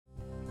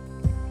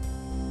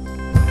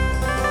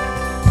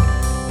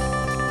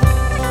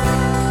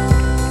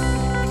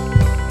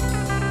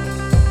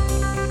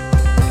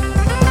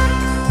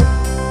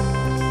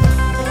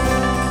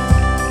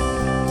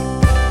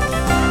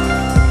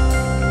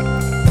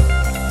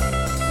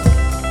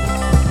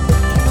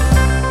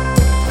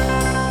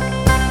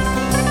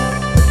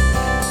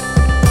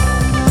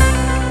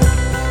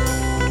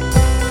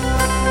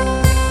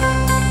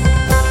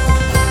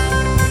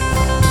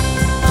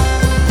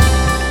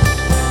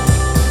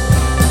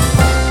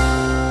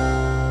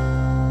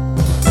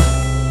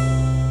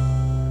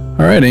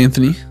All right,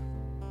 Anthony.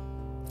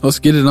 Let's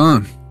get it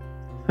on.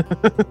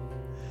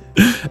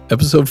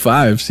 Episode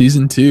 5,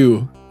 season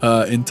 2,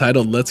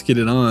 entitled "Let's Get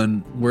It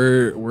On."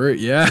 We're going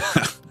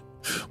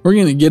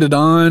to get it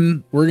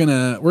on. We're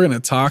gonna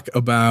talk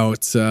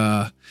about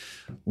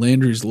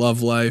Landry's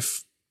love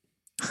life.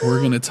 We're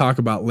going to talk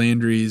about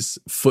Landry's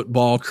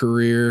football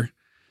career.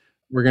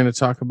 We're going to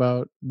talk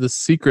about the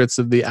secrets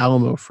of the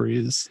Alamo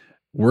freeze.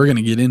 We're going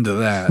to get into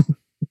that.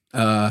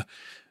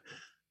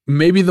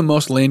 Maybe the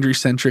most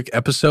Landry-centric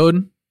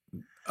episode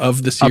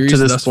of the series up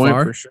to this thus point,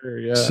 far. for sure.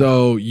 Yeah.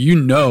 So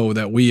you know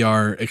that we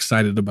are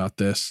excited about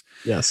this.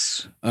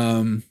 Yes.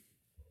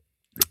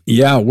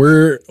 Yeah,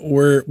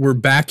 we're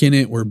back in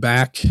it. We're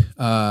back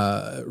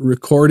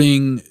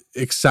recording.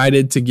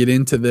 Excited to get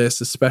into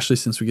this, especially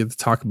since we get to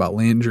talk about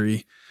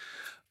Landry.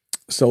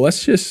 So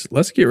let's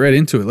get right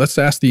into it. Let's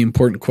ask the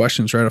important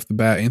questions right off the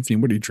bat. Anthony,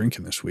 what are you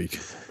drinking this week?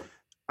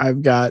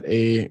 I've got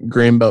a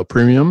Grain Belt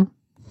Premium.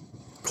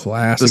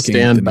 Classic. To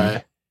stand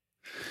by.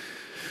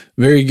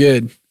 Very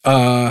good.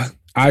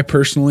 I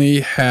personally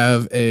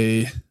have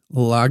a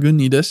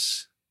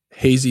Lagunitas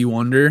Hazy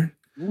Wonder.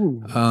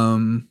 Ooh.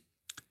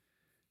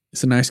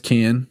 It's a nice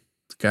can.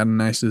 It's got a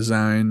nice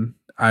design.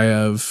 I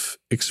have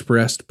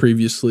expressed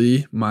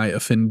previously my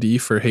affinity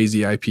for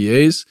hazy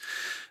IPAs.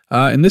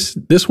 And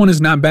this one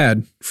is not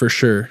bad for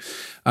sure.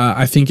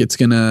 I think it's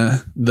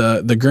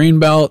the Grain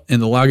Belt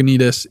and the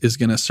Lagunitas is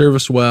gonna serve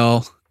us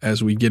well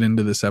as we get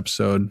into this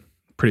episode.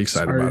 Pretty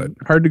excited about it.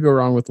 Hard to go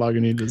wrong with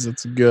Lagunitas.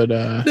 It's a good.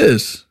 It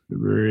is.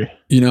 Brewery.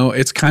 You know,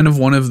 it's kind of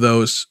one of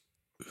those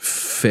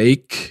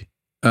fake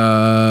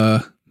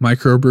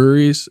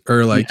microbreweries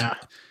or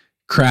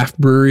craft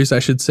breweries, I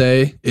should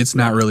say. It's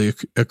not really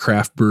a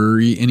craft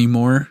brewery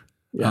anymore.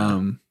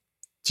 Yeah.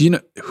 Do you know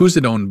who's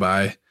it owned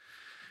by?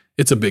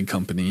 It's a big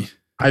company.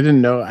 I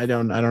didn't know. I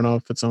don't know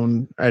if it's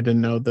owned. I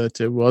didn't know that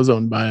it was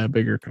owned by a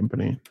bigger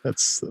company.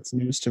 That's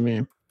news to me.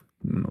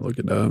 I'm gonna look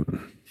it up.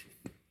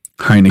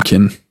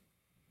 Heineken.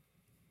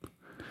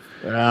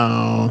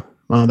 Oh,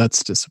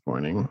 that's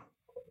disappointing.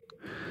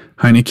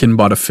 Heineken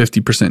bought a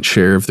 50%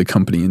 share of the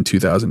company in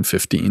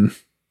 2015.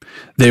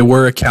 They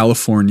were a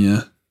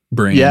California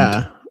brand.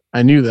 Yeah,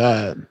 I knew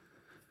that.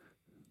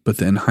 But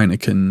then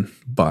Heineken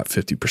bought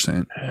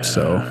 50%.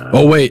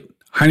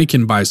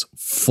 Heineken buys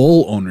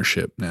full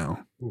ownership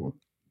now. Ooh.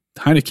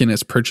 Heineken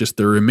has purchased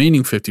the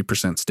remaining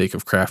 50% stake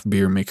of craft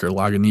beer maker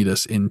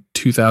Lagunitas in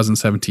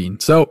 2017.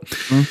 So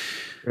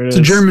it's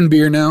a German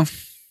beer now.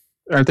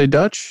 Aren't they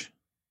Dutch?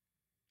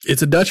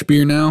 It's a Dutch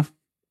beer now.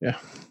 Yeah.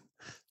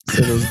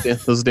 So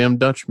those damn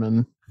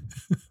Dutchmen.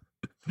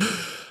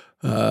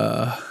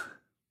 I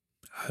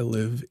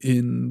live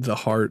in the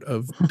heart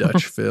of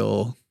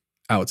Dutchville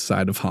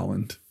outside of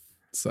Holland.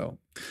 So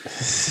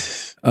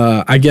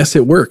I guess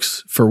it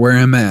works for where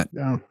I'm at.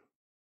 Yeah.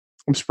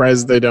 I'm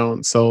surprised they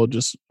don't sell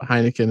just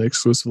Heineken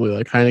exclusively,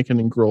 like Heineken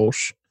and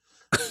Grolsch.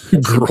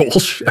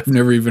 Grolsch? I've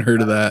never even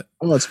heard of that.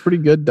 Oh, it's pretty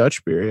good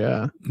Dutch beer,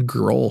 yeah.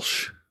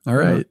 Grolsch. All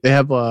right. They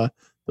have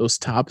those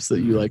tops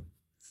that you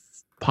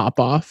pop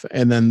off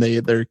and then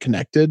they're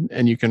connected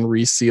and you can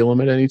reseal them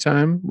at any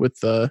time with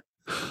the...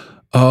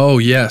 Oh,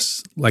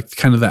 yes. Like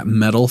kind of that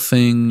metal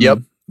thing.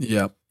 Yep.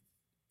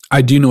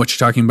 I do know what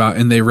you're talking about.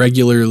 And they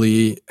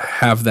regularly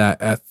have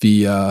that at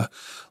the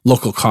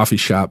local coffee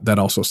shop that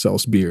also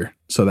sells beer.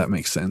 So that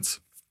makes sense.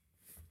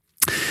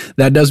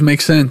 That does make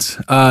sense.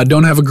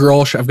 Don't have a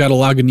Grolsch. I've got a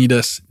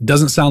Lagunitas.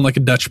 Doesn't sound like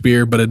a Dutch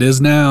beer, but it is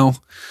now.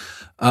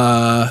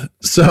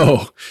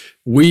 So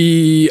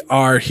we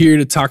are here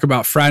to talk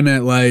about Friday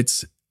Night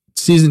Lights,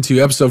 season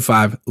 2, episode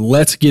 5.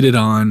 Let's get it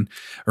on.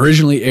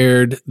 Originally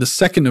aired the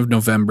 2nd of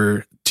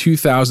November,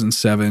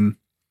 2007.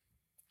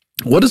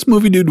 What does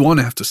Movie Dude 1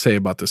 have to say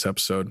about this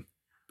episode?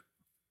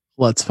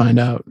 Let's find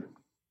out.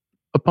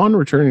 Upon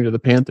returning to the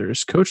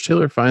Panthers, Coach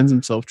Taylor finds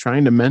himself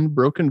trying to mend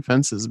broken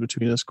fences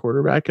between his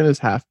quarterback and his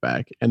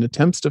halfback and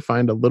attempts to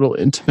find a little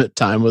intimate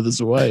time with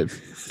his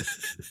wife.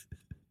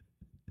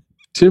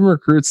 Tim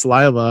recruits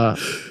Lila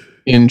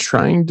in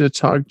trying to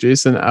talk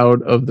Jason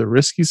out of the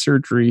risky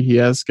surgery he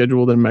has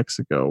scheduled in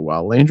Mexico,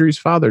 while Landry's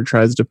father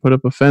tries to put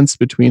up a fence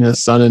between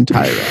his son and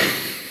Tyra.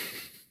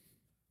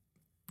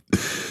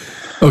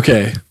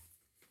 Okay.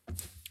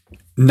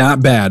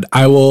 Not bad.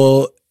 I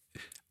will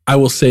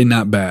say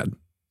not bad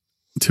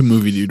to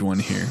Movie Dude 1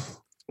 here.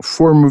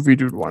 For Movie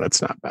Dude 1,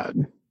 it's not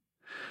bad.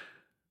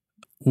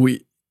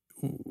 We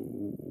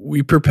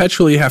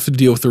perpetually have to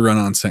deal with the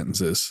run-on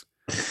sentences.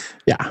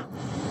 Yeah.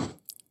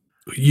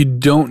 You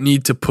don't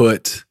need to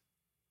put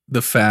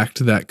the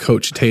fact that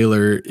Coach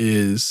Taylor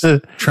is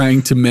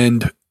trying to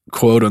mend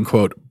quote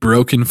unquote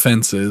broken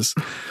fences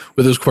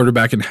with his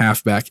quarterback and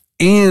halfback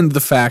and the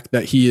fact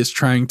that he is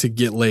trying to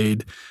get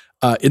laid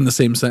in the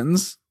same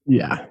sentence.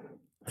 Yeah.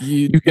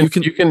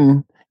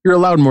 You're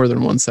allowed more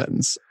than one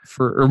sentence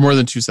or more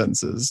than 2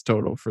 sentences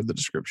total for the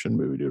description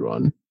Movie Dude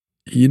 1.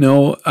 You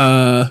know,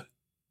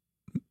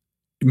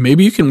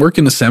 maybe you can work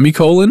in a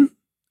semicolon.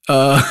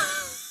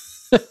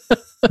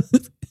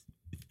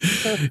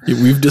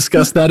 We've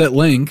discussed that at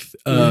length.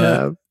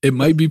 It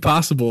might be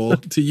possible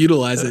to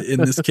utilize it in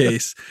this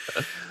case.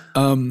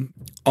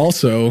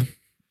 Also,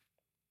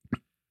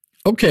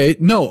 okay,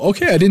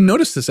 I didn't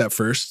notice this at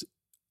first.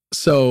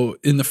 So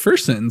in the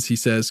first sentence, he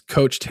says,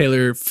 Coach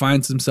Taylor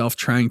finds himself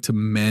trying to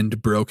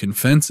mend broken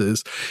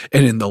fences.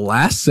 And in the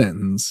last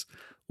sentence,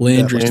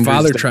 Landry's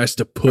father tries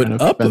to put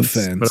up a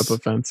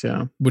fence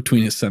yeah,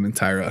 between his son and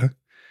Tyra.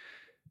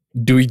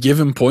 Do we give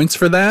him points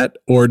for that,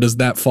 or does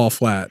that fall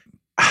flat?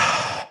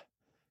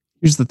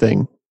 Here's the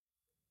thing.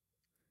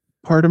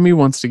 Part of me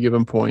wants to give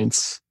him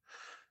points,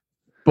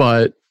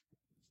 but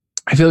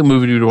I feel like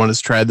Movie Dude 1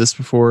 has tried this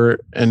before,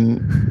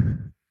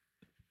 and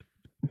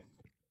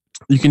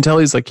you can tell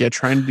he's like,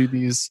 trying to do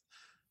these.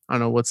 I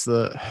don't know what's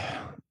the.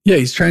 Yeah,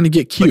 he's trying to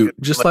get cute,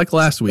 just like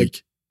last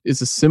week. Is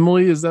a simile?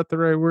 Is that the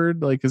right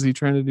word? Like, is he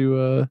trying to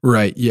do a?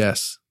 Right.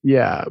 Yes.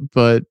 Yeah,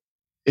 but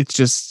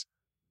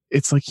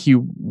it's like he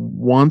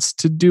wants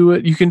to do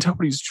it. You can tell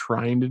what he's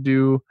trying to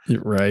do.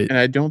 Right. And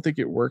I don't think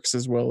it works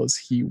as well as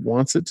he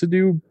wants it to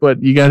do,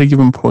 but you got to give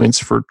him points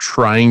for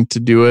trying to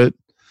do it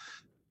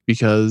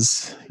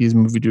because he's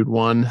Movie Dude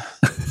 1.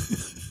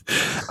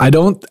 I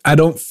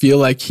don't feel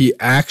like he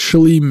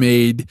actually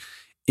made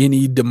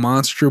any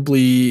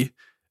demonstrably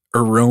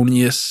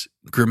erroneous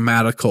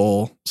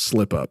grammatical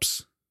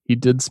slip-ups. He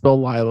did spell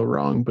Lila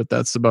wrong, but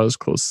that's about as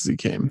close as he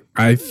came.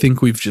 I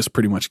think we've just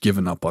pretty much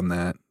given up on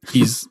that.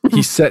 He's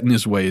set in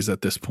his ways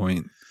at this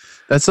point.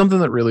 That's something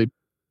that really,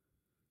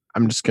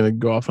 I'm just going to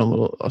go off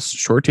on a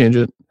short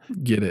tangent.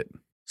 Get it.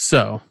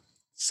 So,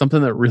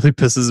 something that really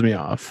pisses me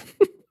off.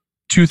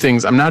 Two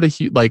things. I'm not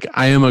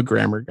I am a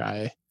grammar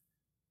guy.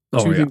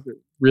 Two things that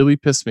really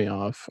piss me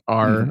off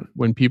are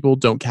when people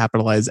don't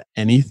capitalize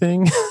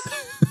anything.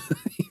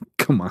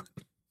 Come on.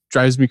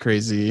 Drives me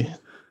crazy.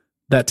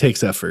 That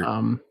takes effort.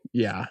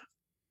 Yeah.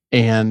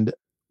 And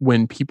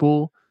when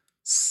people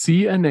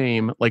see a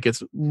name, like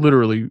it's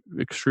literally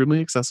extremely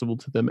accessible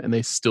to them and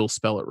they still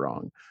spell it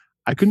wrong.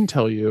 I couldn't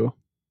tell you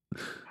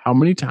how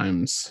many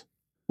times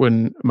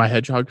when my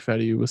hedgehog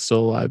Fetty was still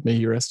alive, may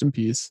he rest in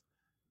peace,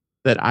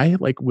 that I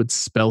would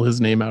spell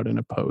his name out in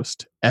a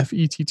post,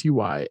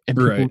 Fetty, and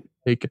people would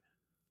like,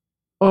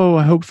 oh,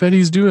 I hope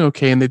Fetty's doing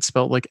okay. And they'd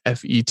spell it like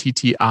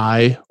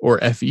Fetti or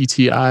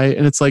Feti.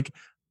 And it's like,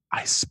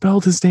 I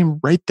spelled his name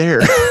right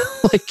there.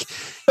 Like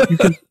you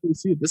can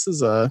see this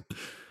is a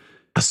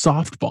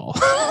softball.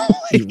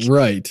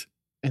 Right.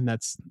 And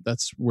that's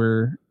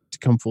where to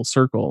come full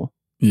circle.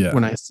 Yeah.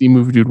 When I see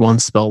Movie Dude 1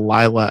 spell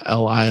Lila,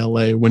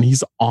 Lila, when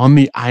he's on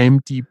the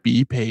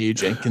IMDb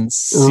page and can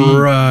see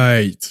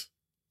right.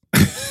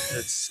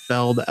 It's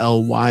spelled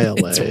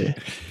Lyla.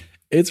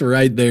 It's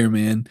right there,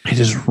 man. It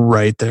is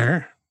right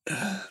there.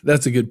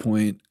 That's a good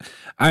point.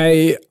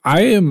 I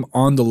am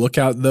on the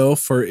lookout though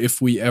for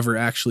if we ever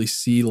actually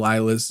see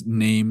Lila's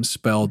name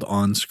spelled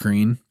on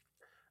screen.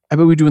 I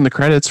bet we do in the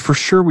credits. For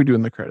sure we do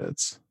in the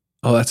credits.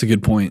 Oh, that's a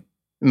good point.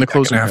 In the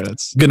closing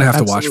credits. Gonna have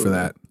to watch for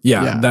that.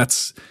 Yeah.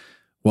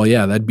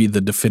 That'd be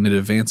the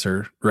definitive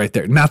answer right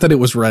there. Not that it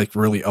was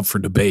really up for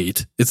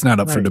debate. It's not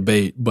up for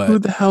debate, but who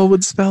the hell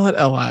would spell it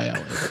Lila?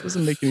 That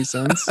doesn't make any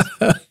sense.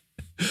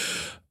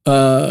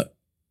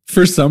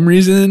 For some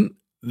reason,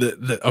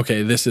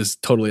 this is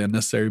totally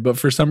unnecessary, but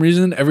for some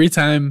reason, every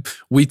time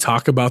we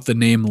talk about the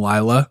name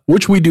Lila,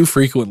 which we do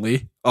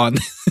frequently on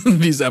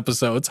these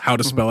episodes, how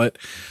to spell it,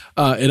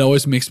 it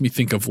always makes me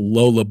think of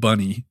Lola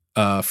Bunny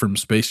from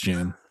Space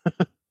Jam.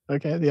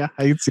 Okay, yeah,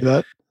 I can see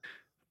that.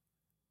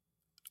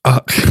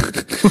 I'm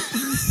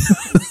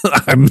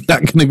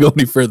not going to go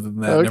any further than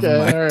that.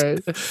 Okay, all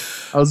right.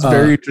 I was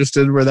very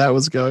interested where that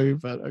was going,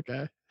 but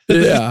okay.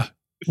 Yeah,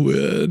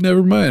 well,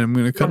 never mind. I'm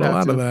going to cut a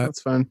lot of that.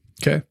 That's fine.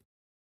 Okay.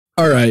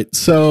 All right.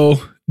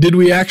 So,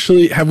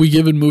 have we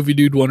given Movie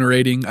Dude 1 a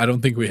rating? I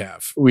don't think we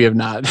have. We have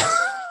not.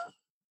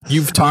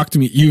 You've talked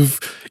me. You've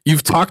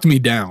talked me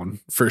down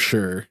for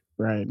sure.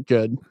 Right.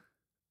 Good.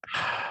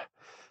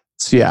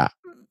 So yeah.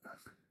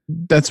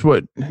 That's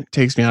what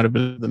takes me out of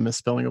it, the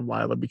misspelling of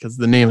Lila, because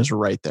the name is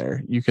right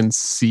there. You can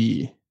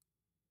see.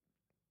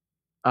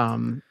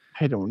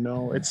 I don't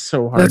know. It's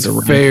so hard.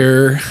 That's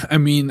fair. I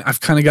mean, I've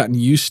kind of gotten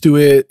used to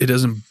it. It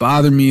doesn't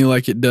bother me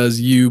like it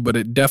does you, but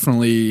it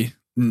definitely,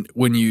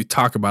 when you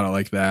talk about it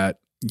like that,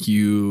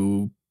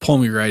 you pull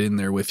me right in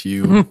there with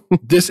you.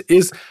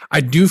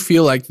 I do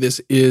feel like this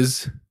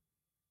is,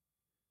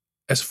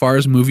 as far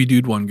as Movie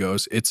Dude 1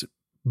 goes, it's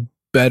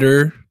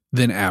better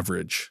than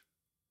average.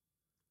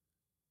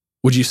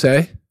 Would you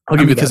say? I'll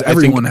give you because that.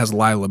 everyone has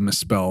Lila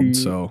misspelled.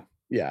 So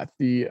yeah,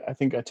 I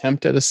think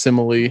attempt at a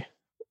simile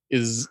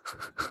is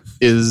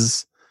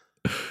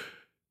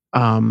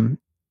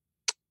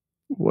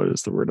what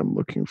is the word I'm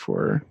looking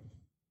for?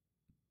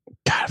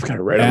 God, I've got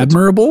it right.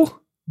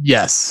 Admirable?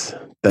 Yes,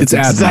 that's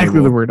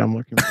exactly the word I'm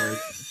looking for.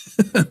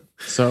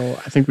 So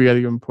I think we got to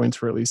give him points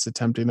for at least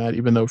attempting that,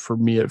 even though for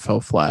me it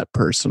fell flat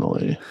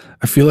personally.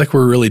 I feel like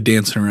we're really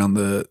dancing around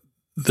the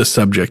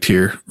subject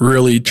here,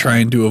 really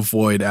trying to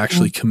avoid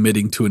actually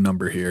committing to a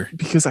number here.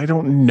 Because I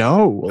don't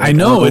know. I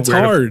know it's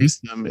hard.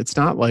 It's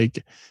not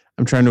like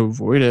I'm trying to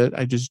avoid it.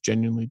 I just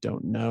genuinely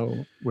don't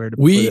know where to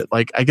put it.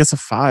 Like, I guess a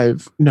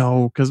 5.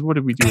 No, because what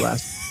did we do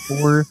last?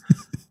 4?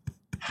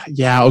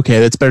 Yeah, okay,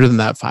 that's better than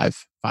that.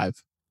 5.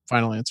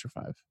 Final answer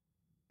 5.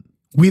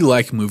 We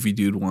like Movie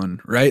Dude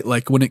 1, right?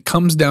 Like when it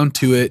comes down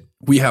to it,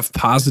 we have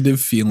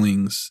positive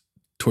feelings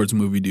towards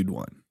Movie Dude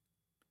 1.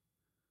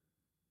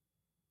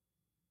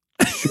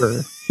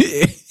 Sure.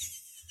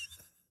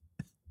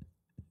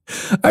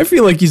 I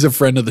feel like he's a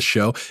friend of the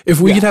show. If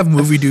we Yeah. could have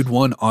Movie Dude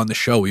 1 on the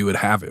show, we would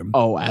have him.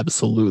 Oh,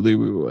 absolutely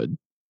we would.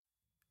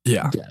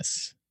 Yeah.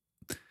 Yes.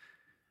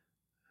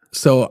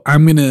 So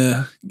I'm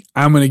gonna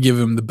give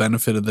him the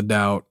benefit of the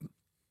doubt.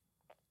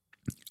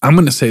 I'm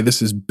gonna say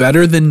this is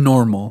better than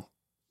normal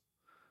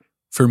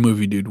for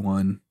Movie Dude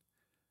 1.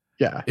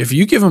 Yeah. If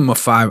you give him a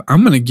 5,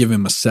 I'm gonna give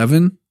him a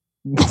 7.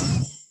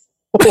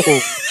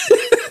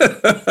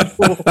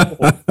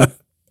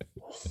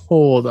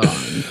 Hold on.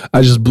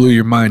 I just blew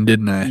your mind,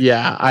 didn't I?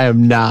 Yeah, I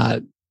am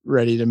not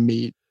ready to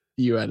meet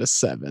you at a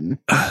 7.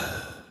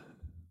 I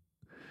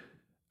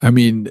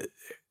mean,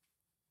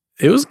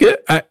 it was good.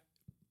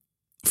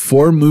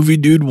 For Movie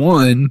Dude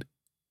 1,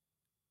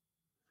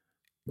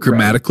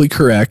 grammatically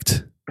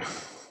correct,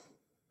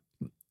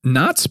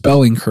 not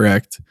spelling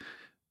correct,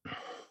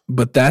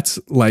 but that's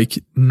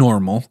like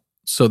normal.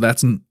 So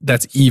that's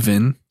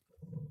even.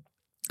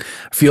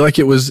 I feel like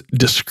it was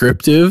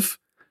descriptive,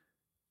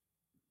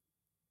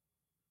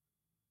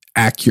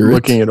 accurate.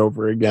 Looking it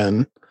over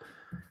again.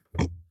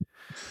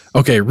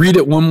 Okay, read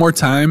it one more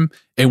time,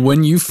 and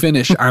when you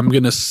finish, I'm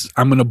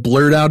gonna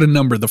blurt out a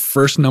number, the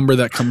first number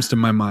that comes to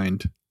my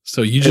mind.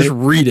 So you just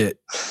read it,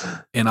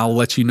 and I'll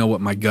let you know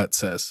what my gut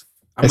says.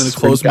 I'm gonna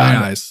close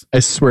my eyes. I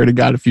swear to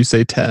God, if you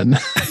say 10.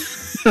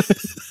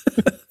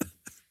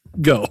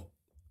 Go.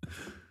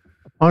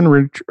 Upon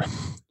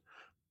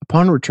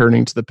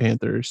returning to the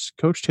Panthers,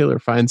 Coach Taylor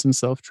finds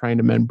himself trying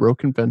to mend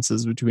broken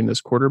fences between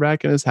his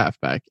quarterback and his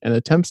halfback and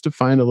attempts to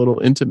find a little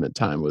intimate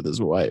time with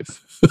his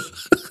wife.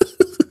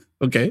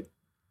 Okay.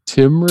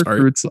 Tim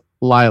recruits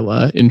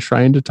Lila in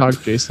trying to talk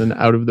Jason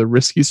out of the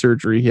risky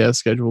surgery he has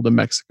scheduled in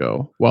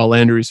Mexico, while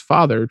Landry's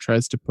father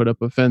tries to put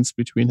up a fence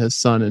between his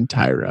son and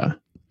Tyra.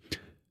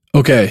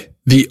 Okay.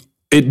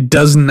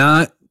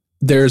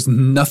 There's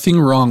nothing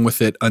wrong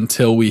with it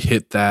until we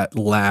hit that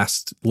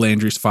last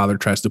Landry's father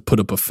tries to put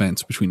up a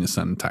fence between his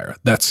son and Tyra.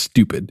 That's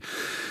stupid.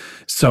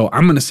 So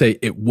I'm going to say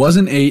it was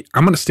an 8.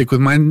 I'm going to stick with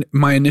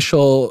my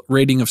initial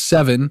rating of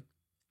 7.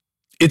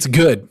 It's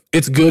good.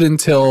 It's good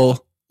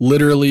until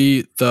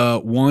literally the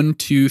 1,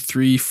 2,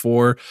 3,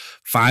 4,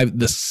 5,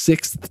 the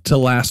 6th to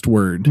last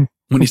word.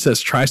 When he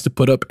says tries to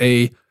put up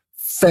a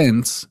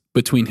fence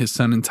between his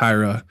son and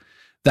Tyra,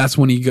 that's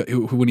when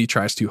he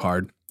tries too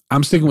hard.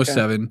 I'm sticking with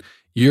 7.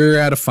 You're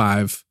at a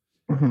 5.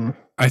 Mm-hmm.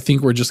 I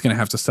think we're just going to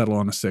have to settle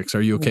on a 6.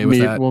 Are you okay with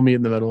that? We'll meet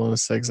in the middle on a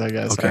 6, I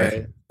guess.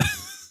 Okay. Right.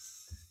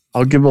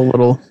 I'll give a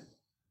little.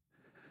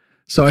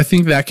 So I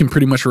think that can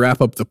pretty much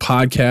wrap up the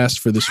podcast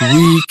for this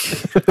week.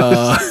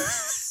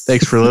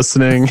 Thanks for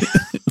listening.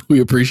 We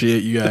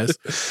appreciate you guys.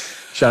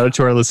 Shout out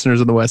to our listeners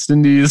in the West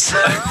Indies.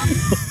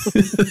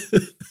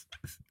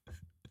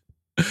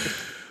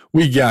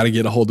 We got to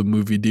get a hold of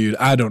Movie Dude.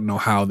 I don't know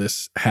how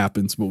this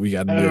happens, but we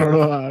got to do it. I don't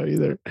know how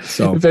either.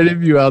 So if any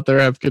of you out there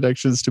have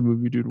connections to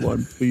Movie Dude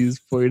 1, please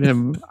point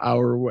him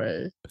our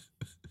way.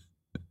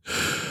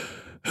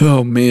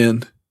 Oh,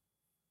 man.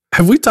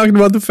 Have we talked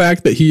about the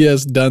fact that he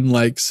has done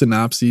like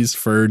synopses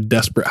for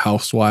Desperate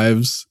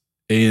Housewives,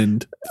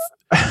 and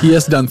he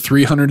has done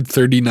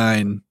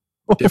 339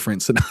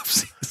 different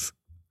synopses?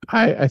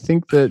 I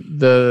think that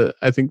the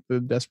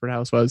Desperate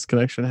Housewives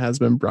connection has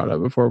been brought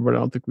up before, but I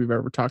don't think we've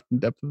ever talked in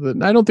depth with it.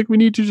 And I don't think we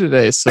need to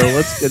today. So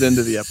let's get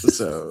into the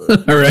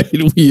episode. All right.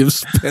 We have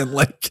spent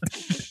like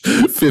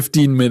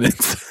 15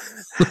 minutes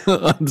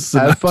on synopsis.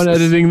 Have fun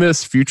editing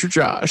this, future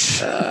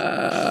Josh.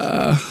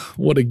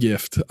 What a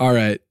gift. All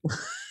right.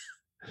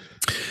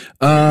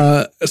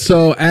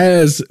 So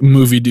as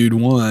Movie Dude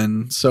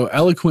 1 so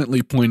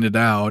eloquently pointed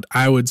out,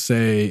 I would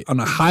say on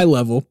a high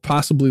level,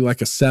 possibly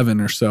like a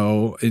 7 or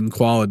so in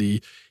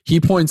quality, he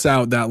points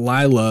out that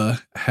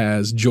Lila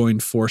has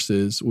joined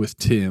forces with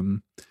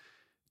Tim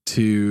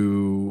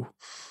to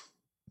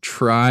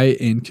try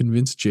and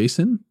convince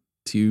Jason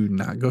to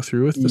not go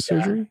through with the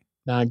surgery.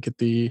 Not get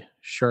the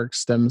shark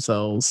stem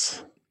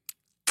cells.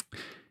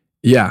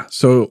 Yeah.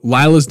 So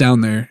Lila's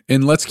down there.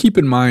 And let's keep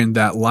in mind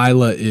that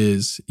Lila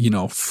is,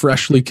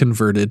 freshly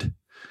converted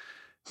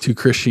to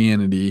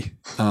Christianity.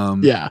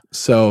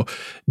 So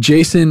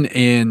Jason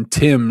and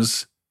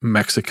Tim's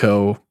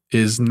Mexico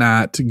is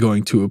not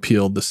going to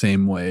appeal the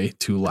same way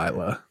to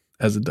Lila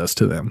as it does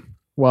to them.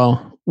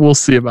 Well, we'll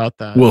see about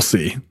that. We'll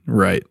see.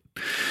 Right.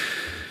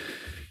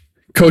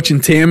 Coach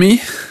and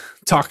Tammy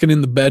talking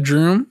in the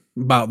bedroom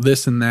about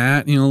this and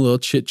that, a little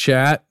chit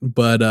chat,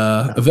 but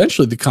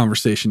eventually the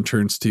conversation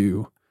turns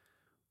to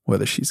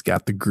whether she's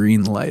got the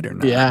green light or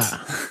not. Yeah.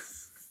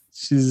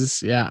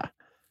 She's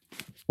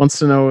wants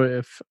to know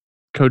if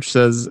Coach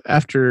says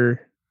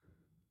after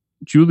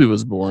Julie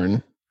was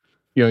born,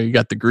 you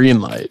got the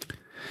green light.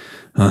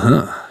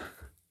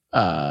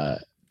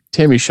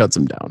 Tammy shuts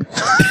him down.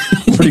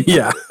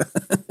 Yeah.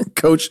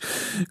 Coach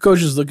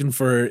is looking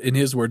for, in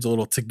his words, a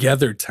little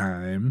together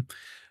time.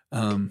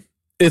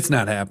 It's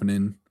not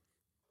happening.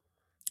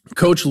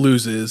 Coach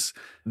loses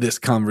this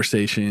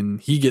conversation.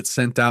 He gets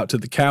sent out to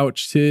the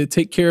couch to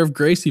take care of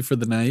Gracie for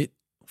the night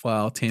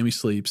while Tammy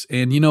sleeps.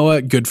 And you know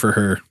what? Good for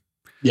her.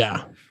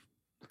 Yeah.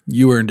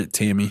 You earned it,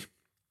 Tammy.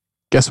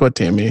 Guess what,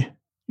 Tammy?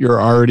 You're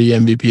already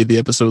MVP of the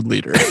episode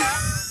leader.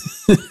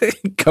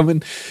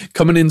 coming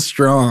in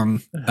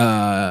strong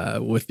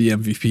with the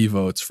MVP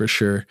votes for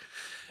sure.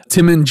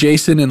 Tim and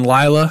Jason and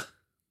Lila.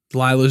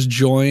 Lila's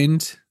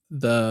joined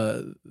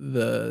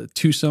the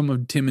twosome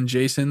of Tim and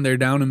Jason. They're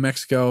down in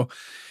Mexico.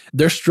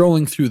 They're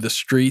strolling through the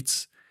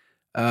streets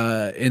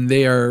and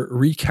they are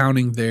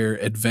recounting their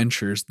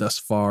adventures thus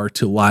far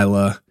to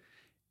Lila.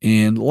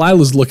 And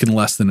Lila's looking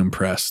less than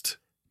impressed.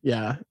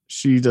 Yeah,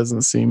 she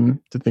doesn't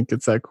seem to think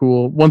it's that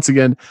cool. Once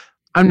again,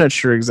 I'm not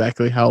sure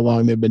exactly how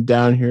long they've been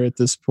down here at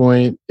this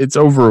point. It's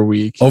over a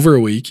week. Over a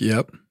week,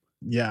 yep.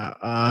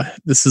 Yeah,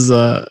 this is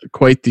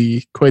quite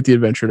the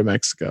adventure to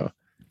Mexico.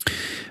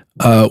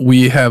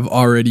 We have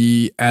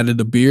already added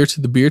a beer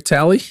to the beer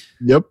tally.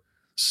 Yep.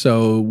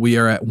 So we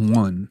are at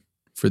 1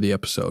 for the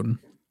episode.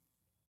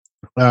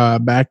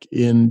 Back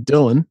in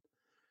Dillon,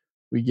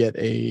 we get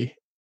a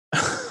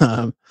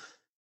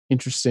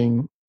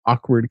interesting,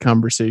 awkward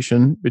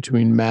conversation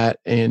between Matt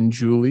and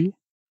Julie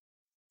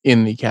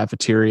in the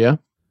cafeteria.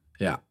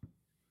 Yeah.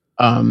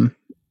 I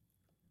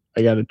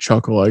got to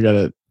chuckle.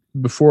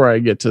 Before I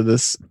get to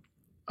this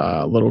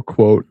little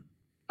quote,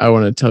 I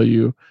want to tell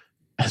you,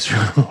 as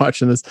you're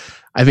watching this,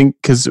 I think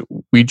because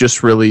we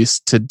just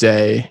released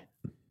today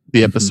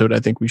the episode, I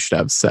think we should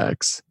have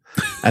sex.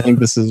 I think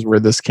this is where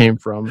this came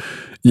from.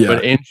 Yeah.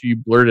 But Angie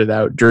blurted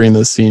out during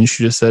this scene,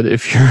 she just said,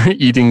 if you're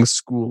eating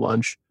school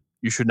lunch,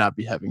 you should not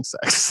be having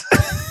sex.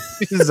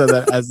 She said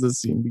that as the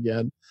scene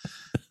began.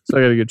 So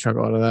I got a good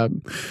chuckle out of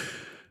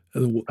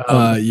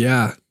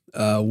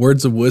that.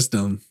 Words of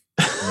wisdom.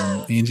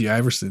 Angie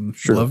Iverson.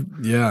 Sure.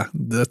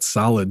 That's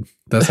solid.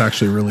 That's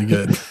actually really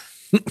good.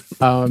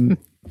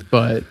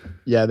 But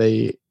yeah,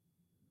 they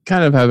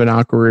kind of have an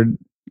awkward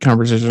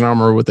conversation. I don't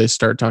remember what they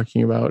start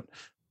talking about,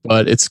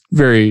 but it's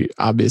very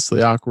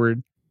obviously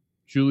awkward.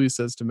 Julie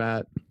says to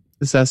Matt,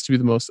 "This has to be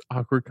the most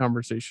awkward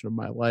conversation of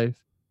my life."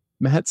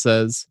 Matt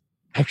says,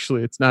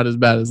 "Actually, it's not as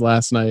bad as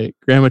last night.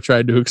 Grandma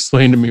tried to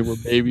explain to me where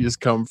babies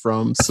come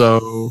from."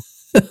 So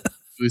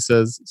Julie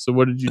says, "So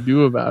what did you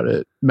do about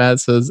it?" Matt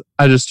says,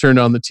 "I just turned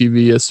on the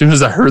TV. As soon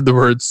as I heard the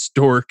word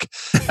stork,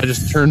 I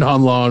just turned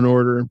on Law and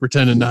Order and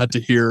pretended not to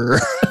hear her."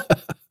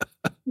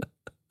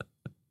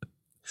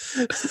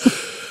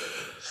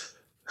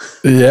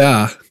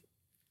 Yeah.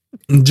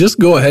 Just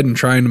go ahead and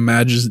try and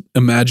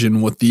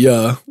imagine what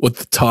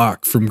the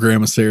talk from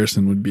Grandma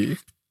Saracen would be.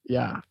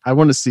 Yeah, I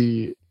want to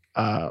see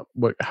how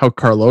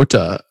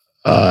Carlota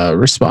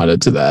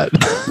responded to that.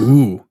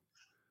 Ooh.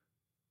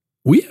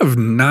 We have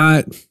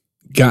not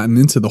gotten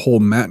into the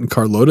whole Matt and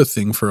Carlota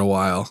thing for a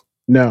while.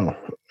 No.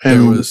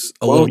 And there was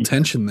a little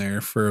tension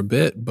there for a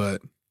bit,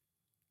 but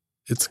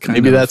it's kind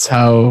maybe that's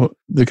how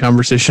the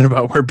conversation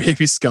about where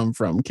babies come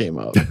from came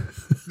up.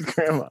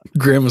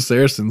 Grandma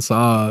Saracen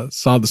saw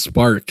the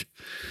spark.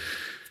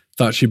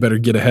 Thought she better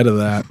get ahead of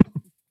that.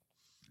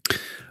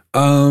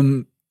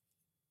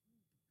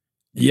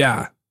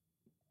 Yeah.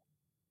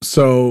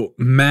 So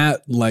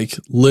Matt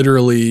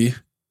literally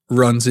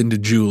runs into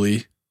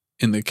Julie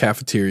in the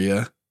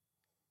cafeteria.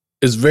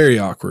 It's very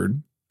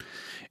awkward.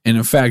 And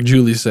in fact,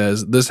 Julie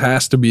says, "This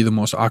has to be the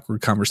most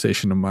awkward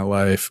conversation of my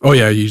life." Oh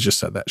yeah, you just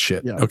said that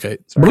shit. Yeah. Okay.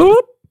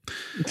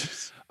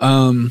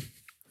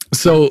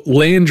 So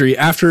Landry,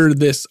 after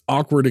this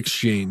awkward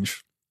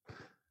exchange,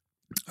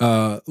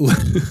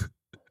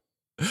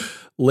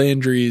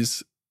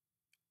 Landry's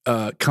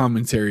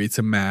commentary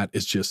to Matt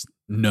is just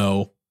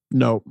no.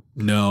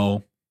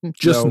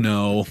 Just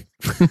no.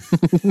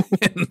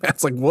 And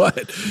Matt's like,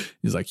 "What?"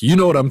 He's like, "You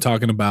know what I'm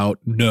talking about.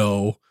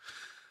 No."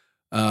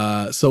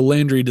 So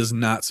Landry does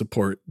not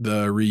support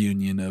the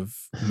reunion of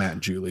Matt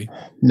and Julie.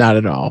 Not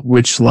at all.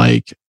 Which,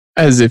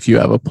 as if you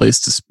have a place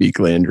to speak,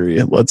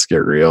 Landry. Let's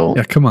get real.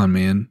 Yeah, come on,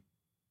 man.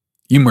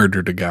 You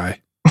murdered a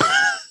guy.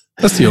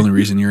 That's the only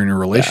reason you're in a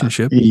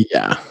relationship.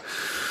 Yeah.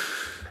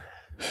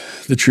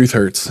 The truth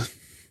hurts.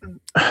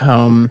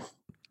 Back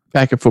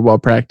at football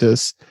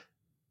practice,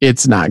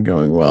 it's not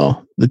going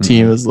well. The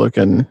team is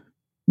looking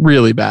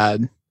really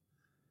bad.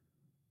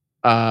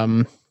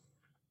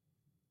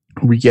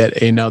 We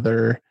get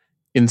another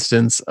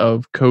instance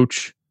of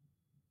Coach,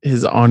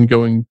 his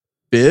ongoing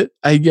bit,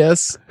 I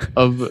guess,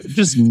 of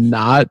just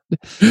not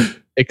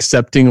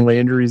accepting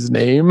Landry's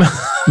name.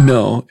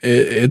 No,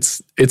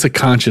 it's a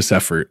conscious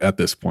effort at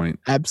this point.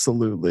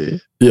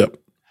 Absolutely. Yep.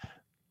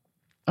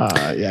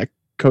 Yeah.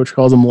 Coach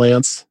calls him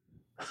Lance.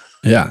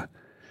 Yeah.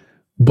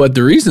 But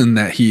the reason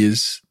that he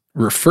is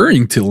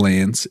referring to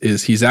Lance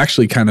is he's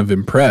actually kind of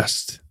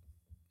impressed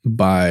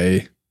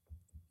by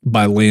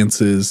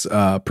Lance's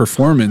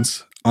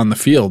performance on the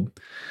field.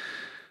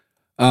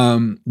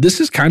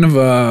 This is kind of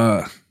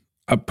a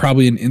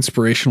probably an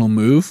inspirational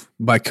move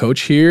by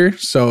Coach here.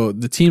 So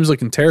the team's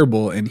looking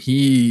terrible, and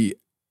he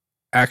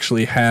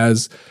actually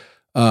has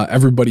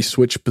everybody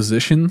switch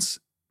positions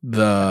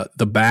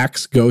the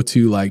backs go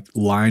to like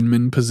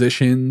lineman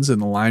positions,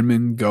 and the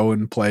linemen go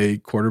and play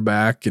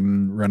quarterback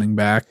and running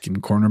back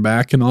and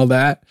cornerback and all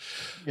that.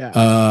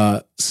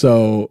 Yeah.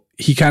 So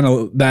he kind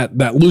of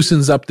that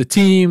loosens up the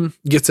team,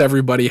 gets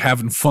everybody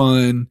having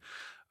fun.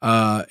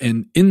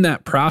 And in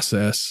that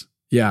process,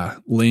 yeah,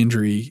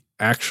 Landry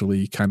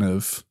actually kind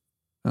of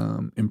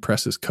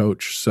impresses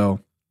coach. So,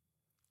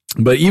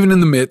 but even in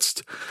the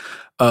midst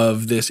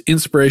of this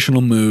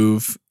inspirational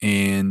move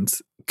and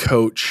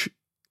coach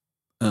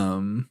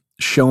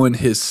showing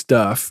his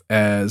stuff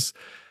as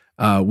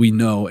we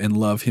know and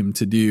love him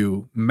to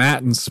do,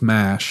 Matt and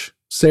Smash,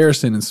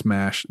 Saracen and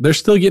Smash, they're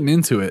still getting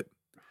into it.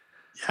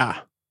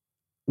 Yeah.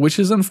 Which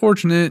is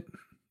unfortunate.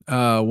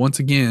 Once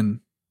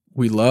again,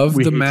 we love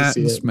the Matt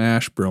and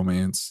Smash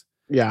bromance.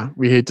 Yeah,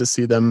 we hate to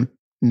see them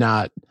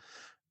not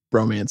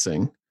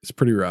bromancing. It's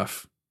pretty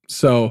rough.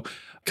 So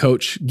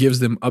coach gives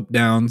them up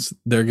downs.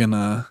 They're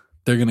gonna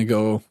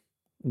go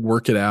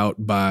work it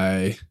out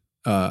by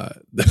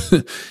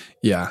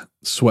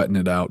sweating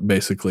it out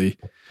basically.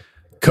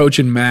 Coach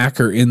and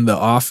Mac are in the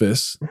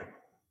office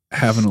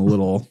having a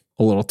little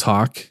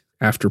talk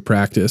after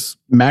practice.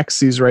 Mac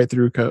sees right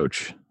through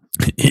coach.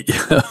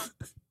 Yeah.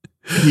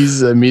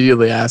 He's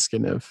immediately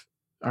asking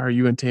are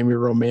you and Tammy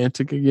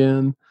romantic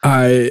again?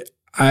 I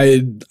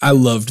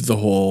loved the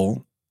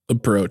whole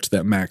approach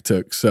that Mac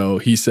took. So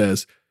he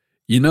says,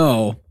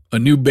 a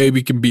new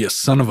baby can be a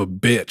son of a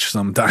bitch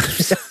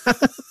sometimes.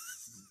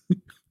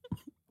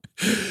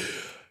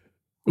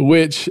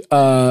 Which,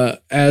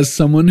 as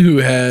someone who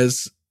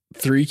has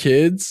 3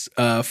 kids,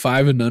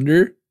 5 and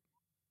under,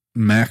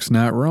 Mac's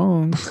not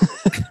wrong.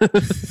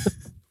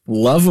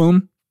 Love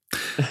them.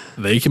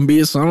 They can be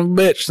a son of a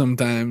bitch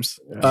sometimes.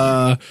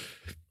 Yeah.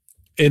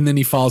 And then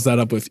he follows that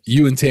up with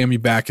you and Tammy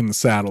back in the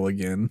saddle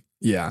again.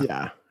 Yeah.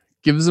 Yeah.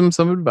 Gives him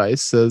some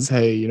advice, says,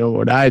 hey, you know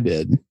what I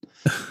did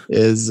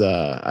is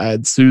I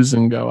had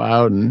Susan go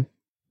out and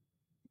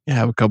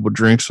have a couple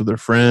drinks with her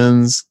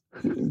friends,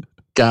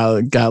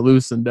 got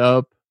loosened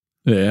up.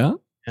 Yeah.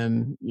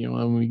 And,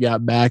 when we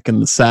got back in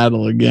the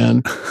saddle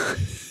again,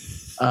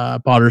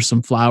 bought her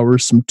some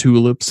flowers, some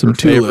tulips. Some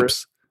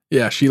tulips.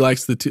 Yeah, she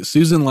likes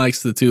Susan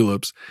likes the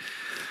tulips.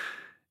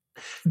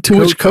 To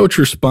which coach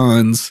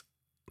responds,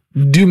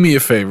 do me a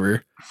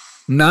favor.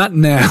 Not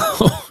now.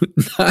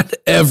 Not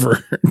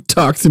ever.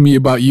 Talk to me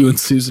about you and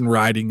Susan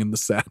riding in the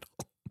saddle.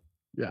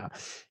 Yeah.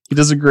 He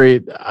does a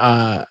great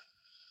not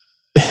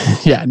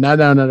now,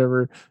 not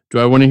ever. Do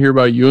I want to hear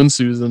about you and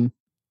Susan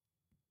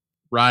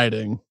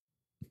riding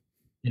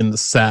in the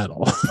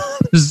saddle?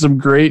 There's some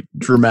great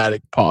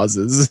dramatic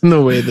pauses in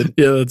the way that.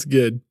 Yeah, that's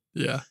good.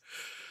 Yeah.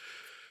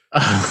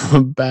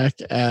 Back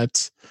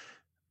at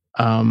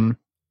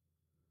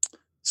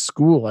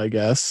school, I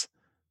guess,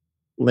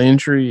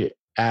 Landry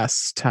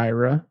asks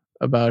Tyra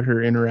about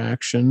her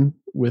interaction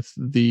with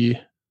the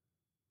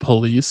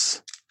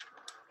police.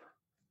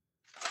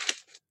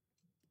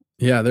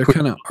 Yeah, they're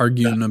kind of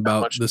arguing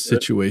about the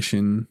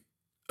situation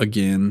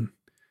again.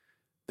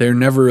 They're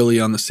never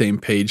really on the same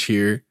page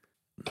here,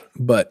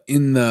 but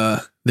in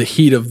the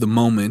heat of the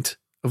moment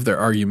of their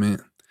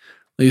argument,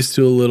 leads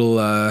to a little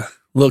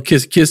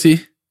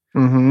kissy.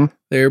 Mm-hmm.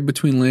 There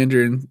between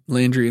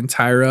Landry and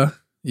Tyra.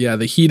 Yeah,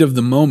 the heat of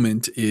the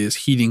moment is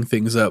heating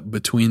things up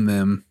between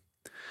them.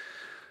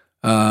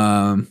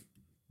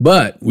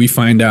 But we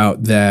find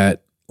out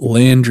that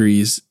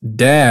Landry's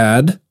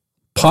dad,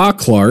 Pa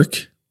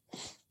Clark,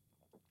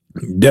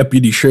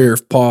 Deputy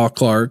Sheriff Pa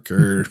Clark,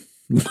 or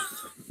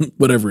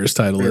whatever his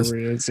title is.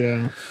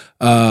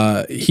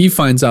 He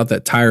finds out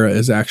that Tyra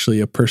is actually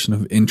a person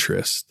of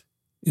interest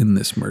in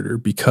this murder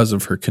because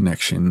of her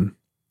connection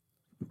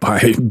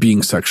by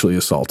being sexually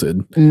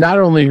assaulted. Not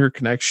only her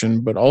connection,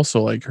 but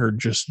also like her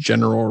just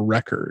general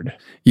record.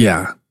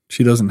 Yeah.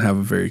 She doesn't have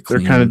a very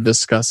clean. They're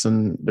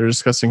discussing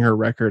her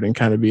record and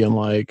kind of being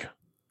like,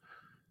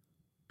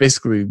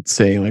 basically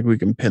saying like, we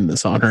can pin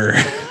this on her.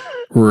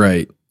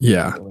 Right.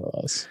 Yeah.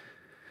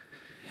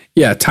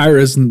 Yeah.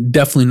 Tyra's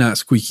definitely not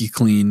squeaky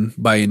clean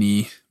by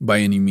any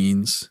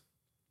means.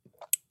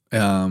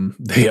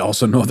 They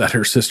also know that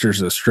her sister's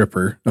a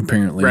stripper,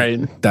 apparently.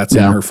 Right. That's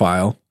in her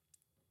file.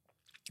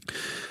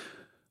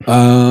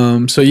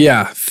 So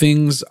yeah,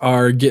 things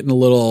are getting a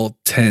little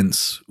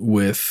tense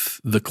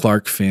with the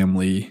Clark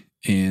family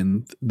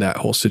and that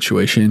whole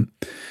situation.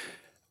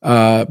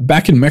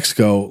 Back in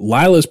Mexico,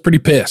 Lila's pretty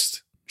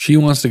pissed. She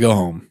wants to go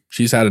home.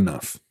 She's had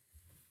enough.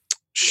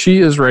 She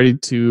is ready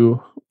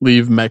to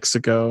leave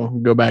Mexico,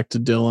 go back to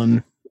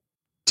Dylan.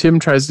 Tim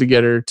tries to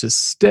get her to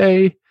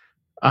stay.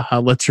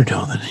 Lets her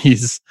know that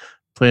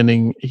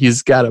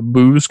he's got a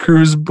booze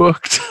cruise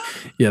booked.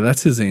 Yeah,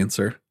 that's his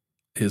answer.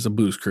 Is a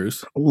booze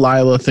cruise.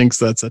 Lila thinks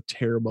that's a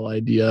terrible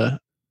idea,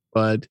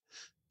 but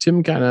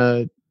Tim kind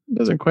of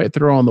doesn't quite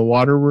throw on the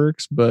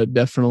waterworks, but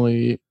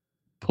definitely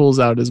pulls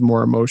out his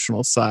more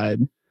emotional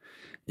side.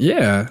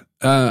 Yeah.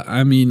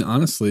 I mean,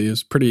 honestly, it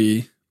was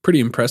pretty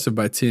impressive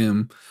by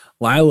Tim.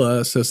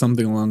 Lila says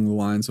something along the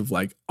lines of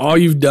like, all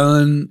you've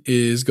done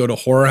is go to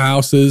horror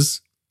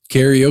houses,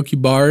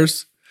 karaoke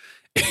bars,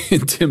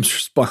 And Tim's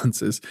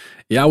response is,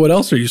 yeah, what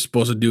else are you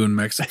supposed to do in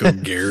Mexico,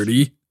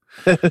 Garrity?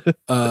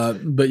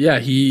 But yeah,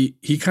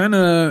 he kind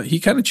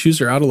of chews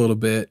her out a little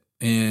bit,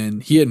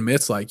 and he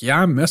admits like,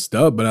 yeah, I messed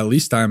up, but at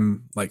least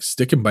I'm like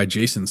sticking by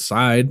Jason's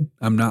side.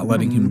 I'm not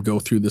letting him go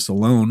through this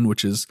alone,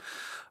 which is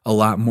a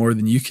lot more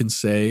than you can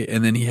say.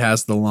 And then he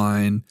has the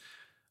line,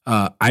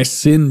 I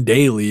sin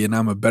daily and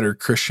I'm a better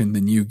Christian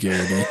than you,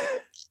 Garrity.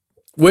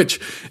 Which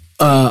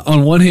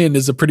on one hand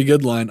is a pretty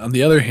good line. On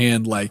the other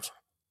hand, like,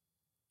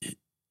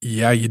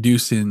 yeah, you do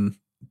sin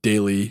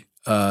daily,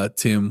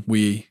 Tim.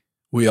 We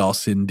all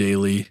sin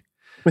daily.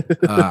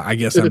 I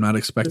guess I'm not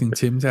expecting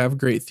Tim to have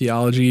great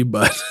theology,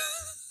 but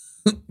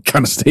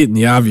kind of stating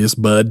the obvious,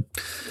 bud.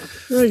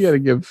 You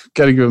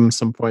gotta give him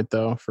some point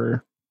though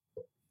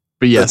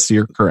but yes,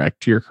 you're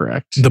correct. You're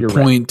correct. The You're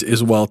point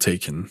is well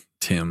taken,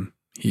 Tim.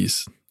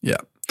 Yeah.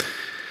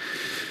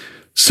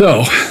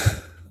 So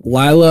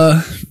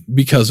Lila,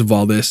 because of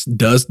all this,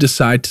 does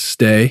decide to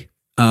stay.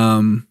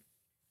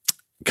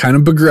 Kind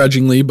of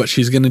begrudgingly, but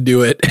she's going to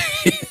do it.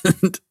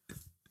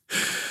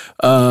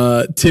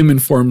 And Tim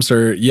informs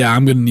her, yeah,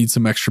 I'm going to need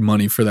some extra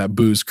money for that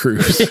booze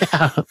cruise.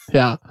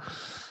 Yeah.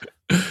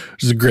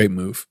 Which is a great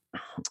move.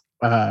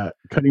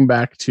 Cutting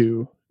back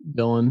to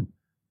Dylan,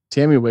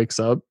 Tammy wakes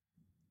up,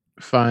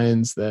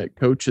 finds that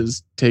Coach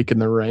has taken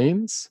the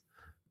reins.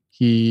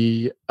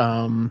 He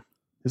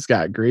has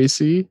got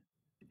Gracie.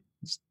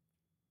 He's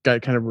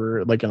got kind of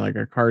like in like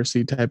a car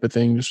seat type of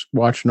thing, just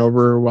watching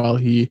over her while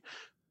he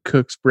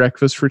cooks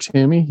breakfast for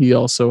Tammy. He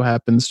also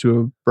happens to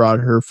have brought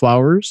her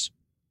flowers,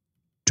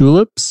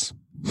 tulips.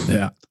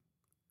 Yeah.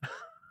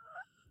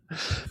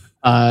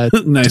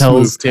 Nice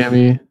tells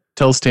move.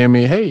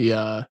 Tammy, hey,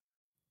 I've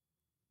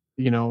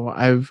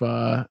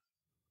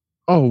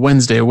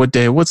Wednesday, what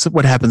day?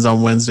 What happens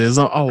on Wednesdays?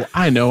 Oh,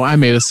 I know. I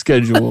made a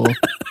schedule.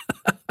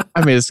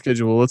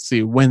 Let's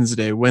see.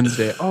 Wednesday.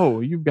 Oh,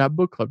 you've got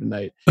book club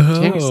tonight.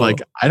 Tammy's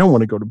like, I don't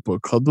want to go to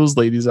book club. Those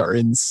ladies are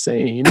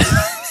insane.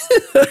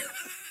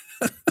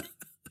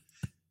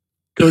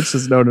 Coach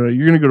says, no.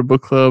 You're going to go to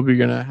book club. You're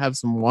going to have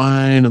some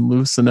wine and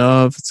loosen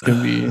up. It's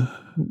going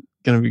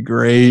to be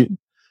great.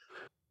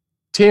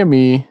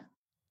 Tammy,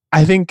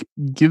 I think,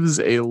 gives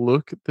a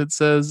look that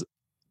says,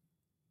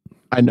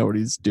 I know what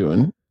he's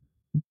doing.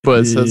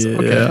 But it says,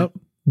 okay.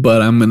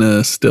 But I'm going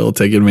to still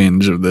take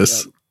advantage of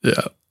this. Yep.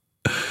 Yeah.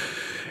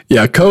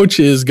 Yeah, Coach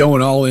is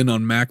going all in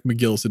on Mac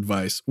McGill's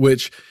advice,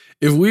 which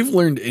if we've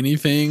learned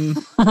anything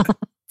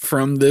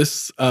from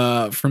this,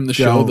 from the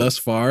show thus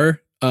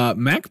far,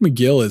 Mac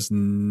McGill is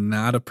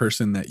not a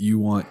person that you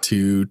want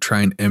to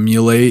try and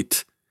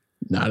emulate.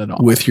 Not at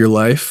all. With your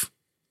life.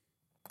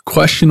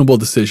 Questionable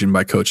decision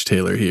by Coach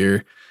Taylor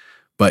here,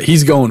 but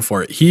he's going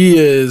for it.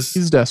 He's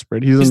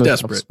desperate. He's in a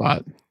tough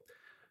spot.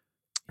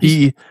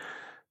 He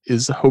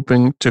is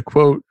hoping to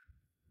quote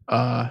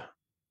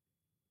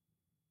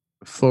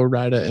Flo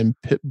Rida and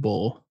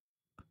Pitbull.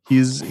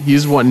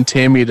 He's wanting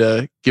Tammy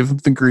to give him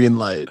the green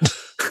light.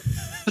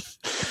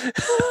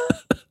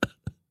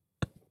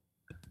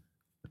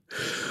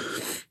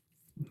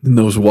 In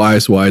those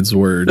wise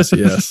words,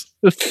 yes.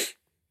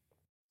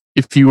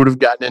 If you would have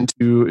gotten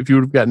into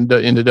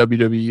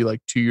WWE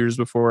like 2 years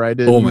before I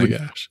did, oh my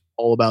gosh,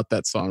 all about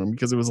that song,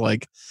 because it was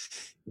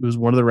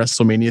one of the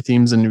WrestleMania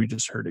themes, and we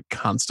just heard it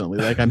constantly.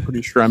 Like, I'm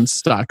pretty sure I'm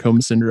Stockholm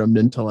syndromed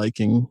into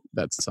liking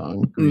that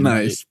song. Green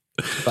nice.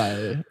 Light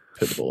by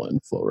Pitbull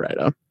and Flo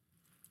Rida.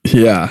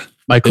 Yeah.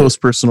 My close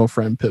personal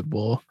friend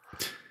Pitbull.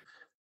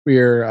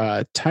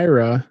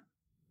 Tyra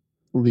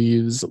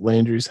leaves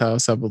Landry's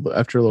house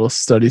after a little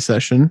study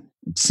session.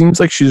 It seems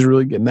like she's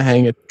really getting the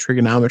hang of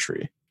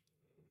trigonometry.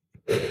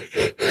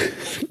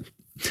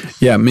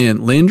 Yeah,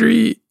 man.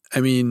 Landry,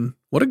 I mean,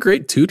 what a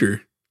great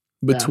tutor.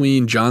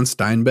 Between John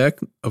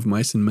Steinbeck of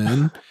Mice and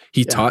Men,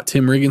 he taught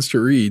Tim Riggins to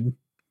read,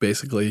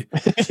 basically.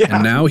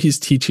 And now he's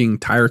teaching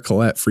Tyra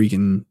Collette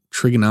freaking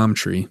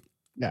trigonometry.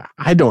 Yeah,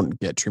 I don't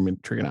get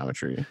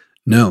trigonometry.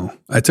 No,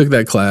 I took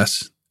that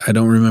class. I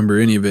don't remember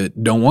any of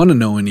it. Don't want to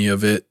know any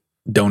of it.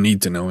 Don't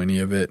need to know any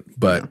of it.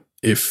 But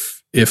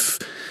if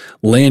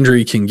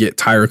Landry can get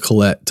Tyra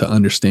Collette to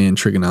understand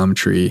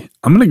trigonometry,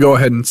 I'm going to go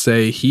ahead and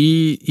say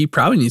he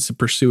probably needs to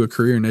pursue a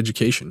career in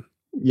education.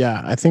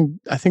 Yeah, I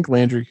think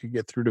Landry could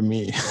get through to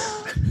me,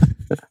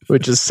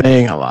 which is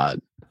saying a lot.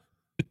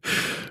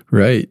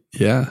 Right.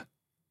 Yeah.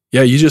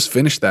 Yeah. You just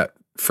finished that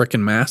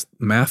freaking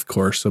math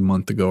course a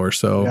month ago or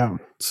so. Yeah.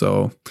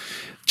 So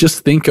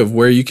just think of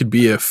where you could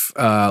be if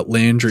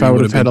Landry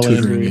would have been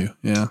tutoring you.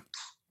 Yeah.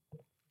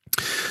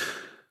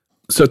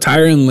 So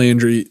Tyra and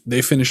Landry,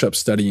 they finish up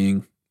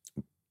studying.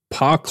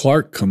 Pa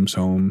Clark comes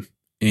home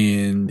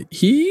and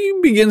he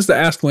begins to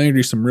ask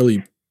Landry some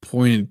really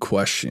pointed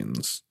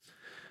questions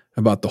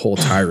about the whole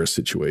Tyra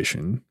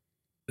situation.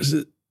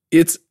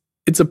 It's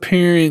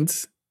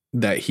apparent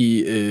that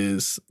he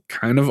is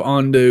kind of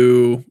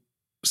onto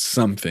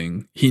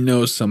something. He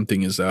knows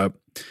something is up.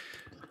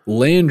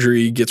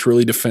 Landry gets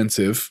really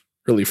defensive,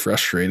 really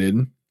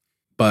frustrated.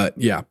 But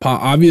yeah, Pa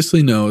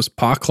obviously knows,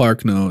 Pa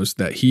Clark knows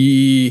that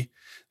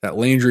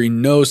Landry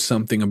knows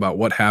something about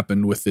what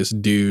happened with this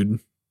dude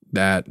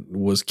that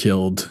was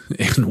killed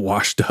and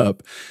washed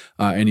up,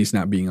 and he's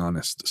not being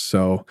honest.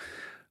 So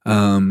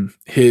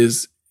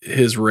his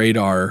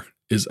radar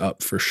is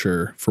up for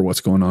sure for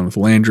what's going on with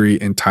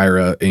Landry and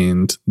Tyra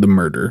and the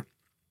murder.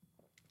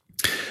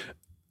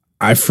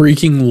 I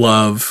freaking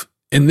love,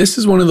 and this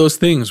is one of those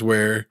things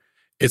where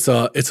it's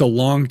a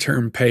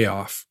long-term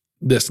payoff.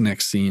 This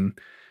next scene,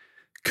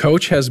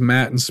 Coach has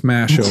Matt and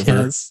Smash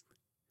over. Yes.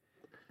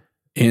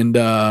 And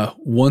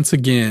once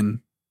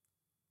again,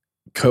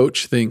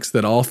 Coach thinks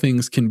that all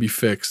things can be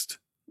fixed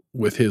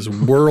with his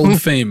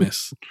world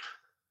famous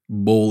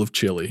bowl of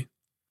chili.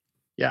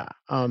 Yeah.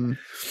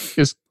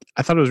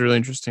 I thought it was really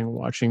interesting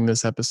watching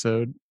this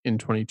episode in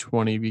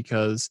 2020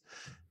 because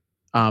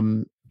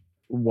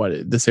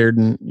this aired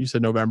in, you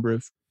said November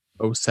of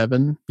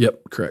 2007?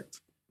 Yep,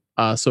 correct.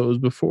 So it was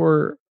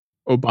before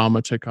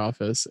Obama took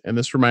office, and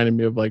this reminded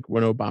me of like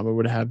when Obama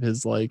would have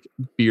his like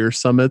beer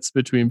summits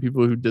between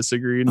people who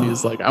disagreed, and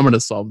he's like, I'm going to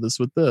solve this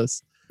with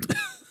this.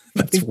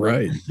 That's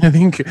right. I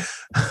think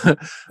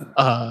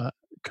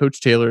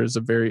Coach Taylor is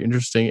a very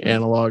interesting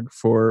analog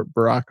for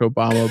Barack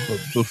Obama,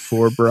 but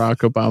before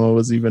Barack Obama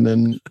was even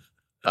in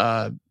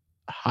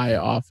high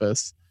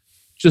office.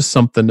 Just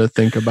something to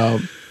think about.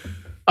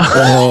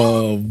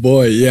 Oh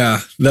boy, yeah.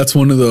 That's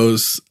one of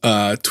those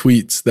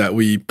tweets that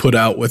we put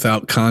out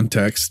without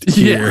context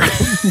here.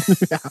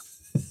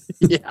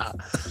 Yeah.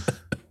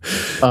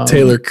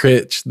 Taylor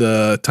Critch,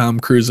 the Tom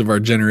Cruise of our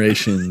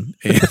generation,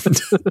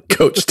 and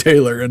Coach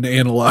Taylor, an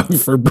analog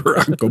for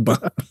Barack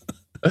Obama.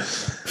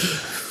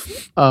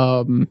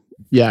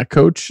 Yeah,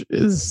 Coach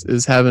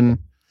is having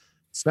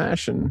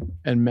Smash and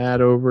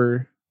Matt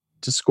over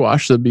to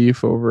squash the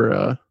beef over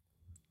a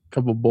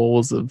couple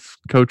bowls of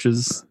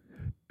Coach's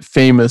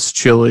famous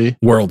chili.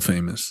 World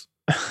famous.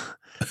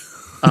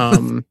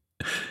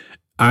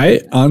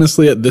 I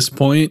honestly, at this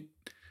point,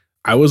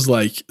 I was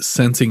like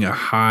sensing a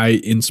high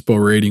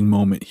inspo rating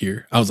moment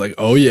here. I was like,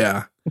 oh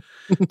yeah,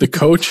 the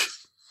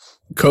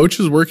coach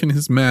is working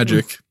his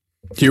magic.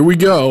 Here we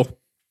go.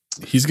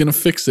 He's going to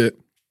fix it.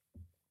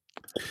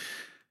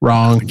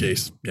 Wrong. The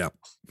case. Yeah.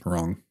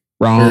 Wrong.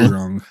 Wrong. Very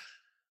wrong.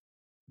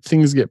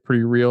 Things get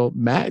pretty real.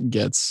 Matt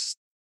gets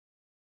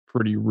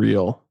pretty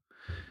real.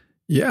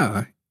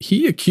 Yeah.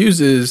 He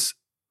accuses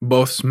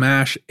both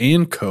Smash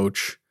and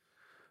Coach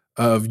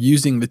of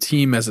using the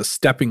team as a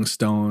stepping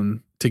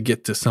stone to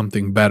get to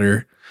something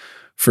better.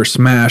 For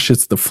Smash,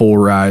 it's the full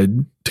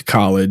ride to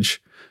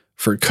college.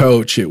 For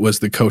Coach, it was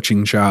the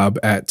coaching job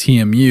at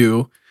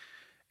TMU.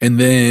 And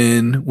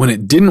then when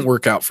it didn't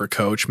work out for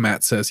Coach,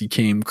 Matt says he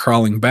came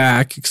crawling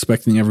back,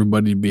 expecting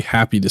everybody to be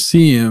happy to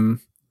see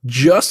him,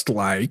 just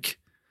like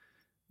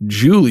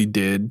Julie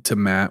did to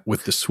Matt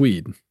with the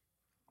Swede.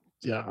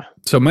 Yeah.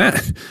 So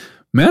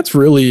Matt's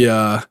really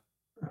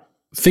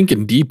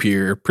thinking deep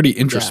here, pretty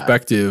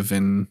introspective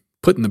and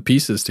putting the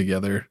pieces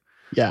together.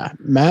 Yeah.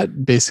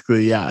 Matt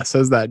basically,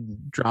 says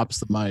that, drops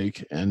the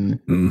mic and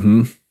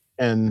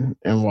and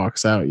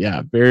walks out.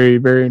 Yeah. Very,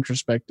 very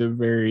introspective,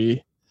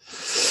 very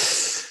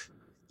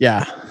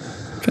kind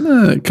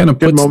of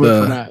puts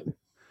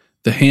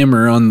the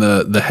hammer on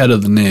the head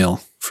of the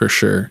nail for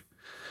sure.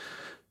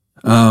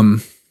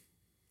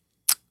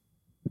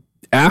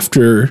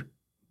 After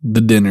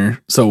the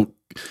dinner, so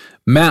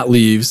Matt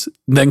leaves,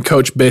 then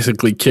Coach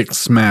basically kicks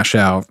Smash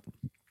out.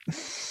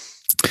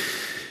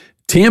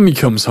 Tammy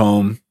comes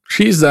home.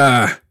 She's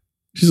a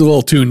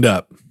little tuned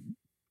up.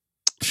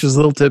 She's a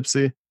little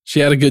tipsy. She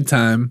had a good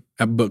time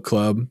at book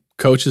club.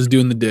 Coach is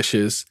doing the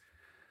dishes.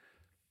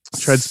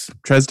 Tries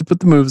to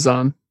put the moves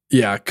on.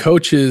 Yeah,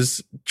 Coach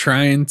is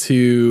trying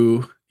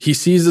to. He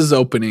sees his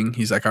opening.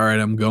 He's like, "All right,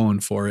 I'm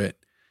going for it."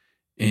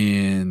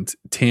 And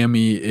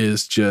Tammy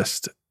is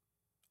just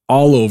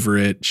all over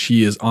it.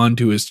 She is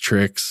onto his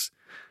tricks.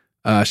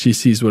 She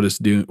sees what he's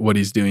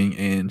doing,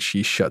 and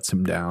she shuts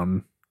him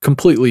down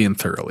completely and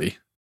thoroughly.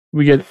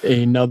 We get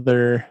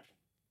the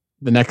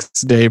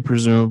next day,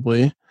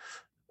 presumably,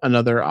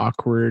 another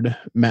awkward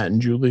Matt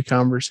and Julie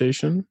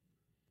conversation.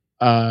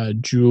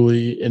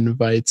 Julie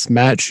invites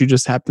Matt. She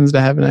just happens to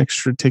have an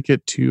extra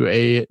ticket to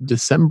a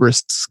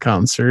Decemberists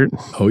concert.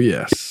 Oh,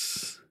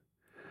 yes.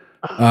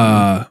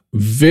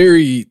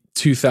 Very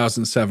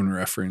 2007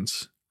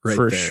 reference right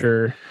for there.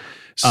 Sure.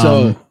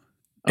 So,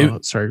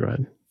 sorry, go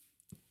ahead.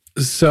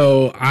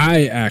 So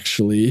I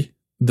actually,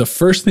 the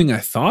first thing I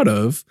thought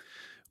of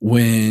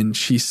when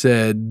she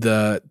said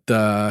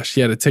that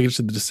she had a ticket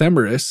to the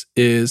Decemberists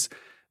is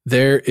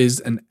there is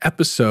an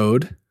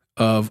episode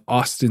of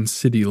Austin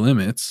City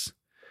Limits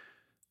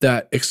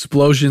that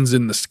Explosions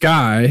in the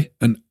Sky,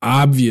 an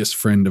obvious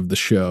friend of the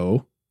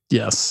show,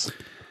 yes,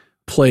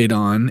 played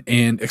on.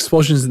 And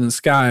Explosions in the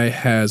Sky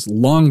has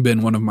long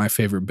been one of my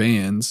favorite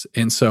bands.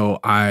 And so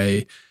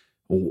I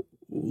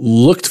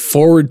looked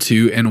forward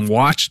to and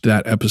watched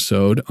that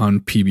episode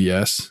on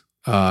PBS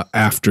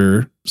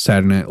after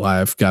Saturday Night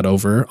Live got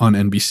over on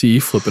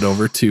NBC, flip it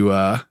over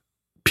to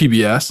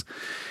PBS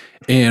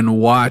and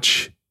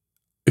watch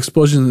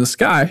Explosions in the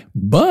Sky.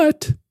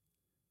 But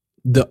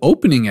the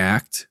opening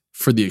act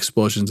for the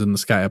Explosions in the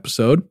Sky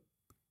episode,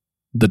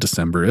 the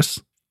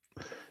Decemberists.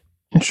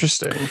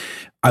 Interesting.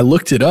 I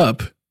looked it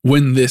up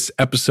when this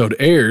episode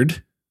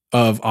aired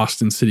of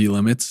Austin City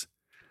Limits,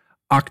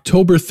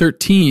 October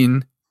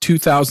 13,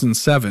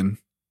 2007.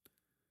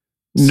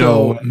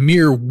 So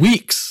mere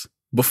weeks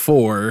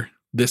before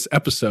this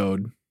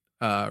episode,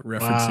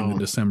 referencing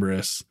the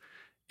Decemberists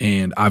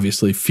and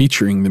obviously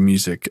featuring the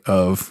music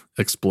of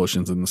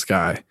Explosions in the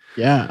Sky.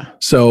 Yeah.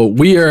 So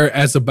we are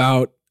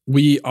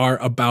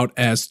about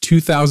as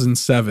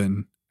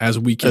 2007 as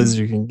we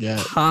can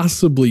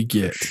possibly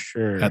get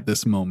at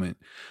this moment.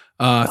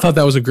 I thought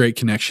that was a great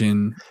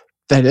connection.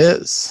 That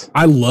is.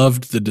 I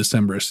loved the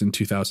Decemberists in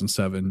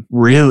 2007.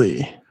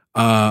 Really?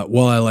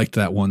 Well, I liked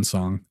that one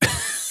song,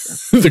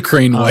 the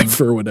Crane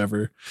Wife or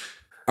whatever.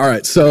 All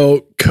right.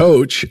 So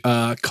Coach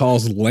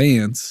calls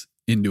Lance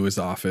into his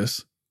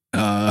office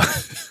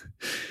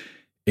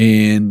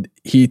and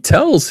he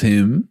tells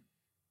him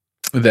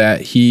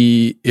that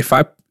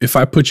if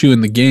I put you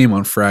in the game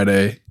on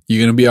Friday,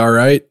 you're going to be all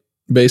right.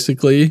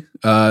 Basically,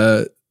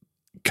 kind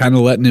of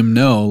letting him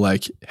know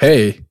like,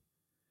 hey,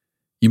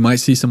 you might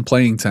see some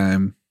playing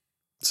time.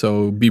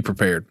 So be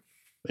prepared.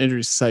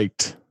 Andrew's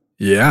psyched.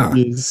 Yeah.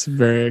 He's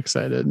very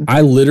excited.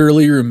 I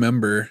literally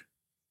remember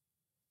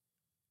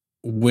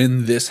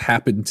when this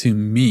happened to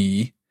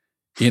me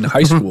in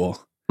high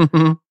school.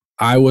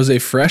 I was a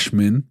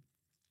freshman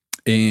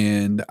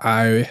and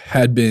I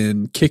had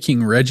been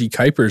kicking Reggie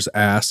Kuiper's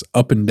ass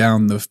up and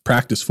down the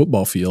practice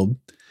football field.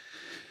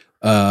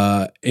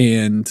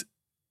 And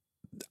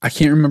I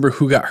can't remember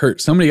who got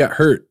hurt. Somebody got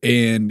hurt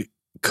and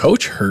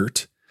Coach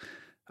Hurt.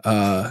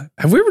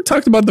 Have we ever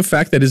talked about the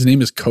fact that his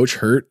name is Coach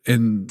Hurt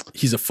and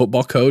he's a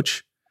football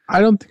coach? I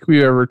don't think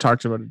we ever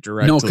talked about it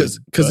directly. No,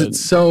 because it's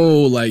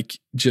so like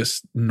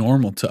just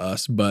normal to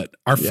us. But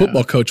our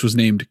football coach was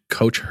named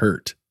Coach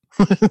Hurt.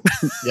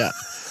 Yeah,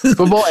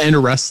 football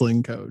and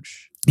wrestling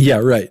coach. Yeah,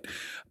 right.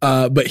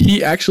 But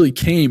he actually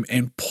came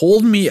and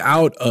pulled me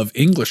out of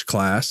English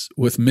class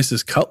with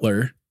Mrs.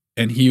 Cutler,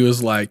 and he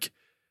was like,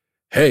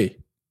 "Hey,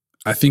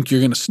 I think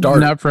you're going to start."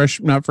 Not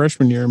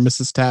freshman year,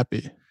 Mrs.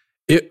 Tappy.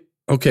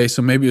 Okay,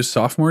 so maybe it was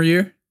sophomore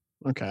year.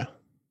 Okay.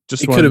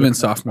 It could have been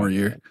sophomore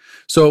year.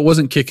 So it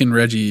wasn't kicking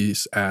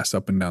Reggie's ass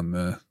up and down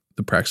the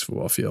practice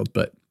football field,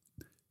 but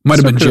might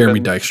have been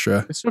Jeremy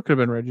Dykstra. It still could have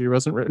been Reggie.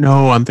 Wasn't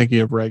No, I'm thinking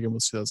of Reagan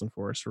was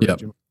 2004. So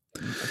yep.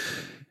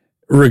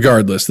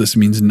 Regardless, this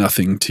means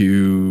nothing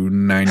to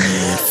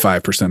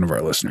 95% of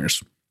our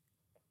listeners.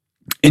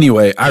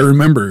 Anyway, I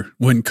remember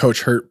when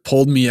Coach Hurt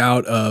pulled me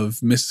out of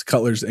Mrs.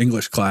 Cutler's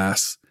English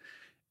class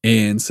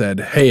and said,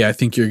 "Hey, I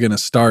think you're going to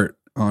start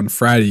on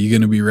Friday. You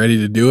going to be ready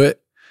to do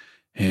it?"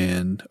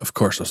 And of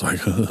course I was like,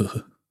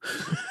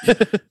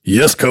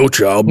 "Yes, Coach,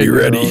 I'll be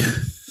ready."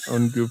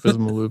 On Goofus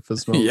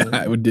Maloofus moment. Yeah,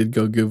 I did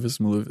go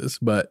Goofus Maloofus.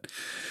 But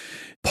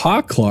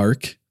Pa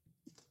Clark,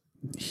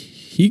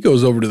 he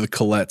goes over to the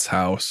Colette's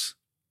house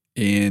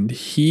and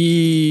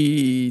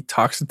he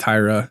talks to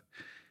Tyra.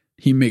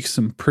 He makes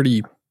some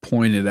pretty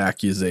pointed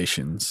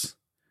accusations.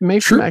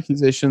 Makes some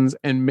accusations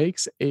and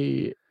makes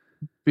a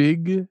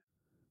big,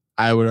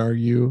 I would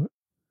argue,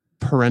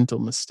 parental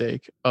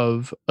mistake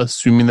of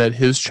assuming that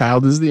his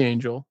child is the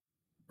angel.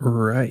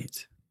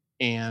 Right.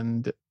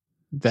 And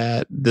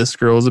that this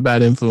girl is a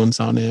bad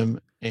influence on him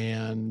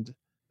and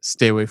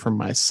stay away from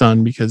my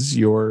son because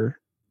you're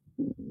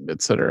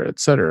et cetera,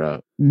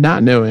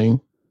 not knowing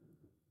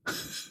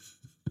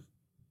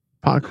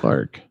Pa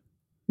Clark,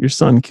 your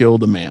son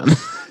killed a man.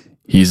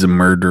 He's a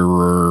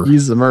murderer.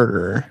 He's a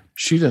murderer.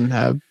 She didn't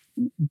have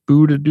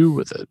boo to do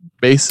with it,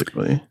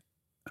 basically.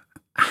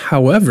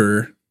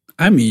 However,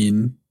 I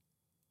mean,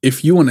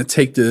 if you want to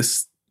take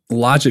this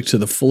logic to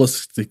the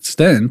fullest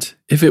extent,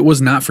 if it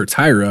was not for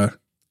Tyra,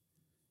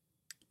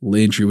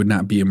 Landry would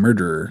not be a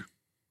murderer.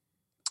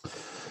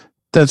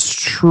 That's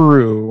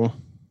true.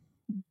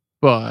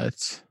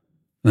 But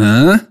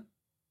if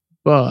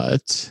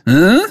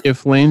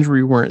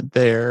Landry weren't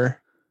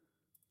there,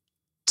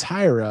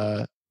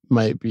 Tyra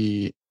might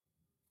be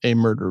a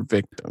murder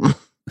victim.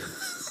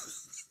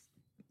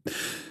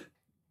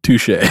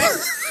 Touche.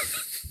 That's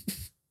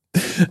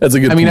a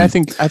good point.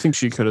 I think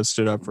she could have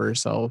stood up for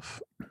herself.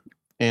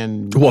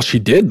 And well, she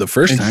did the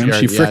first time.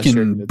 She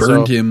freaking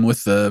burned him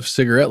with a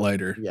cigarette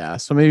lighter. Yeah,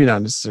 so maybe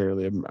not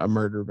necessarily a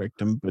murder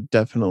victim, but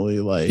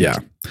definitely like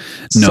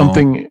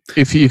something.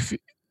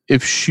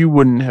 If she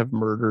wouldn't have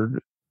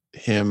murdered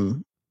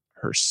him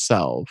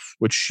herself,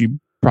 which she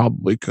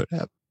probably could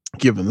have,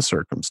 given the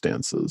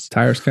circumstances.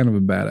 Tyra's kind of a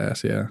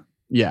badass, yeah.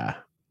 Yeah.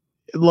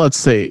 Let's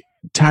say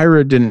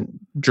Tyra didn't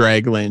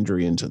drag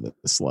Landry into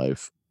this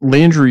life.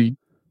 Landry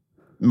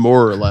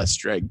more or less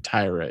dragged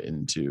Tyra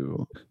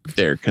into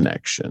their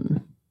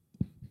connection.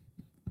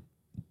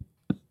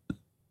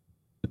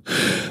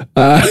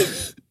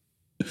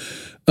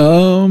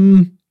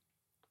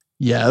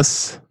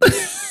 Yes.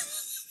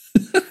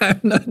 I'm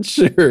not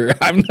sure.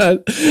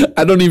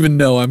 I don't even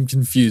know. I'm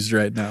confused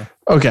right now.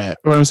 Okay.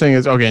 What I'm saying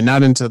is,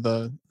 not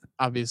into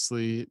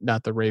obviously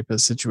not the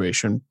rapist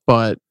situation,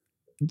 but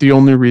the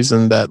only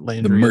reason that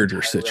Landry... The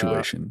murder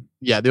situation.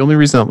 Yeah, the only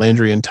reason that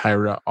Landry and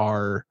Tyra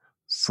are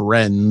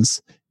friends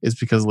is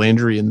because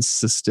Landry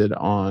insisted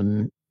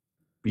on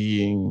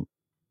being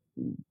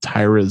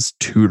Tyra's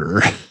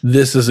tutor.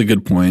 This is a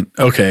good point.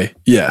 Okay.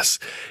 Yes.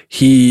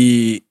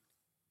 He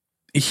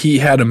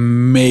had a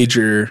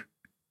major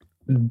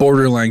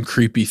borderline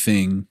creepy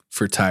thing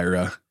for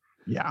Tyra.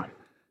 Yeah.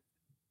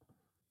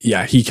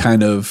 Yeah. He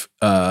kind of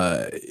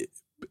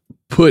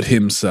put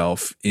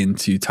himself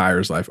into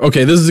Tyra's life.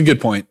 Okay. This is a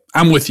good point.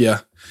 I'm with you.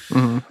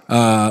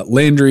 Mm-hmm.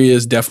 Landry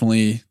is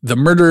definitely the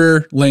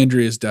murderer.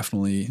 Landry is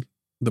definitely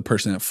the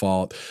person at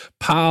fault.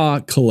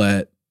 Pa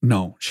Colette.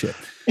 No shit.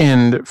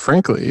 And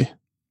frankly,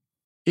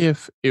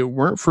 if it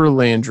weren't for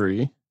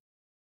Landry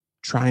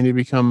trying to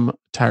become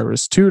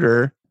Tyra's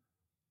tutor,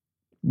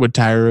 would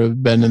Tyra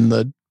have been in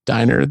the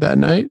diner that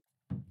night?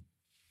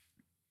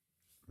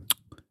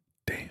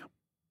 Damn.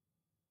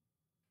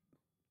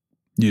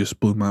 You just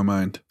blew my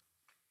mind.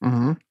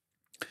 Mm-hmm.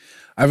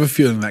 I have a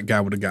feeling that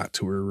guy would have got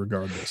to her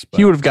regardless. But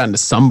He would have gotten to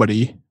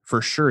somebody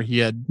for sure. He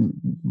had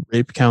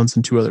rape counts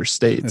in 2 other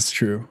states. that's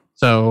true.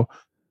 So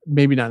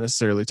maybe not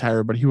necessarily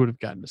Tyra, but he would have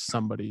gotten to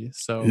somebody.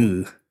 So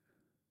Ugh.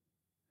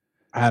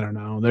 I don't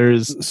know.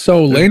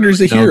 So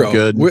Landry's a no hero.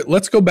 good.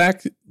 Let's go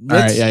back. All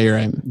right. Yeah, you're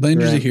right.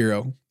 Landry's You're a right.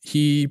 hero.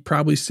 He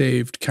probably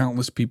saved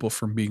countless people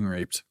from being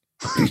raped.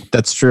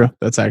 That's true.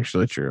 That's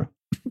actually true.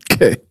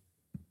 Okay.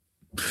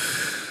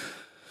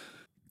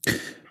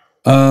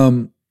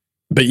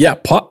 But yeah,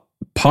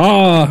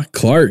 Pa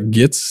Clark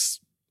gets,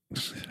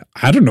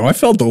 I don't know. I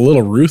felt a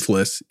little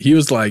ruthless. He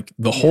was like,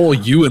 the whole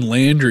you and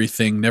Landry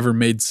thing never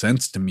made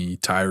sense to me,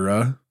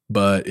 Tyra,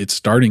 but it's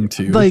starting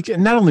to. Like,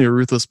 not only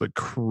ruthless, but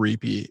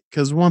creepy.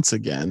 Because once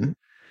again,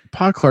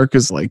 Pa Clark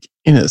is like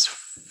in his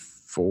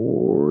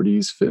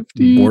 40s,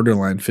 50s.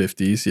 Borderline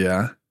 50s.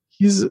 Yeah.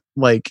 He's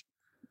like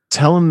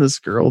telling this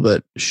girl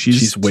that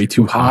she's way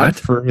too hot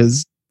for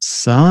his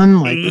son.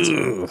 Like,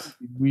 Ugh. it's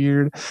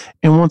weird.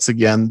 And once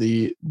again,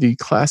 the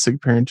classic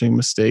parenting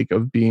mistake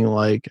of being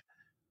like,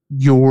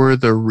 you're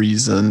the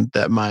reason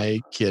that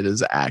my kid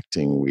is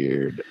acting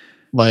weird.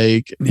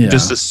 Like,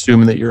 just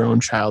assuming that your own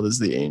child is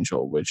the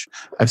angel, which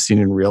I've seen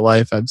in real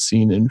life, I've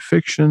seen in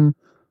fiction.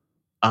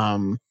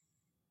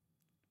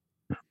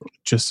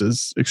 Just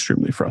is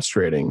extremely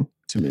frustrating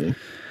to me.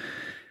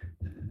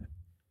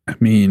 I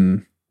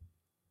mean,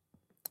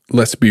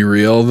 let's be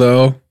real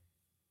though.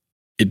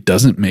 It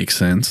doesn't make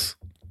sense.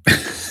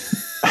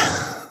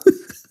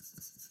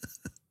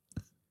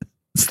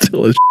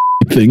 Still a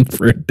thing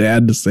for a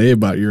dad to say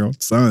about your own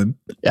son.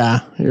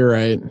 Yeah, you're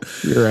right.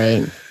 You're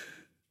right.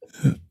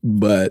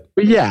 But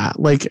yeah,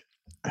 like,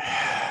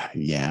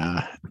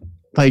 yeah,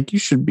 like you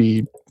should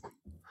be.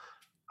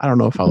 I don't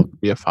know if I'll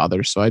be a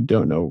father, so I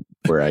don't know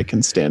where I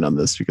can stand on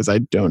this because I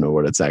don't know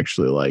what it's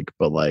actually like.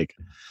 But like,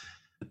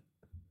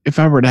 if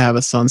I were to have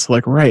a son, so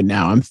like right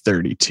now I'm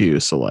 32,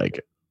 so like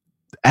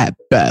at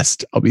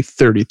best I'll be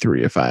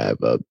 33 if I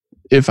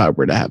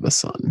were to have a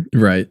son.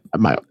 Right.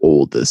 My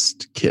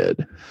oldest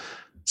kid.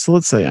 So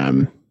let's say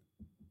I'm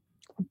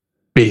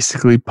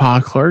basically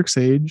Pa Clark's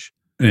age.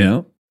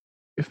 Yeah.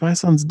 If my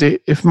son's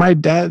dating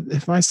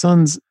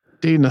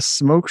a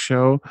smoke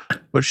show,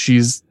 but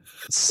she's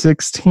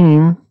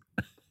 16,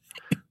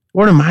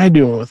 what am I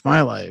doing with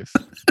my life?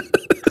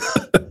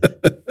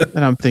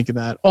 And I'm thinking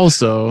that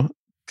also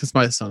because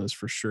my son is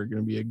for sure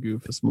going to be a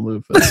goofus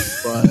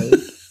maloofus, but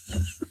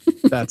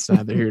that's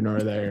neither here nor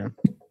there.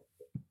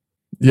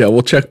 Yeah,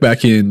 we'll check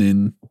back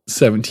in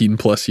 17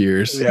 plus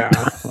years. Yeah.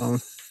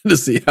 To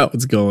see how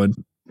it's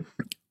going.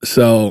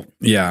 So,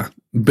 yeah,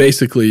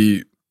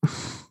 basically,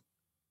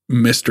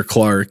 Mr.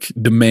 Clark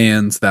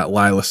demands that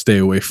Lila stay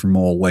away from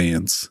old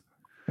Lance.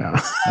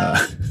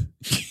 Yeah.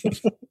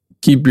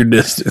 Keep your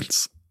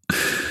distance.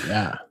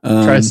 Yeah.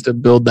 Tries to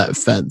build that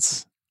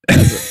fence.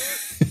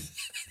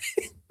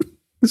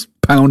 Just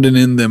pounding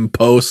in them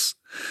posts,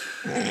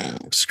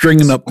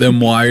 stringing up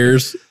them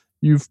wires.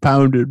 You've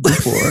pounded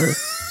before.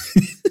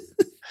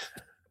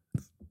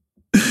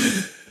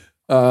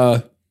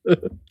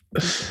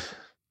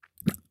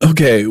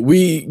 Okay,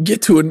 we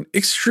get to an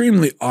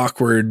extremely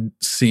awkward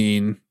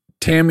scene.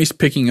 Tammy's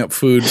picking up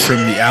food from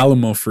the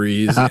Alamo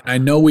freeze. I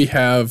know we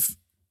have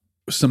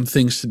some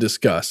things to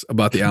discuss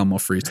about the Alamo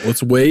freeze.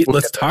 Let's wait.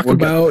 Let's talk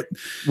about.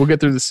 We'll get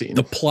through the scene,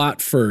 the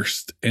plot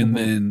first, and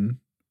then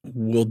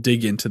we'll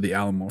dig into the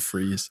Alamo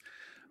freeze.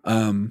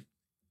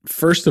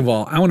 First of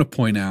all, I want to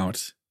point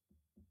out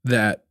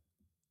that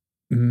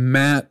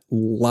Matt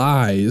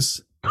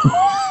lies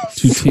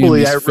to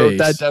Tammy's I face. wrote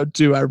that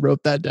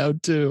down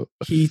too.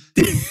 He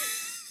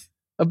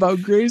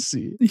about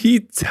Gracie. He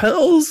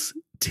tells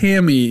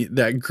Tammy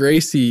that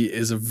Gracie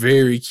is a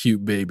very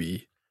cute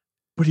baby.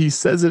 But he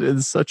says it in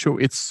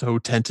it's so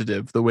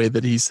tentative the way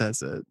that he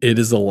says it. It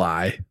is a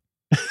lie.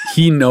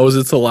 He knows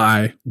it's a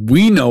lie.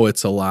 We know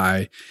it's a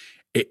lie.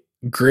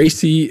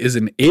 Gracie is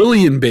an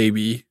alien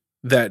baby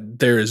that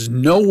there is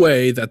no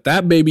way that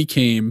baby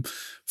came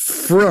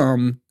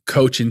from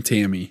Coach and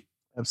Tammy.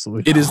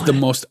 Absolutely. It is the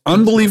most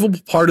unbelievable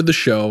part of the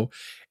show.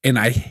 And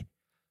I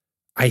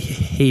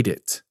hate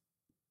it.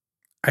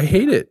 I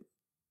hate it.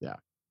 Yeah.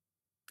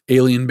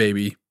 Alien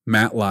baby.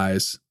 Matt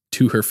lies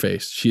to her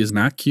face. She is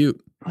not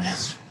cute.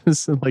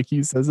 Like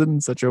he says it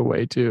in such a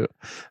way too.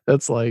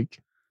 That's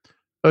like,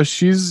 oh,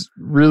 she's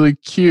really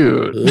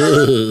cute.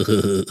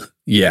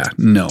 Yeah,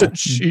 no. Does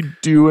she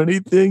do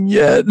anything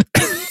yet?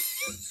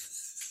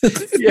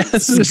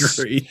 Yes,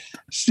 Great.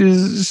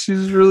 she's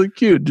really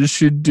cute. Does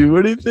she do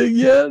anything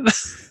yet?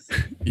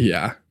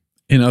 Yeah.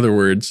 In other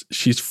words,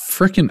 she's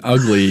freaking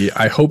ugly.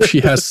 I hope she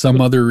has some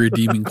other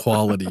redeeming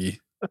quality.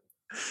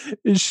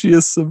 Is she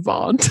a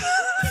savant?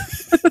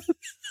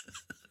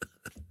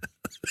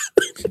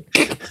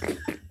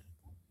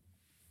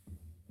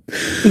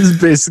 This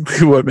is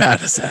basically what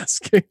Matt is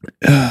asking.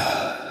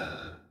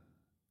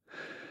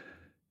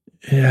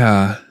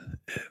 Yeah.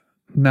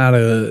 Not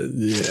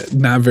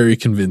very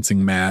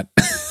convincing, Matt.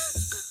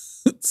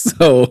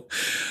 So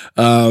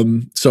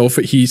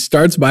he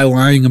starts by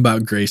lying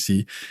about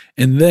Gracie,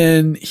 and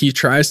then he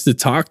tries to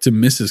talk to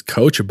Mrs.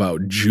 Coach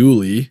about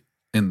Julie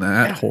in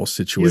that whole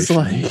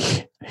situation.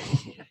 He's like,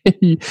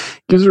 he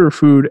gives her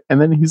food, and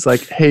then he's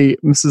like, "Hey,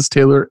 Mrs.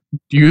 Taylor,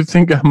 do you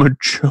think I'm a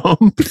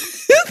chump?"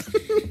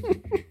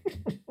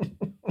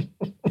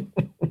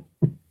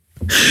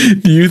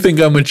 Do you think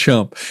I'm a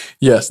chump?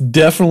 Yes,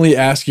 definitely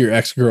ask your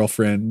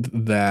ex-girlfriend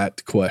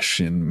that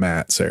question,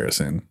 Matt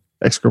Saracen.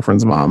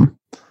 Ex-girlfriend's mom.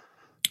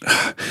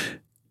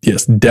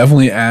 Yes,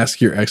 definitely ask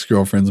your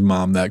ex-girlfriend's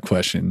mom that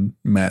question,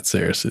 Matt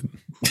Saracen.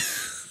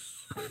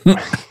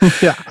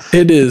 Yeah,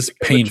 it is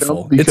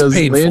painful. It's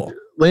painful.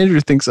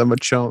 Landry thinks I'm a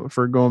chump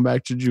for going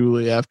back to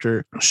Julie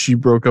after she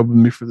broke up with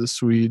me for the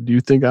Swede. Do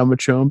you think I'm a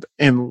chump?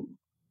 And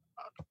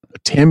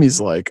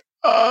Tammy's like,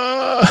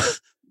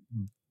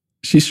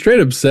 She straight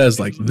up says,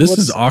 like, this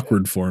is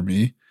awkward for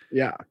me.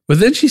 Yeah. But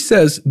then she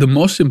says the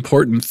most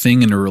important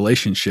thing in a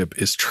relationship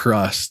is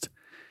trust.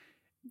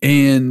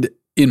 And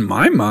in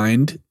my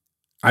mind,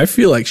 I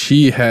feel like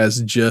she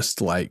has just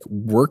like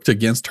worked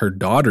against her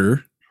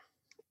daughter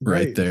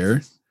right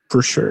there.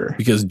 For sure.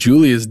 Because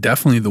Julie is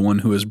definitely the one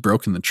who has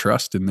broken the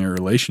trust in their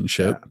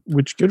relationship. Yeah,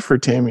 which good for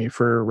Tammy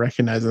for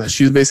recognizing that.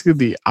 She's basically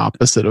the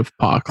opposite of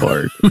Pa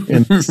Clark.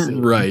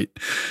 Right.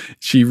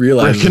 She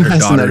realizes her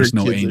daughter's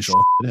no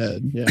angel.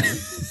 Yeah.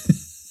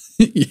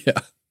 Yeah.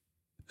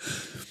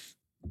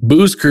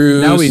 Booze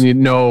Cruise. Now we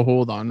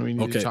hold on. We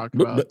need to talk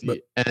about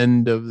the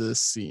end of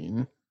this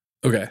scene.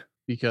 Okay.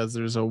 Because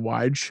there's a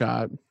wide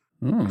shot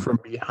from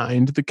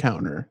behind the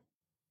counter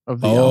of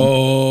the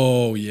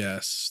Alamo.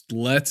 Yes.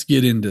 Let's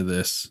get into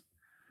this.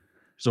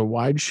 There's a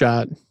wide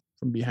shot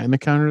from behind the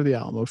counter of the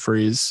Alamo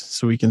Freeze,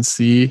 so we can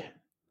see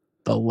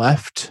the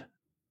left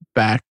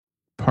back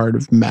part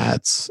of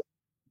Matt's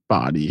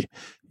body.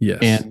 Yes.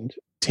 And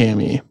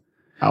Tammy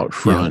out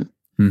front.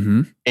 Yeah.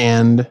 Mm-hmm.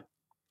 And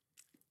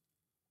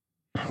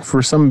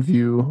for some of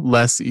you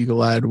less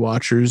eagle-eyed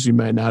watchers, you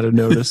might not have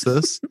noticed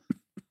this.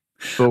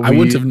 But I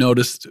wouldn't have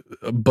noticed,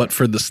 but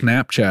for the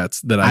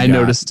Snapchats that I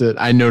noticed it.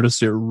 I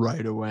noticed it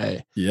right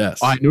away. Yes.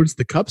 I noticed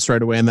the cups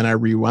right away, and then I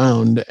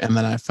rewound, and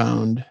then I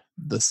found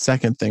the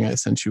second thing I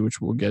sent you, which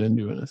we'll get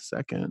into in a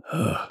second.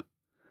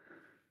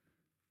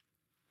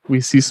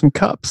 We see some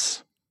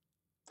cups.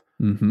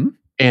 Mm-hmm.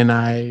 And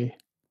I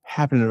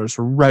happen to notice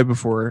right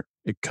before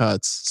it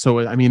cuts.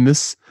 So, I mean,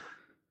 this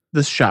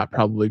shot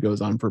probably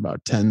goes on for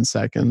about 10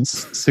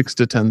 seconds, 6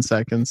 to 10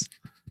 seconds.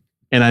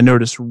 And I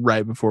noticed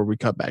right before we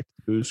cut back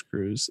to Booze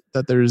Cruise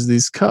that there's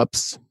these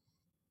cups.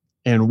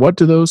 And what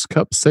do those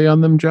cups say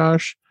on them,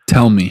 Josh?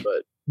 Tell me.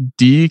 But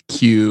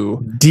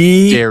DQ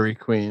Dairy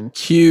Queen.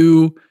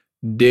 DQ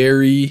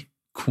Dairy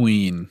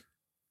Queen.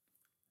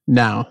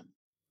 Now,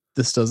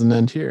 this doesn't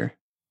end here.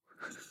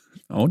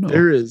 Oh, no.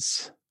 There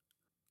is,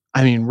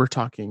 I mean, we're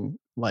talking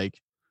like,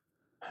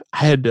 I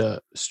had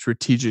to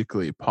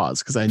strategically pause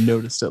because I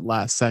noticed it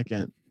last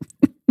second.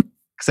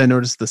 Because I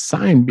noticed the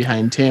sign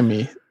behind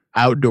Tammy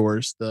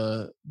outdoors,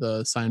 the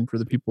sign for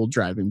the people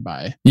driving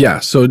by. Yeah,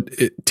 so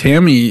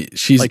Tammy,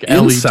 she's like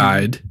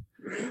inside,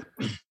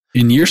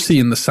 and you're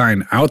seeing the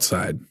sign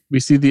outside. We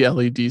see the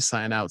LED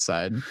sign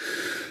outside.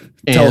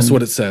 Tell us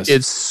what it says.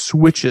 It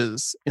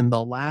switches in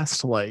the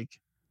last like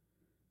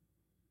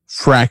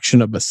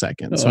fraction of a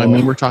second. So I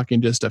mean, we're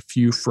talking just a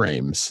few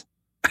frames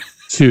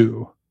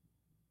to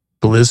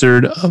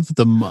Blizzard of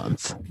the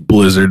Month.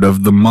 Blizzard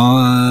of the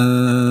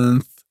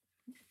Month.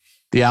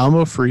 The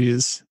Alamo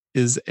Freeze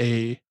is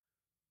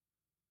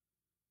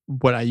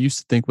what I used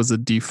to think was a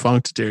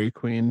defunct Dairy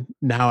Queen.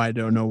 Now I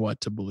don't know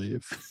what to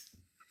believe.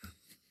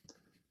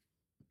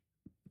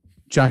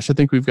 Josh, I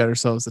think we've got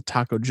ourselves a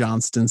Taco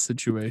Johnston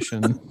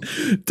situation.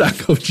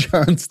 Taco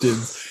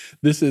Johnston's.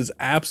 This is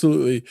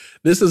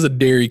a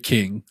Dairy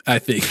King, I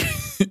think.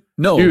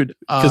 No, dude,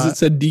 because it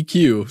said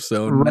DQ.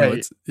 So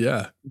right.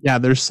 No, yeah,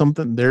 there's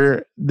something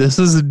there. This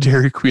is a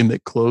Dairy Queen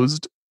that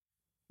closed,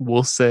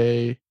 we'll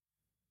say,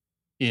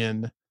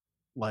 in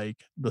like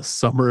the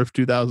summer of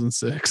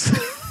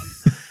 2006.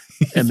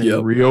 And they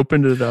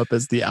reopened it up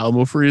as the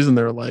Alamo Freeze, and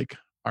they're like,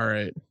 all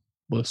right,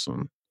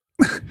 listen,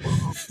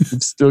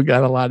 we've still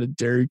got a lot of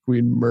Dairy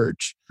Queen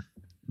merch.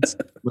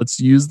 Let's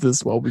use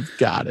this while we've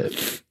got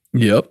it.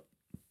 Yep.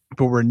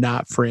 But we're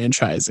not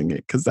franchising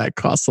it because that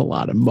costs a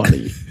lot of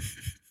money.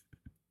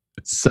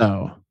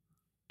 So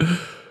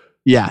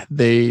Yeah,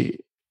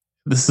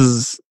 this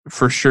is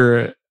for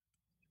sure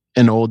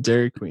an old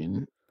Dairy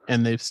Queen,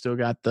 and they've still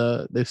got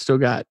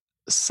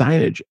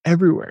signage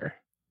everywhere.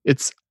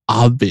 It's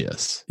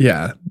obvious.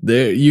 Yeah,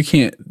 you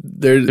can't.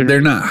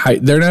 They're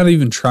not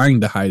even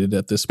trying to hide it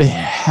at this They point.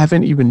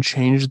 haven't even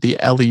changed the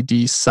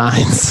LED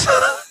signs.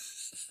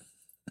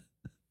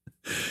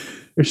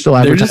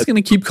 They're just going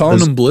to keep calling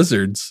them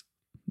blizzards.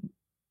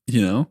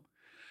 You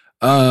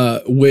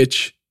know,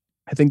 which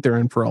I think they're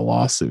in for a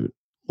lawsuit.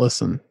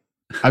 Listen,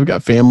 I've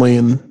got family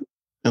in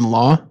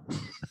law.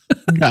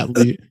 I've got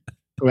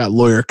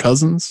lawyer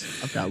cousins.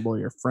 I've got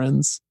lawyer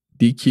friends.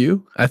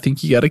 DQ, I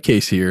think you got a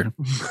case here.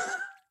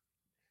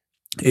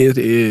 It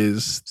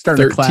is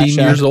starting 13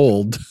 years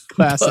old.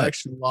 Class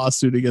action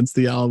lawsuit against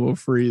the Alamo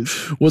Freeze.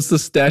 What's the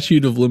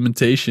statute of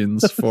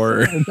limitations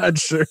for I'm not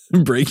sure.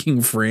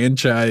 breaking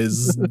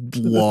franchise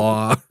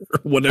law or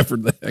whatever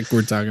the heck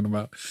we're talking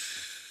about?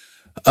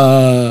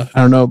 I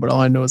don't know, but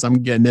all I know is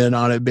I'm getting in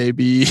on it,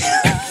 baby.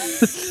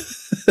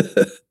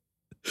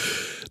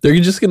 They're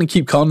just going to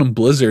keep calling them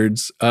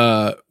blizzards,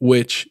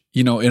 which,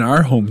 you know, in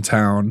our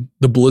hometown,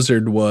 the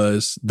blizzard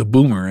was the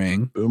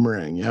boomerang.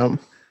 Boomerang, yeah.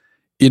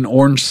 In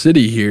Orange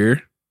City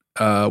here,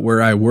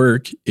 where I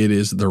work, it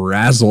is the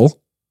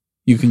razzle.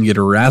 You can get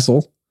a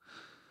razzle.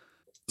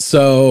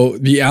 So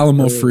the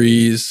Alamo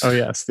Freeze,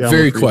 yes, the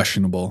very Freeze.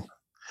 Questionable.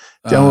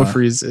 The Alamo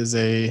Freeze is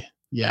to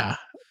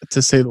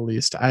say the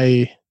least.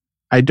 I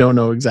don't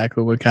know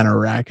exactly what kind of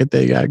racket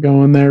they got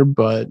going there,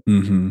 but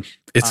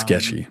it's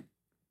sketchy.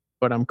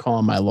 But I'm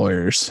calling my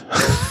lawyers.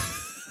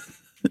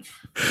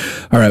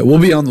 All right, we'll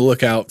be on the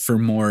lookout for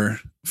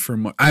more.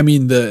 I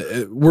mean,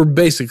 we're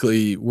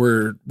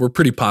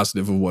pretty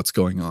positive of what's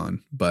going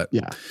on, but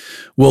yeah,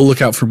 we'll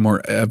look out for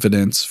more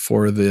evidence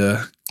for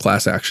the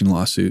class action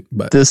lawsuit.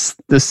 But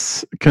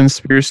this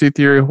conspiracy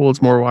theory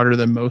holds more water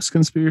than most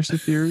conspiracy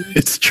theories.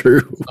 It's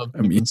true.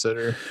 I mean,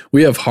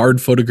 we have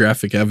hard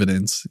photographic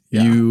evidence.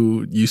 Yeah.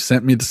 You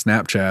sent me the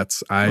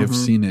Snapchats. I've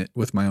seen it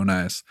with my own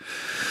eyes.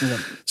 Yeah.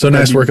 So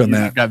nice work on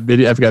that.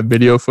 I've got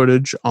video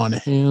footage on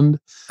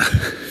hand.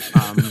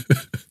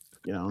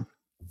 You know.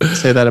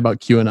 Say that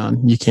about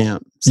QAnon. You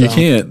can't. So, you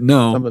can't.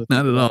 No,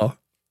 not at all.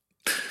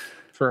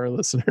 For our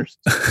listeners.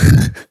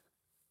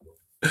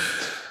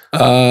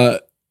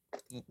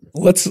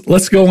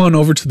 Let's go on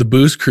over to the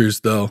booze cruise,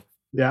 though.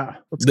 Yeah,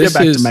 let's get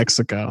back to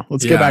Mexico.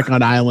 Let's get back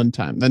on island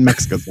time. Then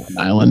Mexico's not an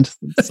island.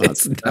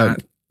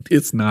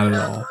 It's not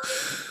at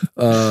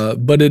all.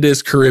 But it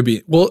is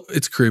Caribbean. Well,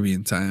 it's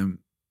Caribbean time,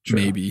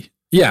 maybe.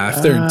 Yeah,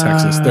 if they're in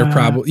Texas, they're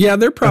probably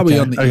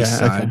on the east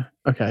side.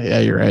 Okay, yeah,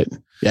 you're right.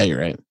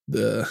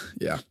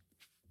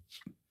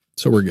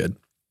 So we're good.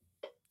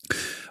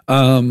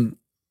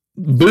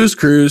 Booze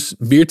cruise,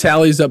 beer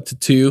tally's up to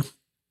 2.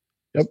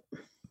 Yep.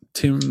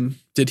 Tim,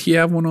 did he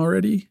have one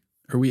already?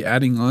 Are we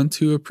adding on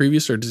to a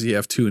previous, or does he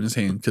have 2 in his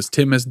hand? Because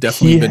Tim has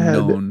definitely been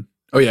known.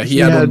 Oh yeah, he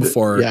had one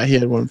before. Yeah, he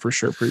had one for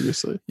sure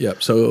previously.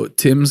 Yep. So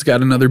Tim's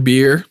got another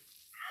beer.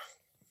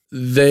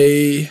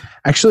 They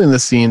actually in the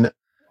scene,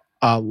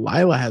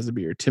 Lila has a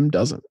beer. Tim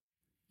doesn't.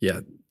 Yeah.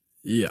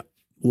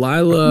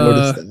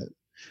 Lila.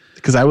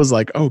 Because I was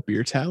like, oh,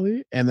 beer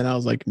tally? And then I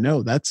was like,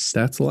 no, that's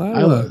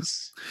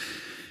Lila's.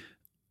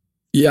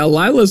 Yeah,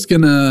 Lila's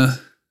going to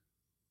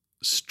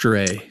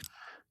stray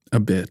a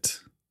bit.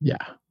 Yeah.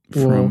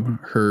 From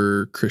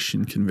her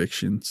Christian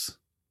convictions.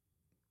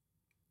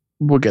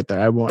 We'll get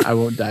there. I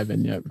won't dive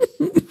in yet.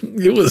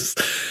 It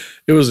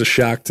was a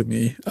shock to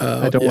me.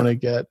 I don't want to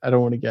get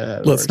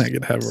let's not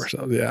get ahead of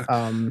ourselves. Yeah.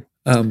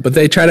 But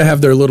they try to have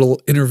their little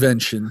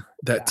intervention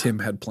that Tim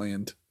had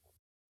planned.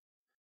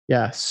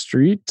 Yeah,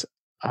 Street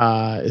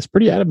is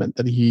pretty adamant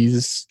that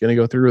he's going to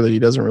go through with it. He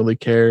doesn't really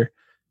care.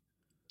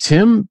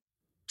 Tim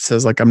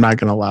says, like, I'm not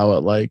going to allow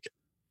it. Like,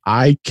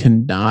 I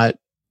cannot,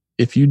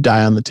 if you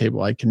die on the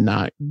table, I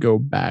cannot go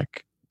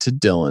back to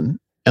Dylan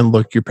and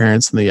look your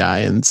parents in the eye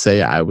and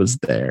say I was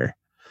there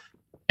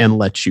and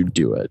let you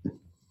do it.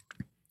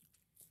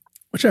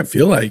 Which I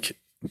feel like,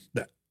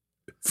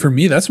 for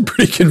me, that's a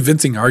pretty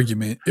convincing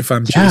argument if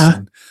I'm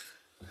Jason.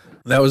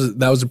 That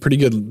was a pretty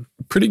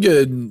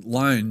good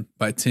line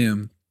by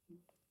Tim.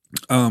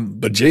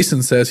 But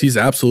Jason says he's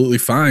absolutely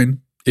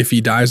fine if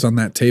he dies on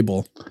that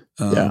table.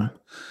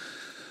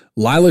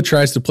 Lila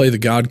tries to play the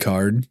God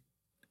card,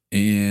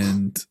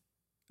 and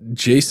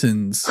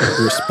Jason's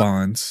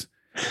response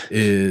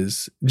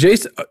is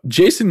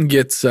Jason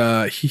gets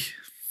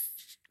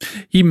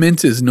he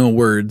minces no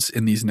words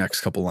in these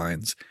next couple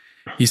lines.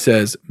 He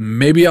says,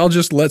 maybe I'll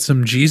just let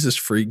some Jesus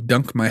freak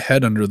dunk my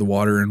head under the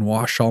water and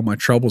wash all my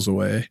troubles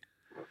away.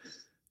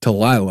 To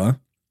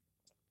Lila.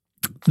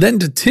 Then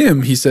to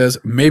Tim, he says,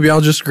 maybe I'll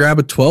just grab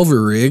a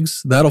 12er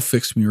Riggs. That'll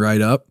fix me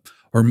right up.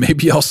 Or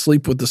maybe I'll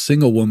sleep with a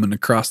single woman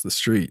across the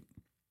street.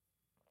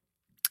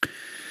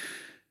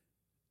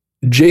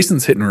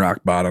 Jason's hitting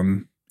rock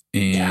bottom,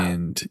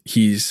 and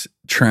he's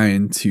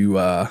trying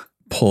to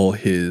pull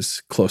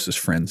his closest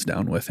friends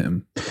down with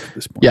him at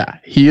this point. Yeah,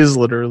 he is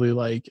literally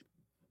like,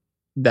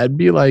 That'd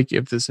be like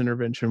if this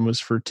intervention was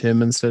for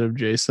Tim instead of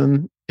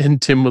Jason,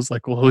 and Tim was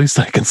like, well, at least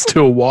I can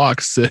still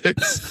walk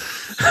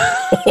 6.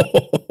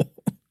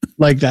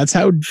 Like, that's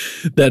how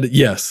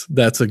Yes,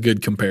 that's a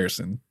good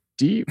comparison.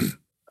 deep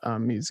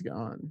he's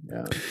gone.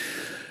 Yeah.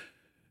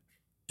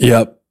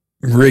 Yep.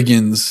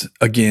 Riggins,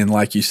 again,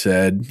 like you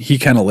said, he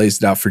kind of lays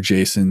it out for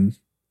Jason.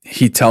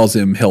 He tells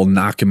him he'll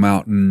knock him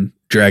out and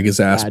drag his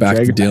ass back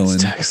to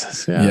Dylan.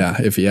 Texas, yeah,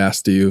 if he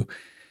has to.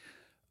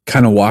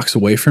 Kind of walks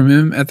away from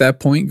him at that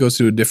point, goes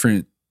to a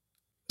different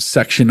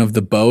section of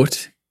the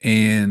boat,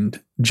 and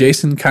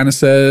Jason kind of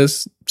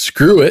says,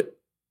 screw it.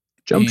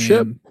 Jump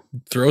ship.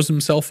 Throws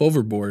himself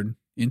overboard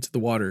into the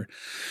water.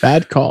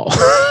 Bad call.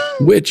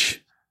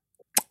 Which,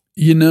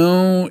 you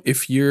know,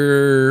 if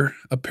you're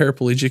a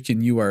paraplegic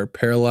and you are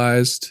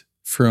paralyzed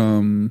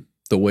from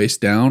the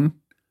waist down,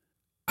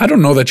 I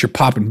don't know that you're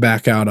popping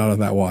back out of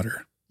that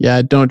water.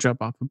 Yeah, don't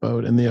jump off a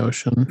boat in the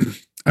ocean.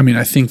 I mean,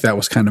 I think that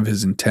was kind of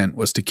his intent,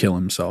 was to kill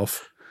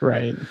himself.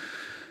 Right.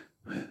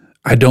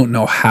 I don't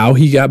know how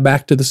he got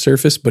back to the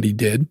surface, but he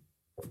did.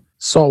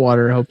 Salt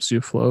water helps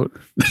you float.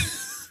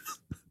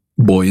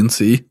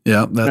 Buoyancy.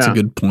 Yeah, that's a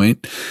good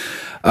point.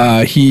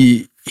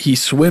 He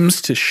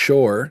swims to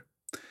shore.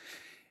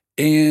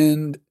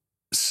 And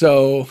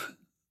so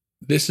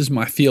this is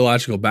my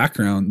theological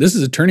background. This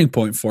is a turning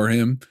point for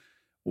him.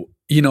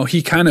 You know,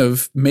 he kind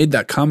of made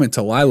that comment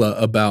to Lila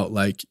about,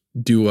 like,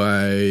 do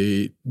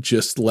I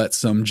just let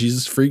some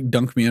Jesus freak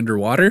dunk me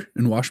underwater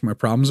and wash my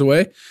problems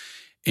away?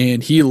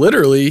 And he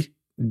literally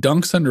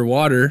dunks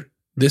underwater.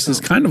 This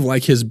is kind of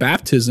like his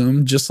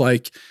baptism, just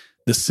like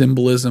the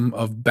symbolism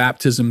of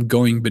baptism,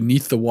 going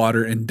beneath the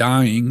water and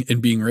dying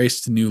and being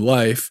raised to new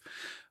life.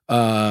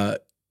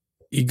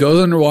 He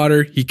goes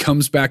underwater. He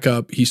comes back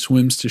up. He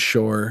swims to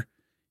shore.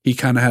 He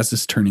kind of has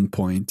this turning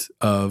point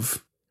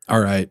of,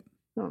 all right,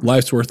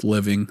 life's worth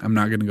living. I'm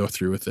not going to go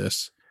through with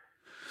this.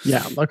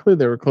 Yeah, luckily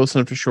they were close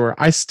enough to shore.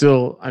 I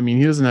mean,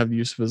 he doesn't have the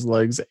use of his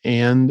legs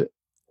and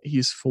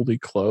he's fully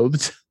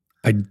clothed.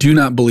 I do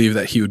not believe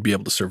that he would be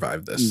able to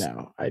survive this.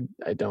 No, I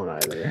don't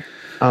either.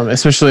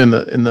 Especially in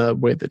the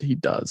way that he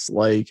does.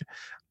 Like,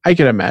 I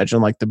could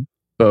imagine like the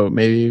boat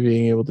maybe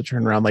being able to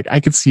turn around. Like, I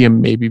could see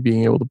him maybe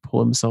being able to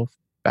pull himself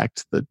back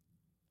to the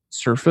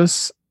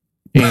surface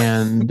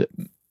and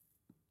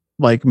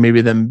like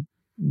maybe them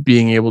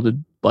being able to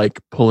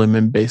like pull him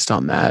in based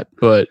on that,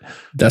 but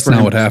that's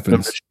not what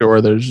happens.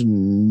 Sure, there's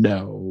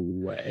no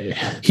way.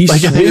 He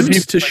like,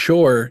 swims to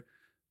shore.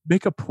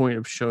 Make a point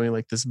of showing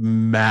like this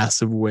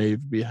massive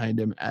wave behind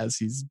him as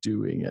he's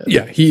doing it.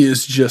 Yeah, he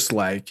is just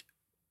like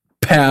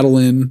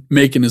paddling,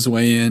 making his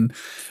way in.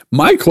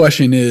 My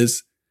question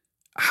is,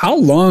 how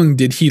long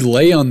did he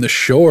lay on the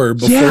shore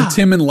before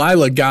Tim and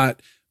Lila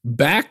got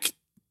back?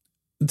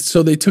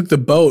 So they took the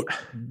boat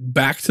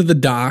back to the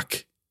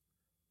dock,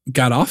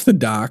 got off the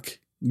dock,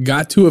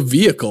 got to a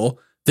vehicle.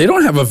 They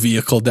don't have a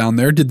vehicle down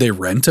there. Did they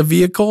rent a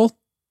vehicle?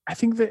 I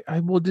think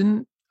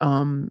didn't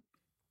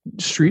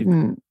Street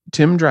and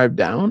Tim drive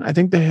down? I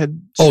think they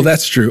had. Oh,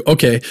 that's true.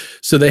 Okay.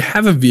 So they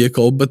have a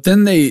vehicle, but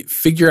then they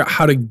figure out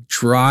how to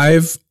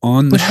drive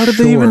on the shore. How did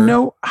they even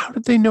know? How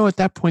did they know at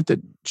that point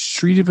that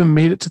Street even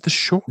made it to the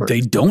shore?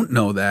 They don't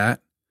know that.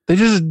 They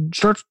just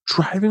start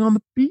driving on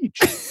the beach.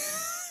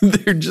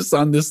 They're just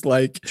on this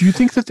like. Do you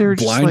think that they're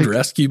blind just,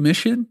 rescue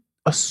mission?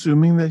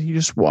 Assuming that he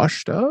just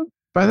washed up?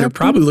 They're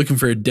probably looking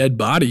for a dead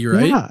body,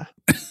 right? Yeah.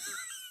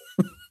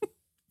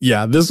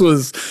 Yeah, this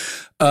was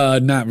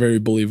not very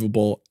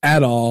believable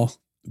at all,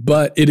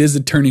 but it is a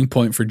turning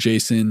point for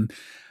Jason.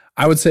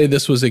 I would say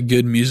this was a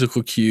good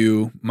musical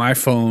cue. My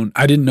phone,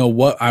 I didn't know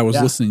what I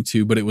was listening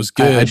to, but it was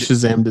good. I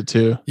Shazammed it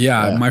too.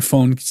 Yeah, my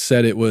phone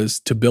said it was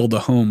To Build a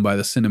Home by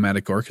the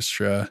Cinematic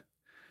Orchestra.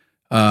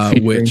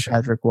 Which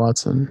Patrick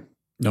Watson.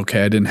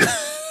 Okay, I didn't.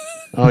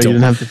 Oh, you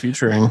didn't have the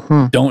featuring.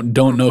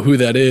 Don't know who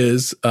that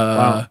is.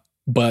 Wow.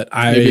 But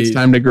maybe it's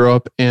time to grow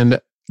up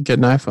and get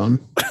an iPhone.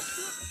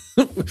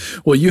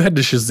 Well, you had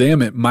to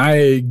Shazam it.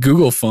 My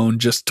Google phone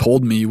just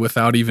told me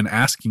without even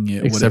asking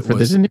it. Except what it for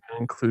was. They didn't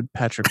even include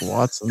Patrick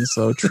Watson,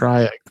 so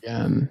try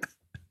again.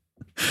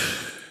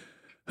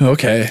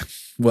 Okay.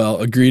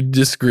 Well, agree to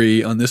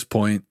disagree on this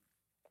point.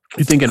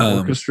 You think an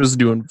orchestra's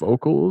doing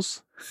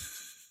vocals?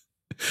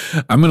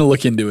 I'm going to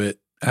look into it.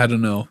 I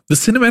don't know. The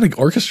Cinematic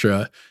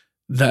Orchestra,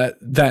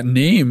 that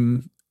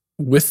name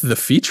with the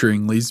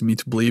featuring leads me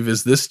to believe,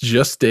 is this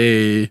just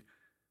a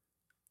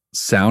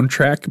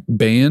soundtrack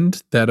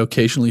band that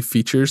occasionally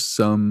features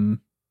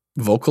some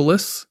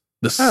vocalists?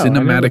 The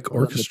Cinematic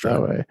Orchestra.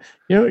 That way.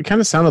 You know, it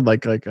kind of sounded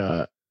like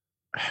a,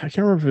 I can't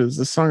remember if it was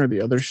this song or the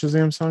other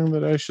Shazam song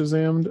that I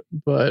Shazammed,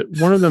 but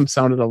one of them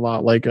sounded a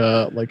lot like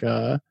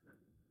a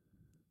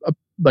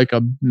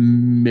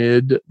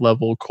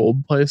mid-level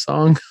Coldplay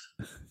song.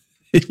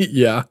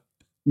 Yeah.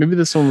 Maybe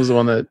this one was the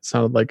one that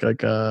sounded like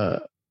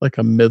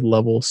a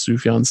mid-level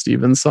Sufjan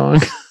Stevens song.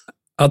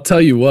 I'll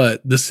tell you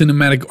what, the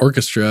Cinematic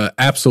Orchestra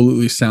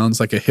absolutely sounds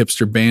like a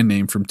hipster band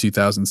name from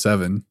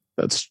 2007.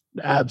 That's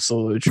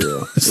absolutely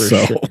true.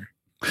 So, sure.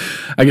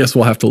 I guess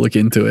we'll have to look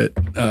into it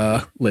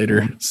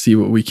later, see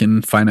what we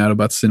can find out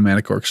about the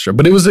cinematic orchestra.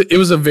 But it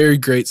was a very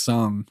great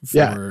song.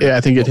 Yeah,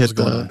 I think it hit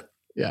the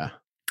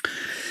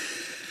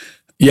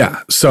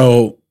yeah.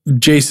 So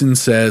Jason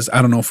says,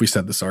 I don't know if we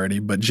said this already,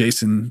 but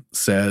Jason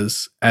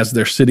says, as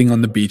they're sitting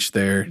on the beach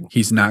there,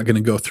 he's not going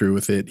to go through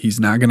with it. He's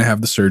not going to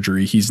have the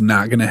surgery. He's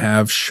not going to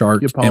have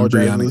shark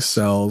embryonic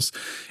cells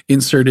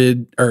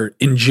inserted or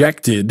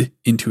injected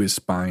into his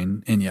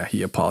spine. And yeah,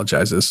 he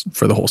apologizes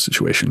for the whole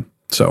situation.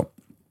 So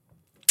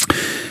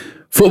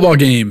football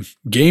game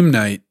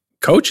night.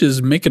 Coach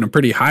is making a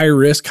pretty high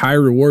risk, high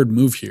reward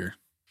move here.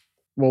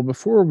 Well,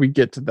 before we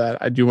get to that,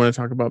 I do want to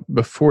talk about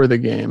before the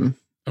game.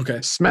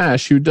 Okay.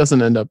 Smash, who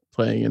doesn't end up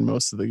playing in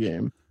most of the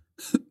game.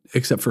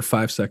 Except for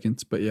 5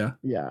 seconds, but yeah.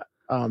 Yeah.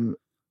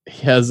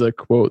 He has a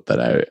quote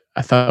that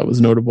I thought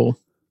was notable.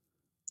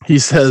 He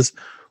says,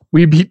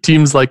 "We beat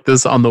teams like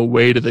this on the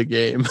way to the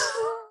game."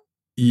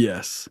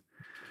 Yes.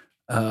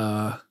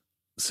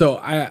 So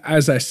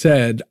as I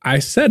said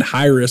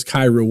high risk,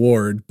 high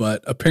reward,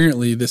 but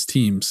apparently this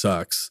team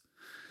sucks.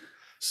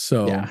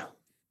 So yeah,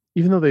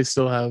 even though they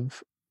still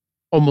have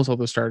almost all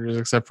the starters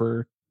except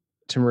for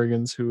Tim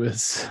Riggins, who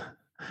is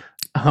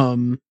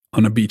on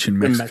a beach in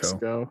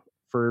Mexico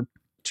for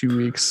 2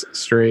 weeks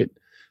straight.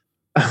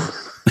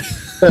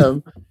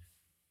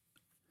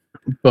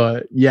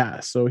 But yeah,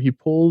 so he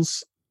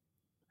pulls.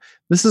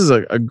 This is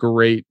a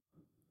great,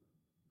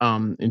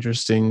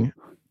 interesting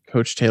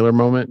Coach Taylor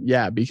moment.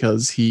 Yeah,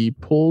 because he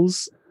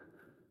pulls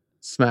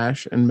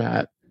Smash and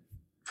Matt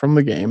from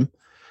the game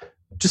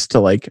just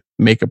to like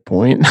make a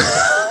point.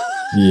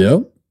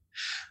 Yep.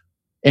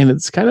 And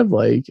it's kind of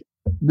like,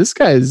 this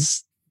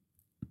guy's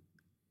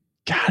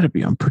got to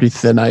be on pretty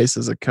thin ice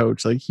as a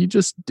coach. Like, he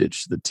just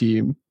ditched the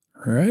team.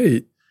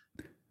 Right.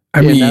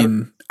 I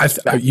mean,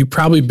 you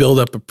probably build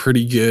up a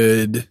pretty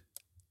good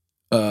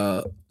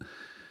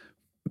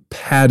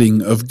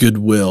padding of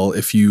goodwill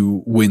if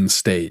you win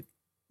state.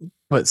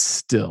 But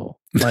still,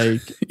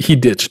 like, he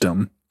ditched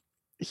him.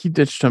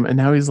 And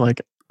now he's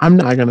like, I'm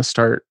not going to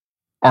start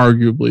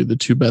arguably the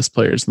 2 best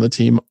players on the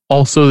team.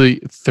 Also, the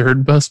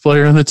 3rd best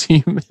player on the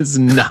team is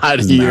not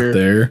here. Not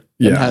there.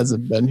 Yeah. And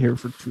hasn't been here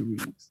for 2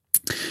 weeks.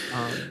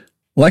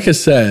 Like I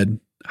said,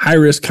 high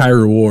risk, high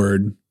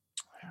reward.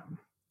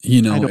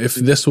 You know, if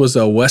this was a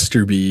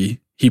Westerby,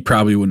 he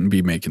probably wouldn't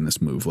be making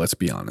this move. Let's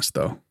be honest,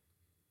 though.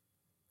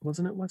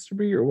 Wasn't it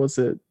Westerby or was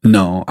it?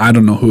 No, I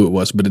don't know who it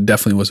was, but it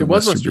definitely wasn't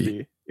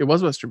Westerby. It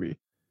was Westerby.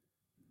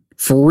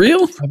 For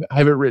real? I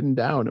have it written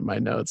down in my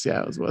notes.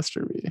 Yeah, it was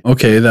Westerby.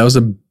 Okay, that was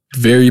a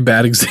very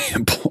bad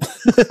example.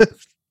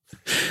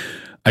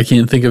 I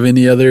can't think of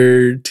any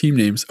other team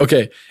names.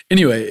 Okay,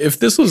 anyway, if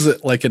this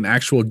was like an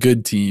actual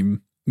good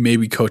team,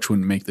 maybe Coach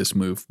wouldn't make this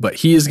move. But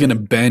he is going to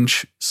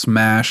bench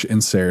Smash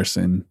and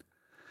Saracen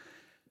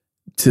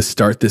to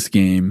start this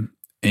game.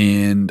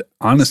 And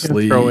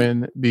honestly, throw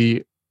in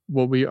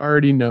what we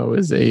already know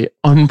is a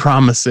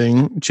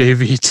unpromising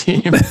JV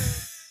team.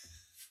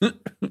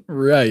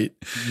 Right.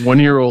 1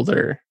 year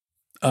older.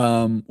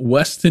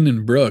 Weston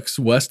and Brooks.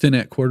 Weston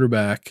at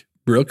quarterback,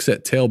 Brooks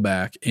at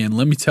tailback. And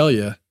let me tell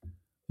you,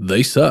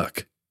 they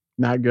suck.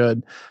 Not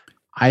good.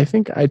 I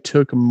think I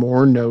took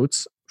more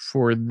notes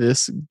for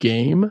this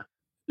game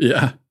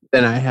than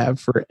I have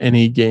for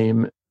any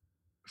game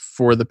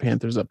for the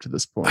Panthers up to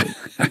this point.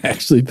 I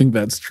actually think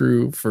that's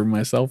true for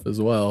myself as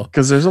well.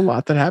 Because there's a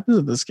lot that happens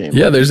in this game.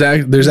 Yeah, there's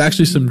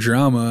actually some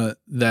drama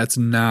that's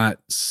not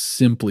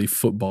simply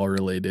football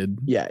related.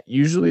 Yeah,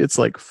 usually it's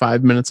like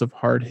 5 minutes of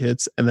hard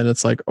hits, and then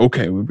it's like,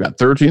 okay, we've got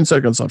 13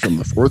 seconds left in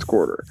the 4th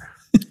quarter.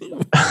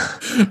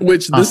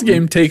 Which this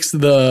game takes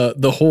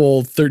the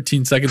whole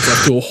 13 seconds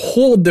up to a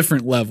whole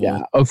different level.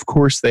 Yeah, of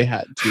course they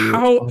had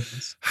to.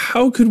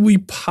 How could we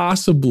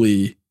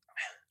possibly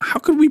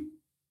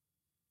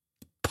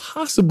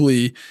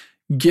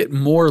get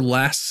more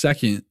last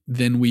second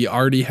than we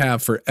already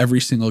have for every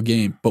single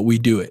game, but we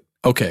do it.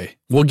 Okay,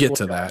 we'll get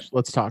to that.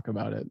 Let's talk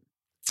about it.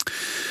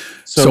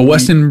 So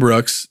Weston and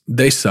Brooks,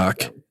 they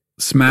suck.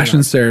 Smash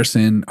and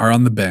Saracen are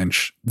on the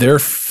bench. They're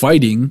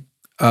fighting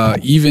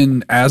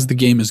even as the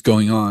game is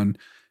going on.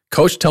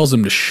 Coach tells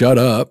them to shut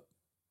up.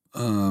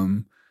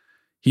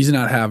 He's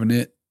not having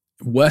it.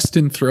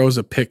 Weston throws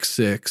a pick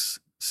 6.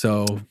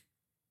 So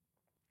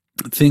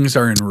things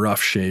are in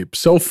rough shape.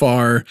 So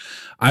far,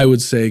 I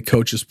would say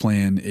Coach's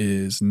plan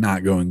is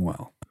not going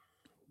well.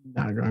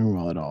 Not going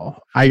well at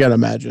all. I got to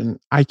imagine.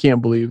 I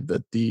can't believe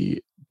that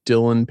the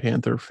Dillon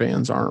Panther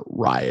fans aren't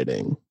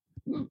rioting.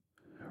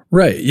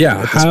 Right.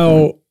 Yeah.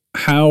 How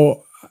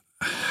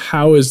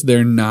is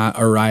there not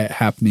a riot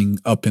happening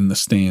up in the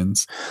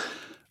stands?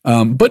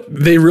 But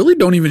they really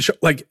don't even show,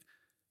 like,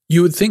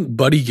 you would think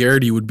Buddy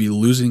Garrity would be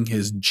losing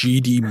his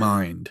GD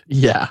mind.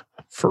 Yeah,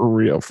 for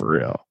real.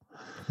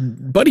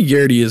 Buddy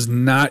Garrity is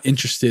not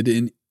interested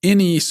in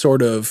any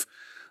sort of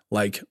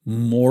like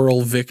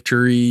moral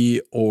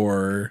victory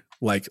or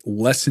like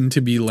lesson to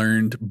be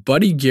learned.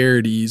 Buddy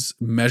Garrity's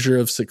measure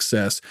of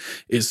success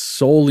is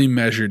solely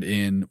measured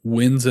in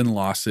wins and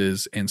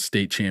losses and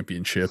state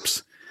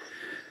championships.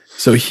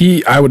 So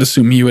I would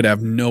assume he would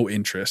have no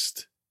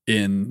interest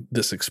in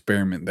this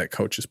experiment that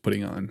coach is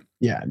putting on.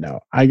 Yeah,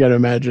 no, I got to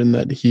imagine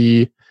that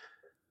he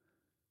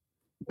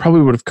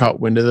probably would have caught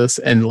wind of this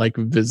and like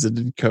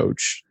visited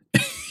coach.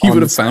 He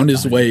would have found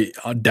his way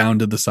down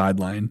to the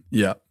sideline.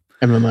 Yeah.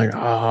 And been like,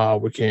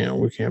 we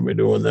can't be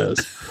doing this.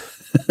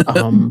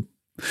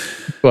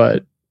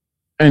 But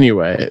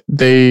anyway,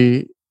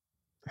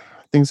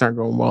 things aren't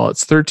going well.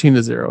 It's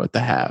 13-0 at the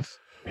half.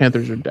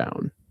 Panthers are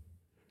down.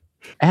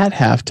 At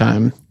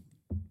halftime,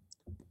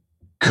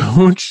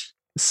 coach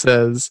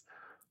says,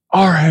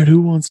 all right,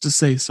 who wants to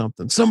say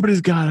something?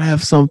 Somebody's got to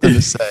have something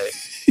to say.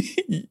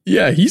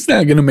 Yeah, he's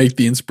not going to make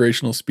the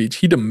inspirational speech.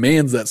 He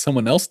demands that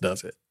someone else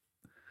does it.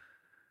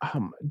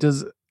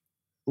 Does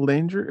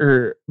Landry,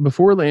 or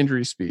before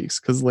Landry speaks,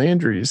 because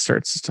Landry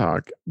starts to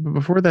talk, but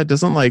before that,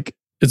 doesn't like,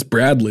 it's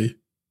Bradley.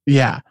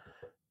 Yeah,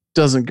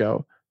 doesn't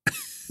go.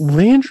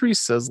 Landry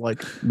says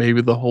like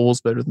maybe the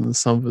whole's better than the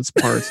sum of its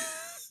parts.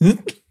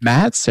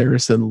 Matt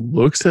Saracen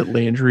looks at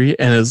Landry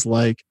and is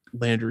like,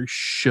 Landry,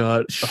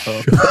 shut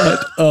up.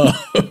 Shut up.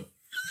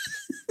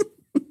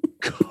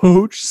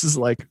 Coach is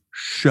like,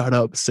 shut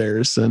up,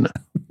 Saracen.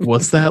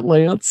 What's that,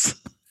 Lance?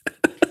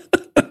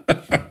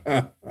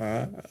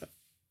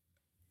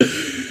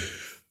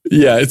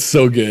 Yeah, it's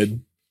so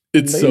good.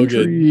 It's Landry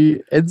so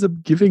good. Ends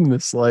up giving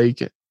this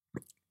like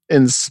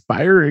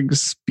inspiring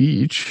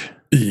speech.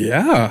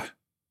 Yeah.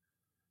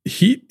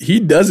 He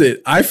does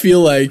it. I feel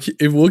like,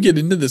 if we'll get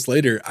into this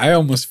later, I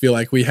almost feel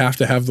like we have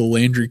to have the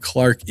Landry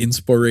Clark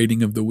inspo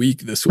rating of the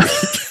week this week.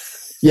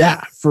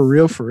 Yeah, for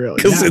real.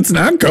 Because it's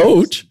not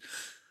coach.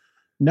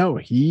 No,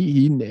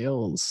 he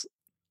nails.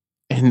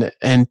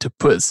 And to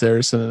put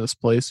Saracen in his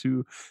place,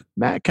 who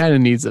Matt kind of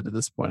needs it at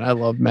this point. I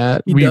love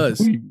Matt. He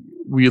does.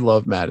 We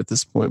love Matt at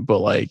this point, but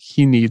like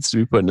he needs to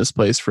be put in his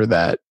place for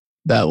that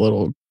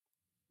little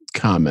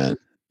comment.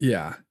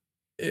 Yeah.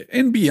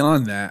 And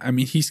beyond that, I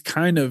mean,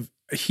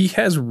 he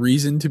has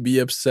reason to be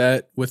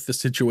upset with the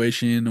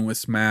situation and with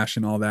Smash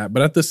and all that.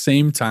 But at the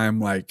same time,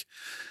 like,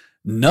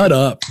 nut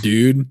up,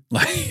 dude.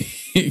 Like,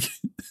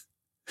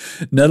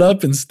 nut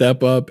up and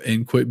step up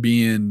and quit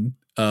being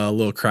a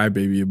little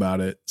crybaby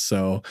about it.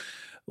 So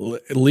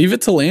leave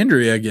it to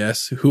Landry, I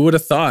guess. Who would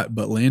have thought?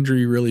 But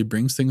Landry really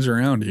brings things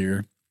around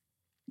here.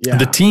 Yeah.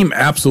 The team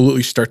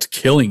absolutely starts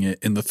killing it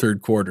in the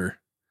third quarter.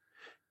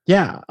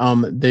 Yeah.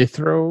 They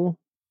throw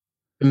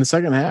in the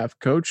second half.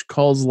 Coach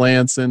calls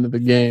Lance into the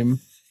game.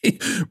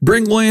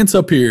 Bring Lance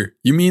up here.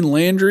 You mean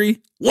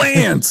Landry?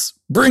 Lance!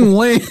 Bring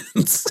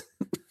Lance!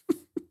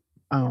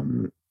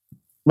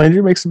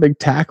 Landry makes a big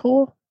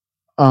tackle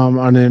on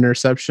an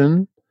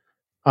interception.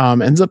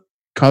 Ends up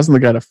causing the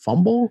guy to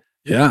fumble.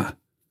 Yeah.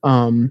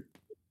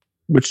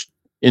 Which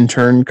in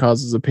turn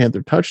causes a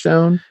Panther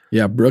touchdown.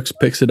 Yeah, Brooks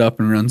picks it up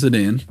and runs it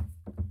in.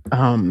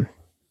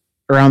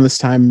 Around this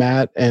time,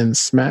 Matt and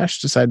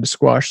Smash decide to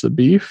squash the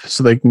beef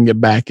so they can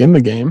get back in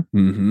the game.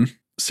 Mm-hmm.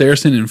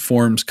 Saracen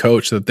informs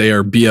coach that they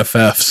are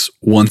BFFs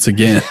once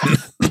again.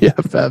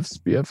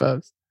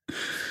 BFFs.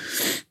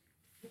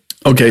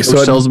 Okay, coach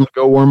so tells them to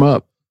go warm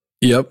up.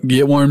 Yep,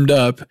 get warmed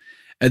up.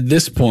 At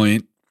this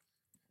point,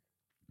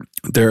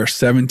 there are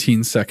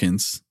 17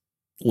 seconds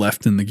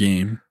left in the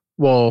game.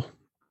 Well,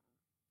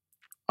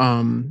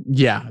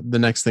 the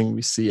next thing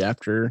we see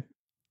after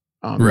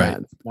right. Matt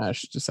and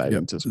Smash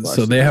deciding to squash.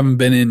 So they haven't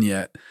been in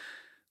yet.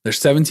 There's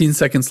 17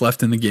 seconds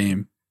left in the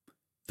game.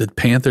 The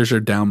Panthers are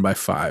down by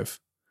 5.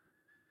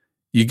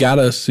 You got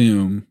to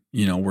assume,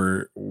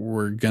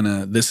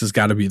 this has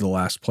got to be the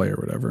last play or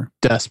whatever.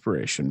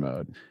 Desperation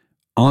mode.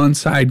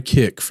 Onside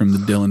kick from the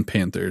Dillon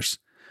Panthers.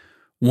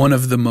 One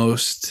of the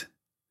most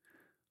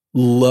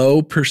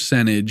low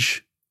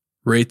percentage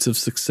rates of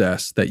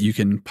success that you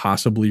can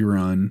possibly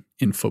run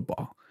in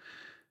football.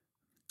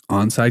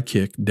 Onside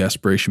kick,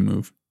 desperation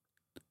move.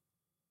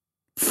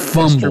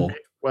 Fumble.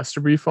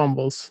 Westerby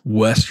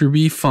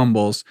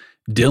fumbles.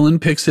 Dillon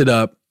picks it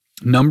up.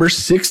 Number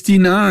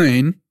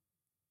 69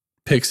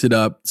 picks it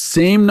up.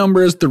 Same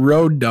number as the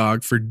road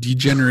dog for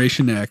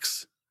Degeneration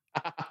X.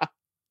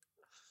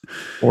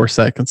 4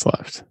 seconds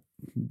left.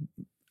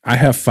 I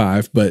have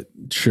 5, but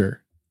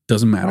sure.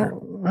 Doesn't matter.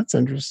 Oh, that's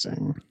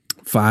interesting.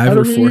 5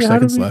 or 4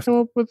 seconds left.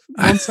 Come up with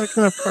 1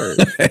 second apart?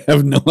 I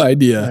have no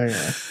idea.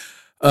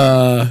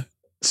 Okay.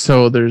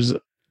 So there's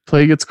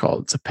play gets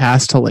called. It's a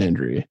pass to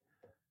Landry.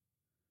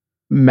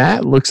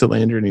 Matt looks at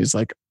Landry and he's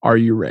like, "Are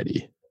you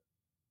ready?"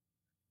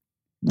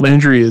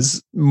 Landry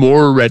is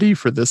more ready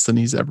for this than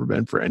he's ever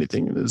been for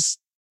anything in his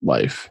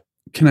life.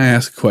 Can I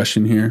ask a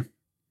question here?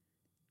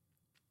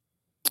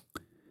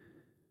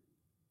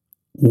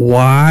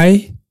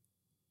 Why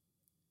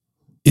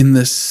in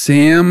the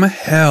Sam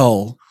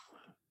hell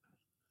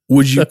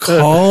would you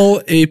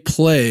call a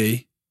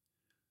play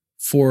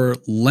for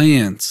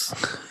Lance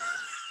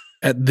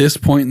at this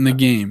point in the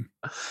game?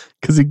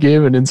 Because he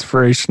gave an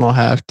inspirational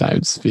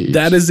halftime speech.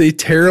 That is a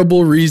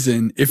terrible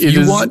reason. If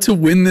you want to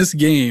win this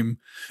game,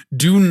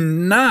 do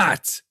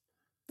not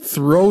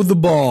throw the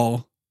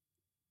ball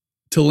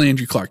to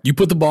Landry Clark. You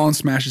put the ball in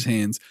Smash's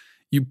hands.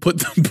 You put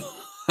the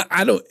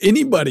ball,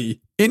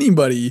 anybody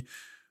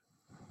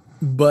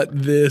but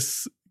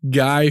this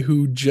guy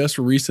who just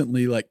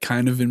recently like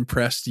kind of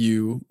impressed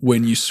you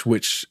when you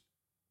switch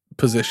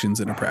positions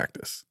in a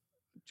practice.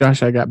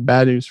 Josh, I got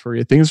bad news for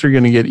you. Things are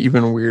going to get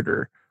even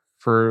weirder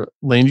for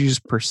Landry's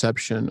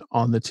perception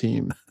on the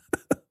team.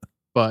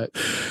 But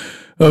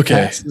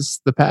okay,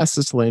 the pass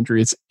is to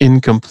Landry. It's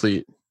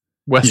incomplete.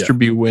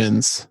 Westerby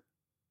wins.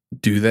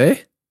 Do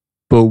they?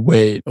 But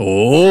wait.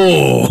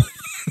 Oh.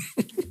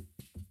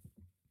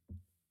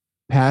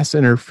 Pass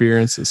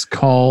interference is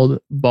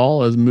called.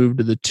 Ball is moved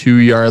to the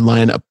 2-yard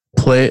line. A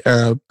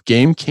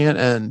game can't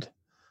end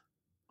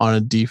on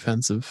a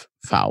defensive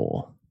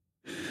foul,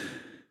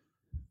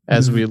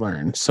 as we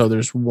learned. So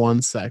there's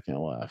 1 second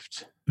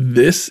left.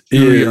 This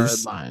 2-yard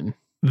is line.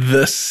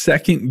 The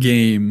second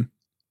game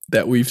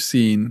that we've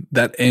seen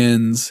that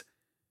ends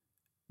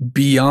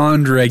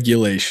beyond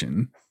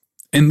regulation.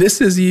 And this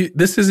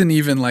isn't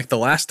even like the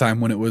last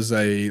time when it was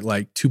a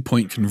like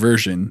 2-point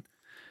conversion.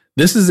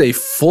 This is a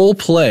full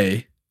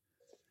play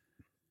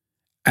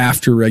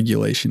after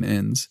regulation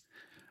ends.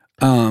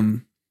 I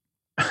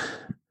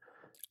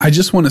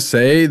just want to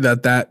say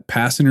that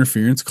pass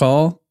interference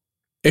call,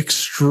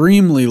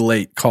 extremely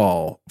late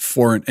call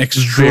for an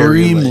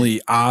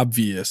extremely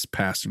obvious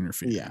pass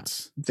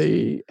interference. Yeah,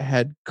 they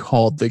had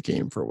called the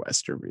game for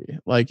Westerby.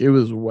 Like it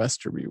was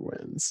Westerby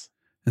wins.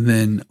 And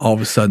then all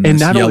of a sudden,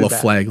 this yellow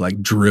flag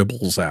like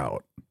dribbles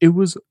out. It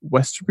was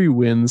Westerby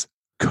wins.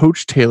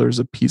 Coach Taylor's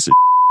a piece of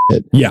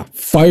shit. Yeah,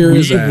 fire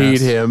his ass. We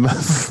hate him.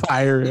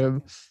 Fire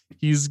him.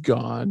 He's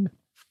gone.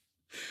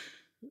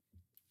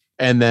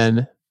 And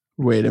then,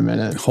 wait a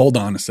minute. Hold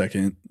on a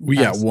second. We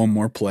got one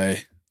more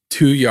play.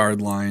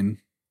 2-yard line.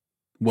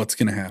 What's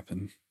going to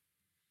happen?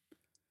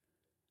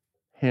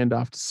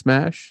 Handoff to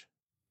Smash.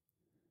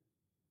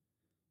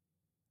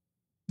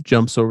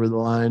 Jumps over the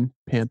line.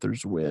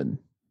 Panthers win.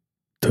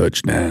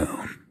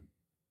 Touchdown.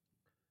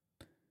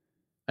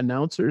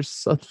 Announcers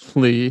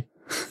suddenly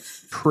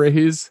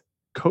praise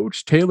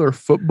Coach Taylor.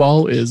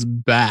 Football is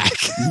back.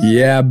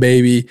 Yeah,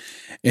 baby.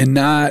 And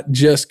not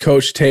just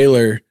Coach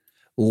Taylor.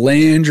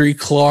 Landry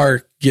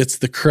Clark gets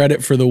the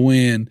credit for the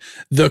win.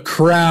 The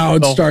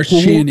crowd starts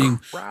chanting,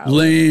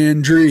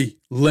 Landry,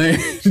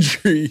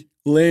 Landry,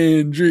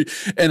 Landry.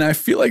 And I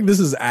feel like this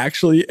is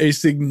actually a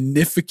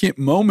significant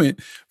moment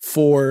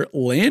for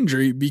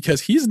Landry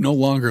because he's no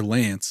longer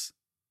Lance.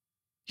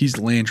 He's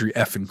Landry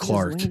effing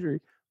Clark.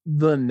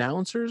 The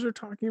announcers are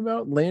talking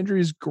about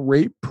Landry's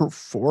great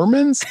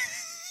performance.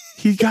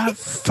 He got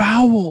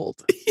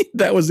fouled.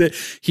 That was it.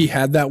 He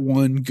had that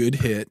one good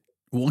hit.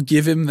 We'll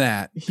give him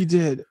that. He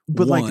did.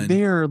 But like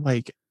they're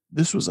like,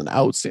 this was an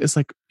outstanding. It's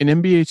like in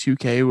NBA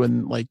 2K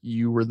when like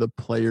you were the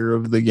player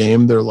of the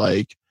game. They're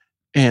like,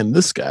 and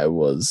this guy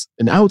was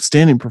an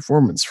outstanding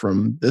performance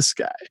from this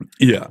guy.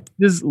 Yeah.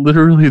 This is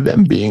literally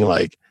them being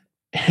like,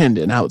 and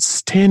an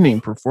outstanding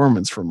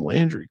performance from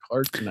Landry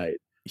Clark tonight.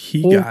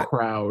 He Whole got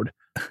crowd.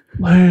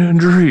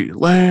 Landry,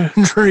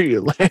 Landry,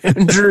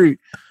 Landry.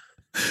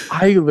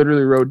 I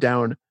literally wrote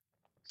down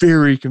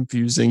very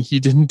confusing. He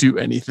didn't do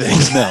anything.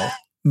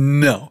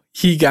 No.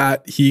 He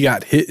got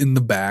hit in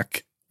the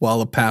back while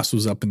the pass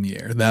was up in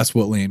the air. That's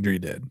what Landry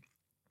did.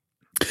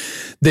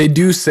 They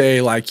do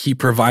say like he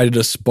provided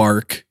a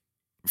spark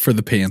for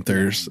the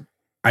Panthers,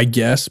 I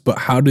guess, but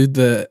how did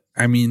the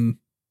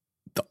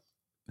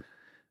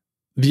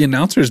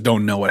announcers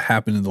don't know what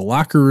happened in the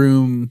locker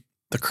room.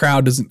 The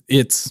crowd doesn't.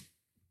 It's,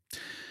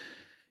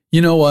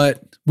 you know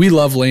what? We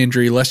love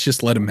Landry. Let's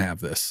just let him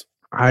have this.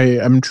 I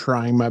am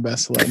trying my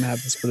best to let him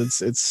have this, but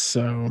it's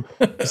so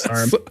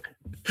bizarre.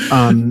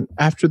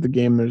 After the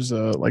game, there's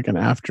like an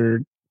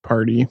after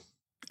party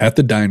at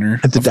the diner.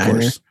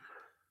 Course.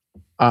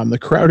 The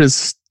crowd is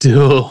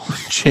still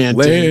chanting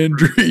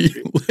Landry.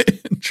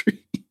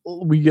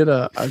 We get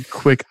a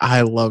quick.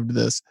 I loved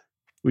this.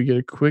 We get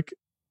a quick.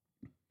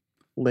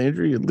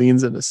 Landry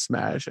leans into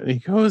Smash and he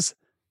goes,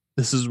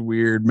 "This is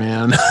weird,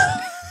 man."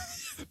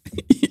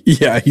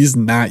 Yeah, he's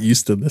not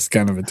used to this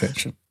kind of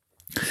attention.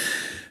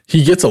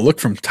 He gets a look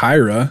from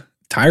Tyra.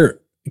 Tyra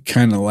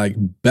kind of like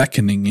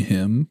beckoning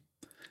him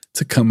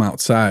to come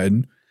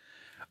outside.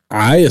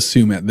 I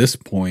assume at this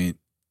point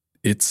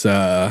it's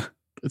on.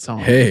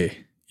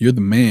 Hey, you're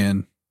the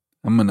man.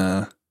 Don't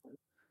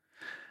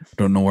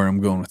know where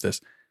I'm going with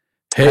this.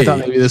 Hey, I thought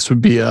maybe this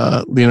would be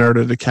a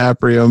Leonardo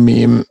DiCaprio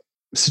meme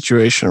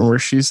situation where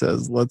she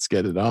says, "Let's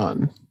get it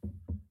on."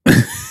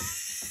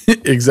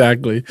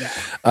 Exactly.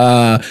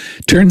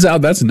 Turns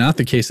out that's not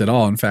the case at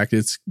all. In fact,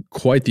 it's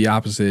quite the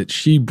opposite.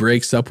 She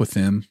breaks up with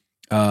him,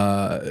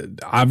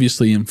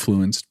 obviously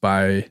influenced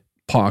by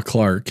Pa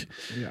Clark.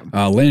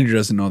 Yeah. Landry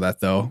doesn't know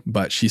that though,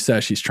 but she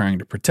says she's trying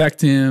to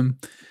protect him.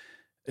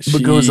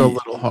 But goes a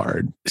little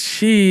hard.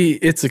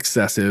 It's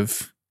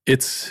excessive.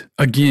 It's,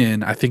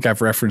 again, I think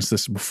I've referenced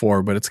this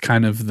before, but it's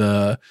kind of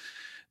the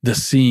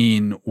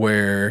scene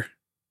where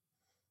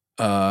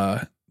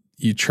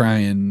you try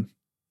and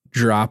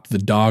drop the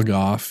dog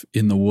off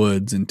in the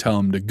woods and tell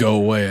him to go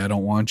away. I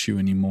don't want you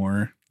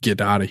anymore.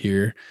 Get out of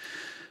here.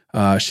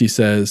 She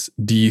says,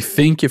 "Do you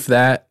think if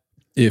that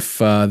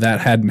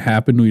hadn't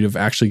happened, we'd have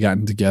actually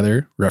gotten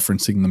together?"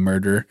 Referencing the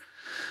murder.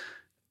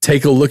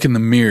 take a look in the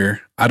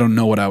mirror. I don't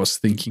know what I was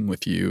thinking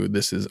with you.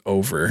 This is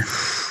over.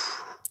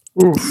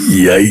 Ooh.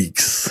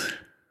 Yikes.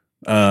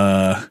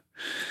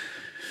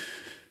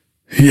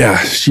 Yeah,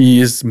 she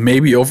is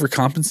maybe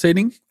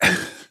overcompensating.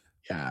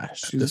 Yeah,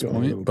 At this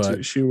point,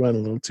 but she went a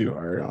little too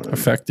hard on it.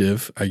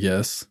 Effective, I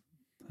guess.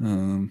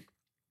 So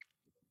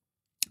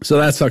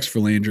that sucks for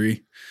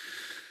Landry.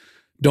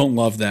 Don't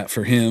love that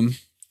for him.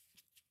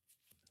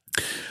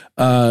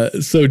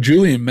 So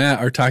Julie and Matt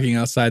are talking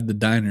outside the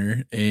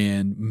diner,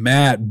 and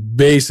Matt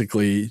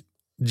basically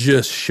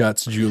just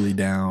shuts Julie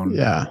down.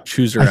 Yeah.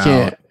 Chews her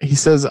out. He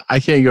says, I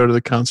can't go to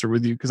the concert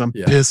with you because I'm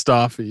pissed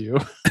off at you.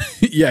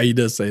 Yeah, he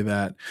does say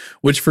that.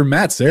 Which for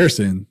Matt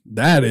Saracen,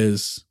 that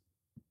is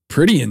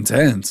pretty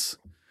intense.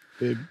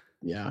 Big,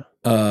 yeah.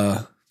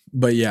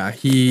 But yeah,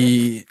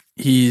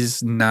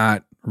 he's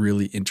not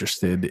really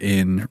interested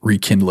in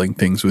rekindling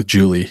things with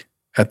Julie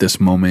at this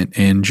moment.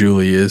 And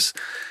Julie is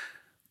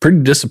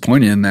pretty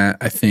disappointed in that,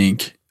 I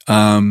think.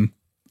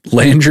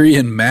 Landry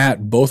and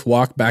Matt both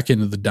walk back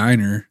into the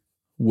diner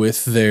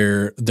with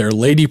their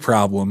lady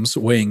problems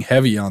weighing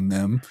heavy on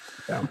them.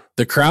 Yeah.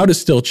 The crowd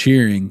is still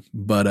cheering,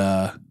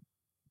 but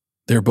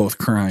they're both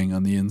crying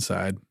on the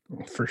inside.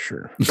 For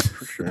sure.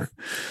 For sure.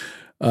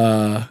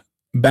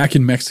 Back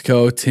in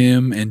Mexico,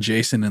 Tim and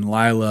Jason and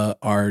Lila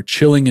are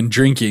chilling and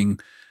drinking.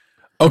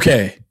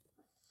 Okay.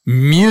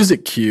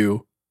 Music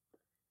cue.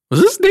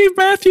 Was this Dave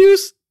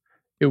Matthews?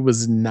 It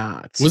was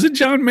not. Was it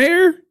John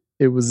Mayer?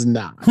 It was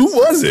not. Who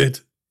was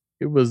it?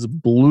 It was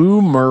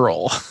Blue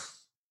Merle.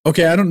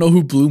 Okay, I don't know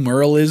who Blue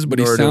Merle is, but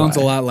he sounds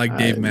a lot like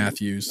Dave I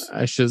Matthews.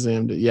 I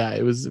Shazammed it. Yeah,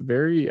 it was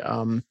very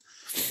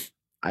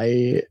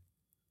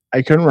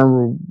I couldn't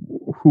remember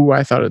who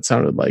I thought it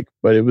sounded like,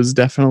 but it was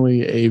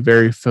definitely a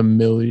very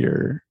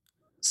familiar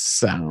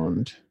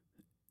sound.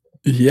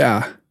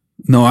 Yeah.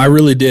 No, I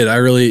really did.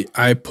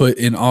 I put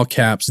in all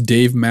caps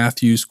Dave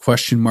Matthews ?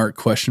 Really? ?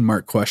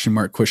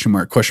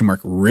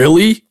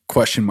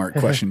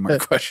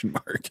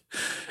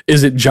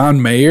 Is it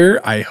John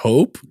Mayer? I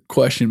hope ?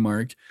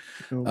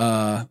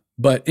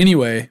 But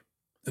anyway,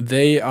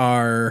 they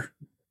are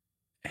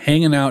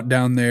hanging out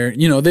down there.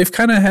 You know, they've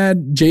kind of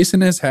had,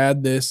 Jason has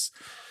had this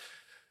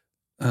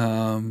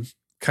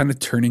kind of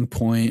turning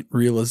point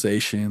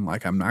realization,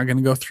 like, I'm not going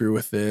to go through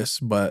with this,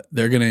 but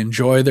they're going to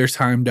enjoy their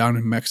time down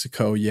in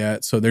Mexico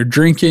yet. So they're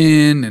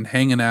drinking and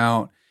hanging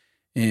out,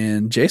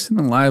 and Jason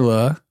and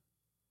Lila are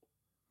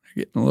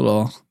getting a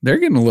little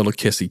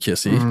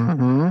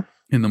kissy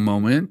in the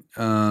moment.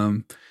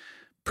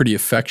 Pretty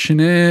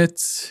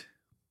affectionate.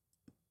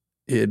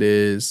 It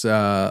is,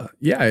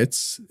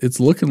 it's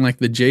looking like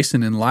the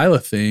Jason and Lila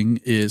thing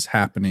is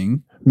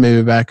happening.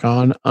 Maybe back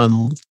on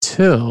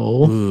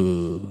until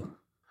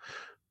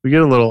we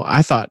get a little,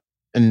 I thought,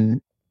 and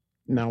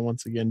now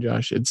once again,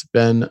 Josh, it's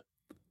been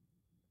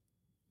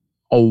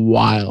a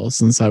while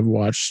since I've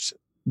watched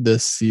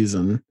this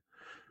season,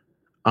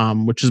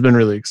 which has been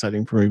really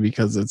exciting for me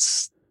because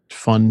it's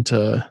fun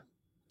to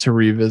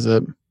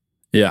revisit.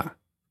 Yeah.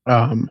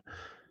 And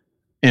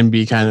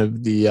be kind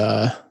of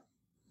the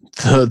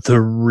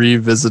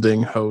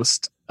revisiting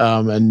host,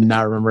 and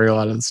not remembering a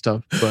lot of the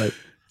stuff, but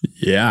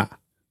yeah.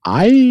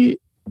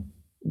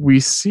 We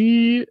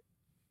see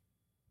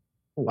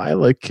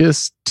Lila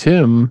kiss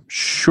Tim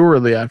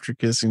shortly after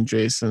kissing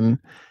Jason.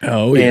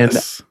 Oh, and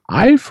yes.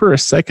 I, for a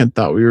second,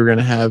 thought we were going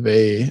to have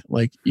a,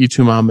 like, Y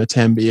tu mama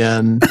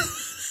tambien,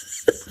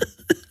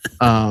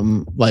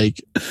 like,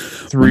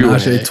 three-way.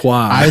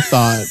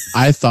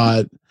 I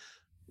thought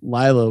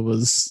Lila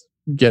was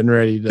getting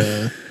ready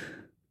to,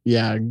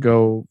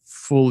 go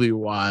fully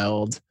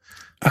wild.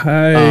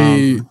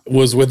 I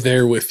was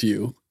there with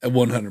you at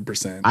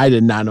 100%. I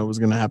did not know it was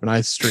going to happen.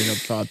 I straight up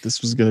thought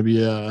this was going to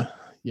be a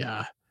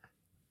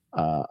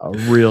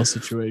real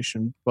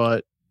situation.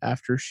 But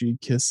after she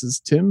kisses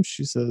Tim,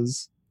 she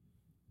says,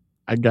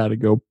 I got to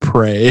go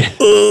pray.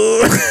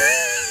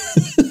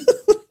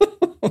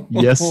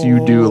 Yes,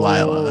 you do,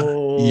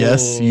 Lila.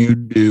 Yes, you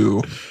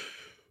do.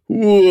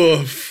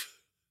 Woof.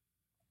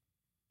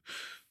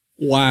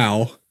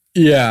 Wow.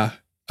 Yeah.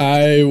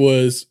 I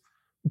was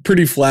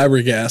pretty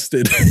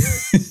flabbergasted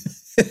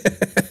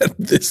at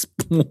this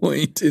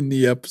point in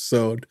the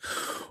episode.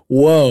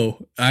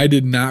 Whoa. I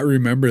did not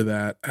remember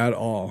that at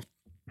all.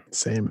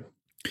 Same.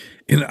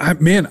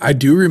 And I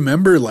do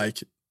remember,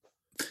 like,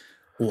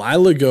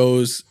 Lila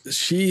goes,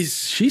 she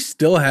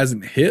still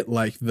hasn't hit,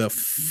 like, the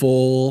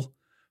full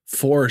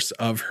force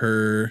of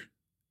her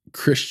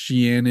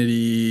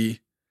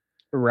Christianity,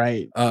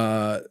 right?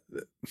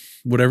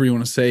 Whatever you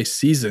want to say,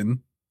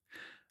 season.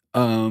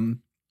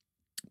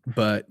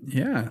 But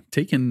yeah,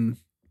 taking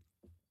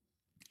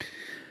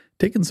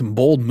some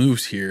bold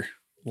moves here,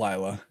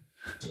 Lila.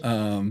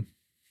 Kind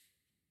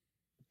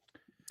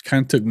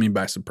of took me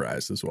by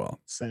surprise as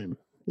well. Same.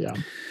 Yeah.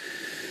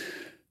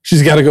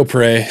 She's got to go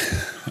pray.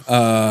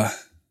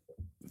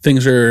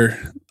 Things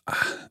are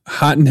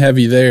hot and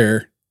heavy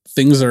there.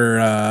 Things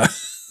are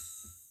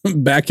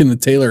back in the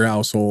Taylor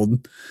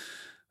household.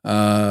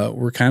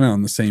 We're kind of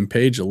on the same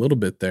page a little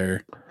bit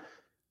there.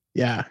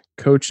 Yeah.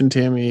 Coach and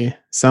Tammy,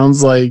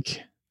 sounds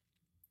like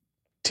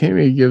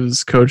Tammy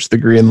gives Coach the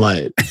green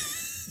light.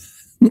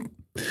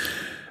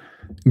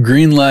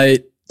 Green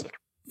light.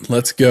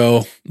 Let's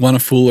go. Want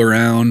to fool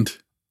around.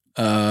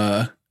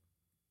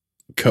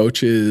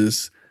 Coach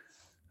is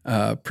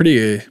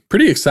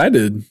pretty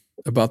excited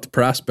about the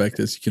prospect,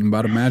 as you can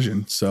about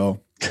imagine.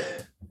 So,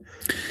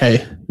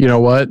 hey, you know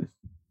what?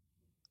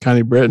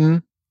 Connie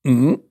Britton.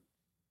 Mm-hmm.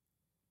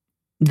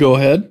 Go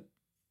ahead.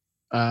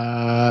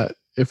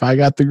 If I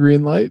got the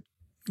green light.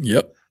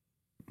 Yep.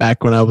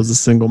 Back when I was a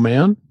single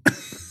man.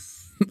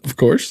 Of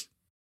course.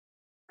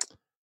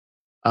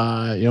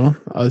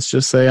 Let's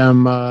just say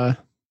I'm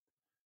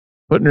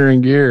putting her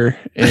in gear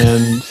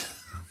and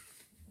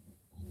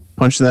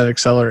punching that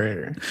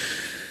accelerator.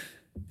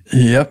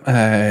 Yep.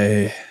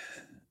 I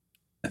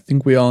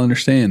think we all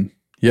understand.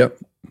 Yep.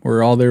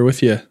 We're all there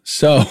with you.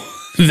 So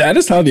that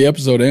is how the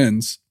episode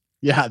ends.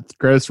 Yeah.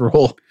 Credits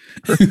roll.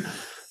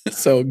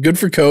 So good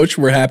for Coach.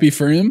 We're happy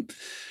for him.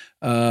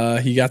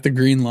 He got the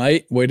green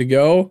light. Way to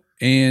go.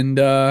 And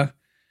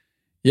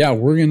yeah,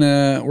 we're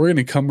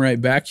gonna come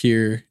right back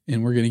here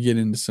and we're gonna get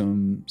into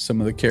some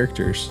of the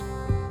characters.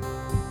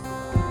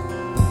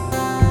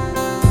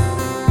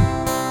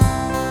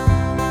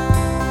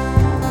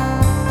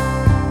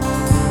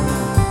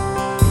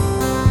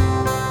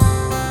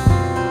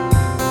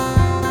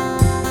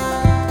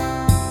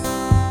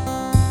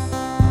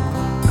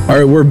 All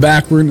right, we're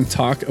back. We're going to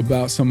talk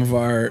about some of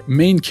our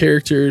main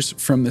characters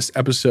from this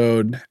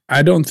episode.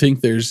 I don't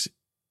think there's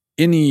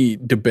any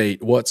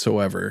debate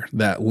whatsoever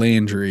that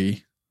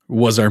Landry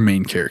was our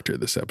main character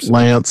this episode.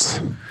 Lance.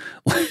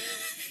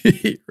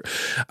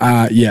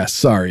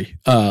 Sorry.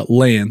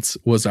 Lance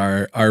was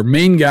our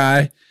main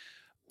guy.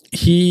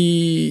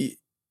 He's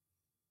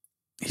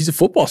a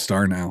football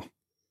star now.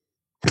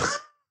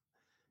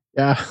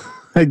 Yeah,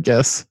 I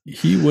guess.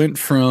 He went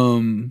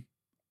from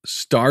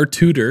star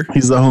tutor.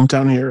 He's the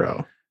hometown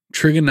hero.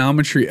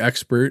 Trigonometry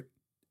expert.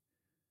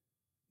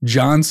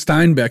 John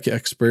Steinbeck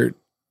expert.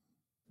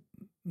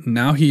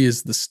 Now he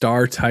is the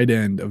star tight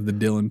end of the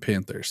Dillon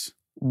Panthers.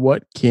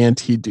 What can't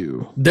he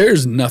do?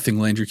 There's nothing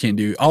Landry can't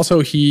do. Also,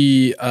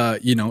 he,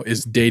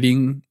 is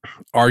dating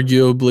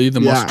arguably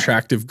the most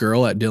attractive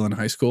girl at Dillon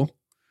High School.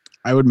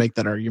 I would make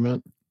that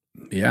argument.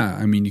 Yeah,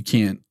 I mean, you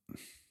can't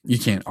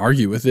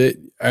argue with it.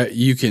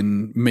 You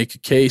can make a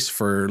case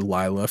for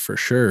Lila for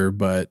sure,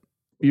 but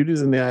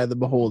beauty's in the eye of the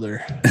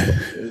beholder.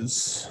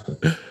 Is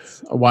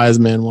a wise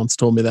man once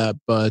told me that.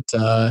 But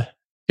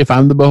if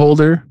I'm the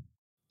beholder,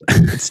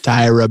 it's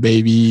Tyra,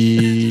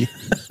 baby.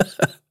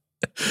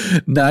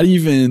 Not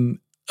even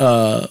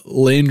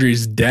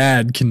Landry's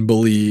dad can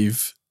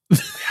believe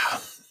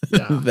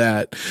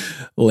that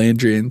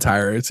Landry and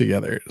Tyra are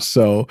together.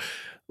 So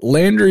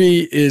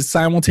Landry is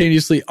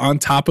simultaneously on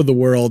top of the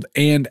world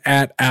and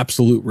at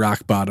absolute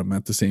rock bottom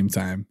at the same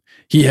time.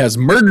 He has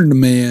murdered a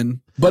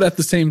man, but at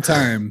the same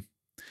time,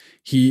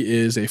 he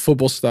is a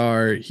football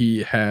star.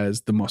 He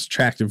has the most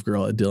attractive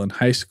girl at Dillon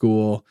High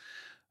School.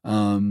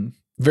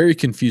 Very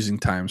confusing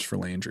times for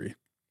Landry.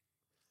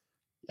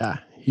 Yeah,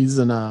 he's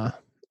in a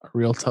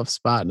real tough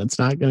spot, and it's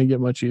not going to get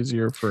much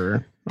easier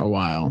for a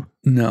while.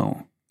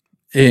 No.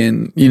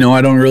 And,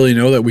 I don't really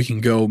know that we can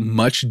go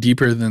much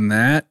deeper than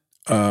that.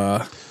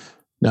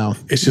 No.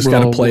 It's just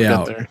got to play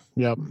out. There.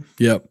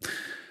 Yep.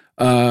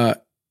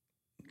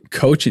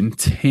 Coach and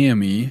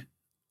Tammy,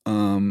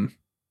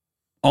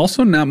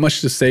 also not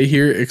much to say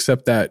here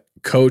except that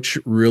Coach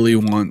really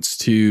wants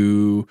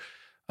to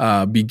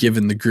be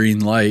given the green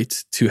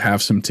light to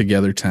have some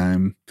together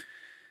time.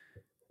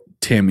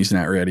 Tammy's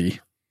not ready.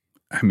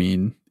 I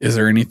mean, is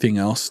there anything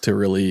else to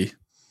really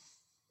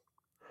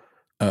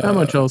not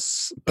much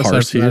else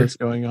aside from that is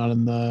going on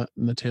in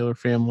the Taylor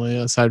family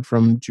aside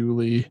from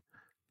Julie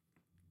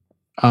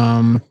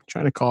trying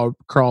to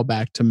crawl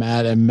back to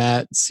Matt and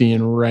Matt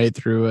seeing right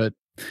through it.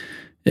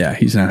 Yeah,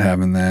 he's not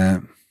having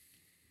that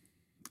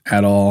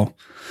at all.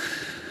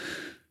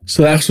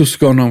 So that's what's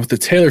going on with the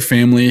Taylor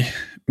family.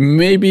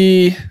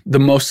 Maybe the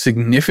most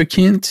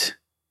significant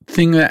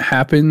thing that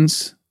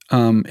happens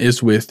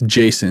is with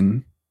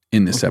Jason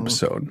in this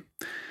episode.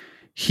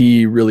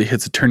 He really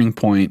hits a turning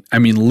point. I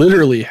mean,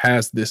 literally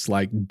has this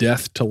like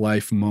death to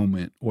life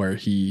moment where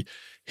he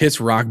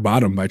hits rock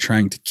bottom by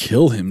trying to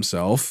kill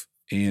himself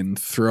and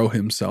throw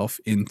himself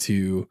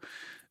into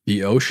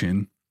the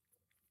ocean,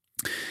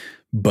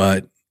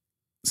 but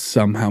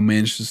somehow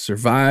managed to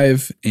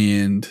survive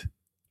and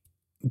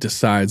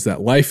decides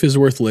that life is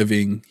worth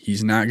living.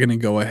 He's not going to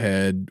go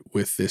ahead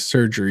with this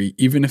surgery,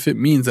 even if it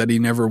means that he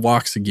never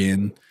walks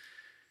again.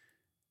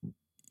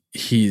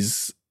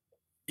 He's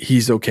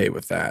okay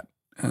with that.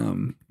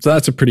 So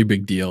that's a pretty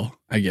big deal,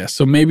 I guess.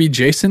 So maybe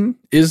Jason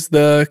is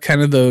the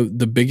kind of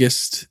the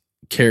biggest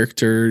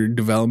character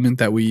development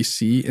that we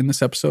see in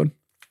this episode.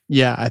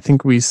 Yeah, I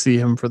think we see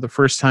him for the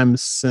first time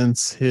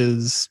since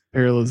his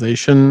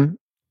paralyzation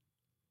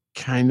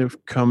kind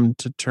of come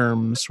to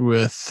terms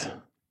with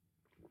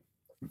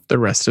the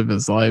rest of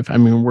his life. I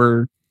mean,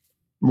 we're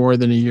more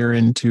than a year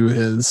into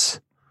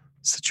his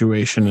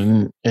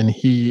situation and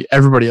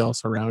everybody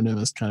else around him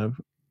has kind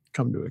of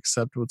come to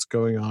accept what's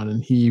going on,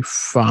 and he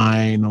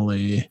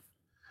finally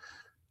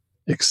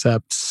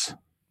accepts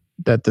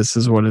that this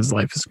is what his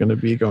life is going to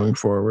be going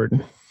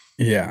forward.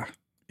 Yeah.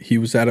 He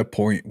was at a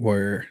point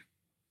where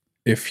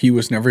if he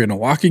was never going to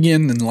walk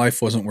again, then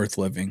life wasn't worth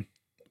living.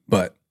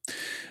 But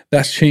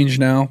that's changed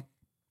now.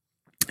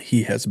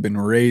 He has been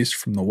raised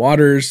from the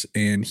waters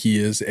and he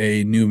is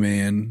a new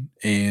man,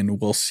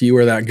 and we'll see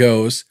where that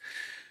goes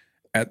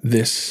at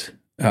this.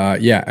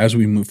 As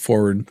we move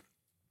forward.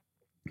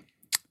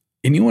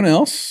 Anyone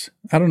else?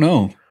 I don't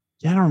know.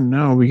 Yeah, I don't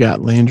know. We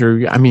got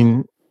Landry. I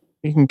mean,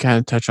 you can kind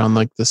of touch on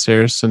like the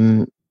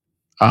Saracen,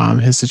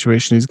 his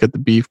situation. He's got the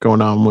beef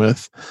going on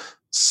with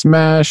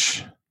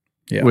Smash,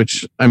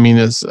 which I mean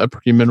is a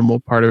pretty minimal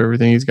part of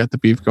everything. He's got the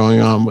beef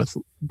going on with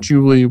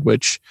Julie,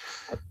 which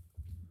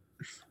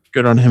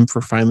good on him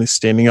for finally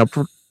standing up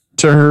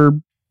to her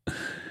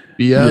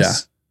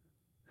BS.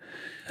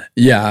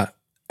 Yeah.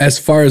 As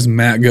far as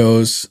Matt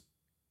goes,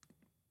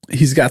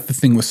 he's got the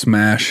thing with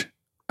Smash.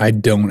 I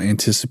don't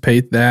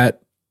anticipate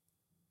that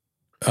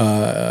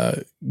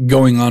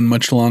going on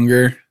much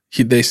longer.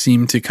 They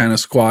seem to kind of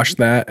squash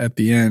that at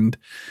the end.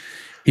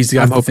 He's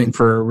got I'm the hoping thing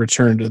for a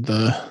return to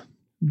the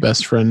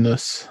best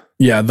friendness.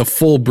 Yeah, the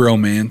full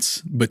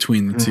bromance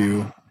between the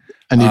two.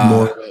 I need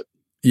more of it.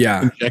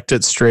 Yeah. Inject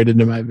it straight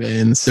into my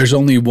veins. There's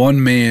only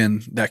one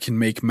man that can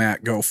make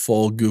Matt go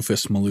full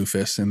Goofus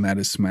Maloofus, and that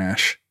is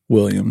Smash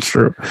Williams.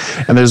 True.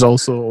 And there's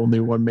also only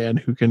one man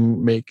who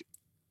can make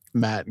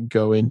Matt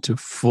go into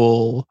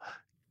full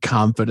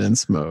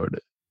confidence mode,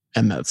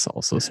 and that's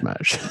also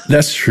Smash.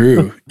 That's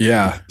true.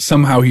 Yeah.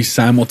 Somehow he's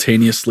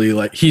simultaneously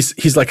like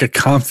he's like a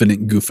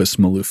confident Goofus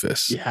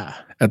Maloofus. Yeah.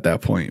 At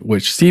that point,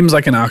 which seems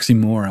like an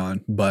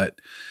oxymoron, but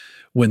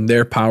when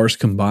their powers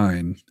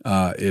combine,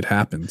 it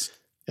happens.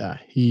 Yeah,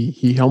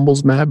 he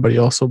humbles Matt, but he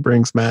also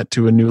brings Matt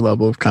to a new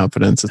level of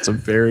confidence. It's a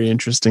very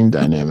interesting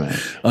dynamic.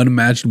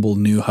 Unimaginable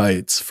new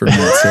heights for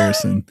Matt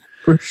Saracen.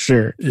 For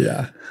sure.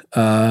 Yeah.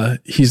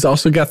 He's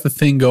also got the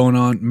thing going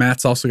on.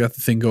 Matt's also got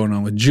the thing going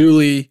on with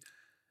Julie.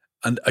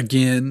 And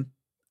again,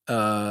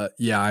 I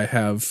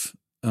have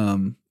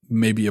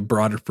maybe a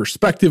broader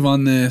perspective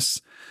on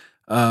this,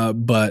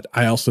 but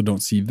I also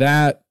don't see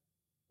that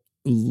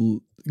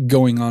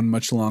going on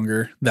much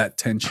longer. That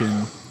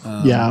tension.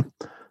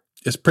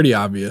 It's pretty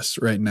obvious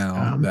right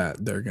now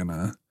that they're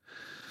gonna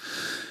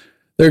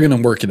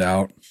work it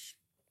out.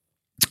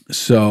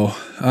 So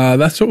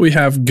that's what we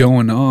have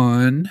going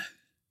on.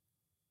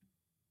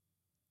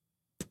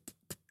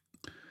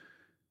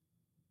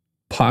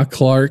 Pa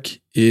Clark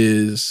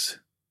is,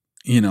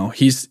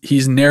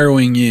 he's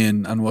narrowing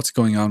in on what's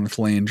going on with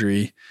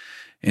Landry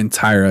and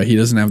Tyra. He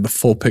doesn't have the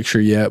full picture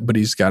yet, but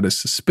he's got his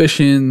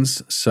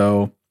suspicions.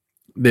 So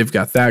they've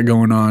got that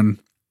going on.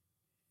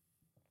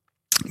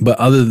 But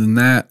other than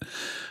that,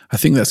 I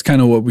think that's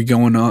kind of what we've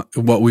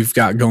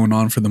got going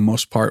on for the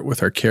most part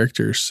with our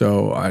characters.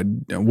 So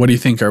what do you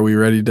think? Are we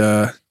ready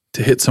to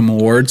hit some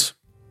awards?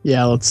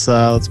 Yeah, let's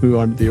move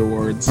on to the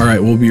awards. All right,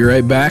 we'll be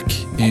right back,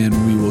 and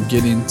we will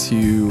get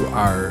into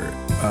our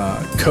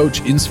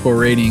coach inspo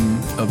rating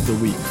of the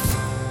week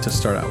to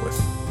start out with.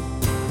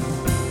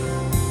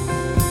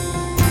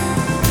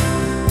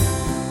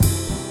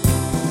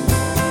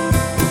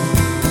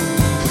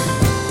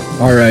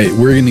 All right,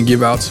 we're going to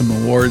give out some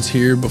awards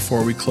here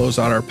before we close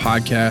out our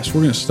podcast.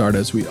 We're going to start,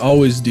 as we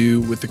always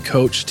do, with the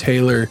Coach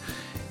Taylor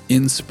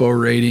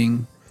inspo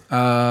rating.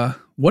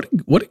 What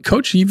did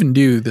Coach even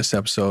do this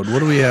episode? What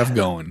do we have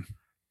going?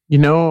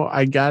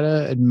 I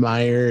gotta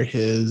admire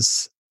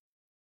his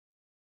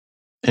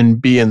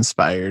and be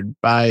inspired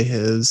by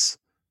his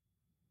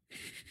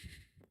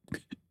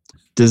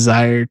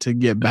desire to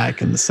get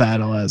back in the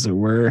saddle, as it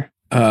were.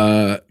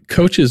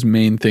 Coach's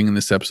main thing in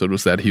this episode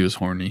was that he was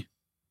horny.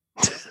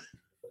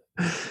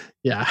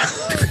 Yeah.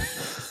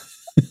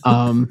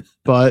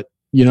 But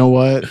you know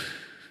what?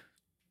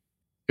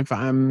 If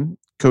I'm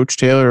Coach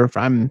Taylor, if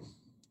I'm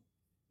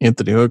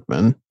Anthony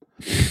Hookman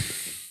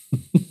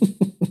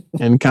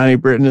and Connie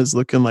Britton is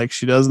looking like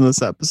she does in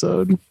this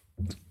episode,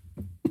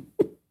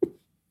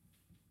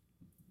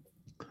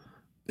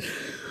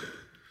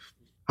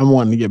 I'm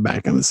wanting to get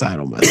back in the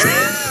saddle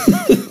myself.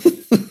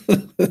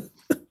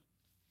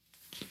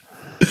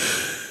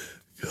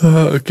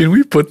 Can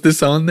we put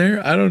this on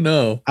there? I don't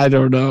know. I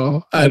don't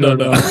know.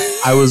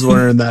 I was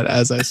wondering that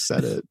as I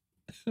said it.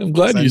 I'm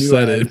glad you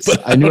said it.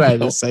 But I knew I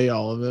had to say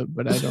all of it,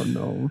 but I don't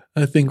know.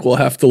 I think we'll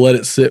have to let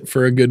it sit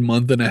for a good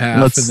month and a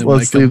half.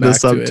 Let's leave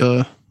this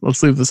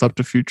up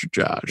to future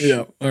Josh.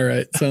 Yeah. All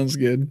right. Sounds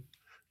good.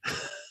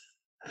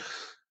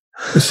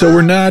 So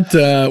we're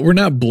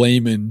not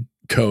blaming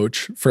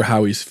Coach for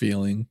how he's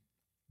feeling.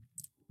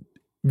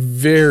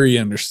 Very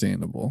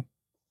understandable.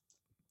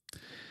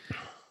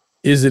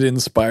 Is it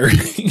inspiring?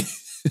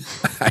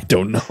 I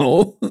don't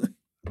know.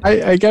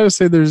 I gotta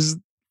say, there's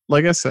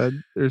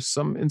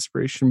some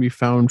inspiration to be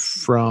found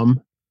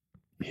from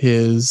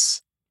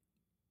his,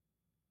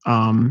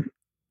 how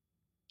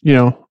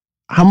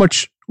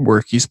much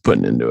work he's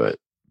putting into it.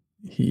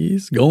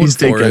 He's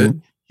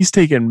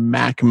taking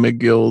Mac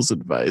McGill's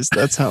advice.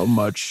 That's how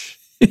much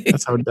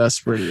That's how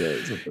desperate he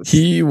is.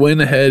 He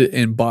went ahead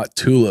and bought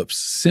tulips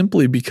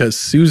simply because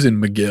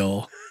Susan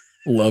McGill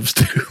loves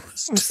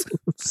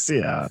tulips.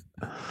 Yeah.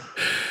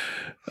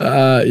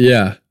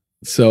 Yeah.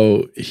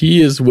 So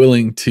he is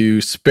willing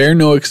to spare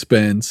no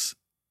expense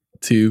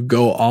to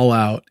go all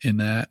out in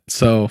that.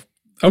 So,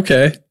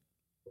 okay.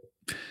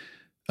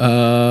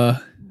 I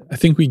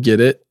think we get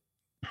it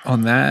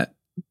on that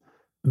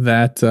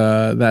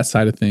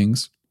side of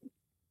things.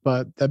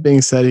 But that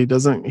being said, he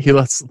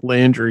lets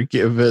Landry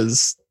give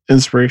his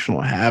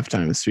inspirational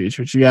halftime speech,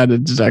 which you got to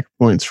deduct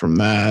points from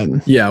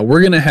that. Yeah,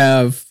 we're gonna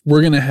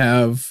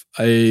have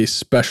a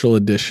special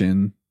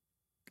edition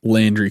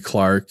Landry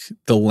Clark,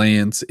 the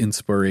Lance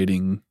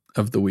inspirating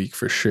of the week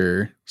for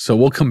sure. So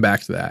we'll come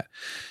back to that.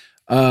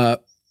 I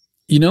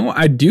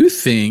do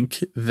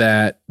think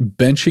that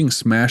benching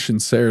Smash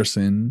and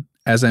Saracen,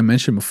 as I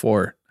mentioned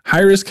before, high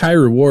risk, high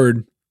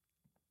reward.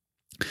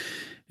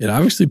 It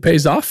obviously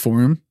pays off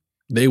for him.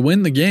 They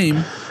win the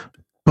game.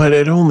 But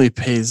it only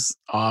pays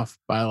off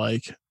by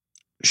like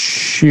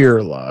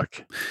sheer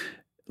luck.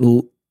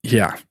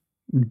 Yeah.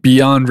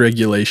 Beyond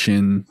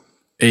regulation,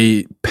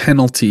 a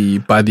penalty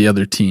by the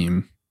other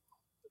team.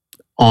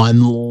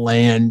 On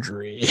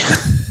Landry.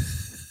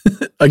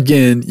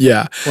 Again,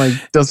 yeah.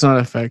 Like, does not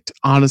affect.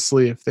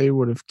 Honestly, if they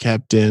would have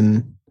kept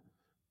in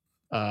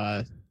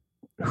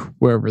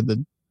wherever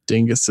the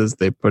dinguses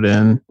they put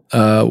in.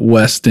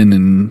 Weston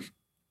and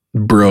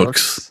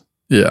Brooks.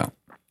 Yeah.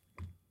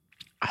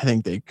 I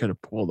think they could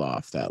have pulled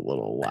off that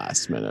little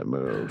last minute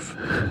move.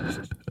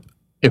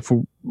 If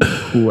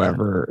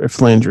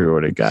Landry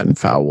would have gotten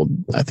fouled,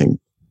 I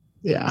think,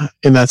 yeah,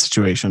 in that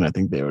situation, I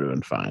think they would have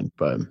been fine.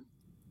 But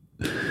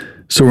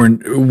so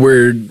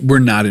we're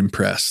not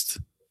impressed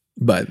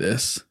by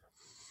this.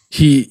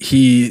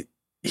 He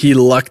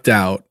lucked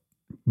out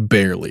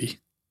barely.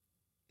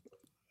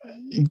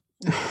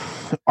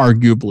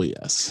 Arguably,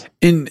 yes.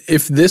 And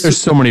if there's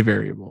so many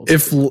variables.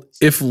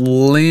 If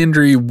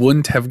Landry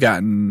wouldn't have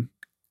gotten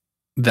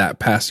that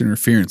pass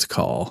interference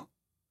call,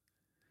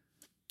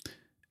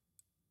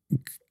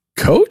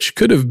 Coach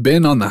could have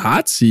been on the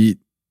hot seat.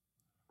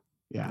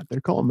 Yeah,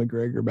 they're calling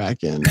McGregor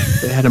back in.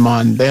 They had him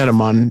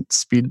on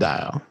speed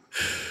dial.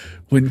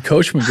 When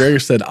Coach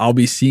McGregor said, "I'll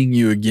be seeing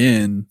you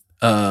again,"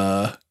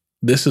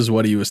 this is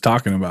what he was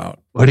talking about.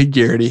 Buddy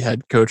Garrity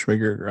had Coach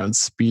McGregor on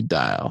speed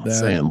dial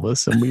saying,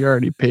 "Listen, we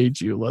already paid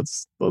you.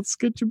 Let's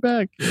get you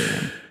back.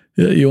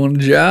 Yeah, you want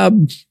a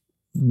job,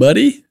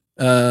 buddy?"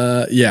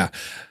 Yeah.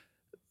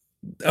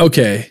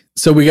 Okay,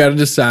 so we got to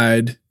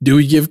decide: do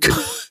we give?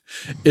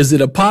 Is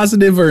it a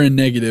positive or a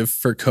negative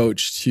for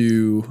Coach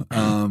to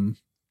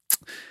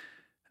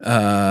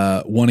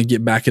want to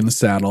get back in the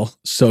saddle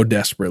so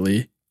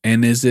desperately?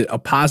 And is it a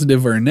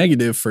positive or a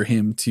negative for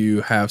him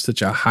to have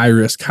such a high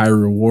risk, high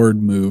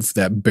reward move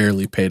that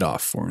barely paid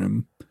off for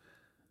him? I'm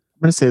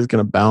going to say it's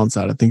going to balance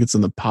out. I think it's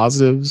in the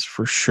positives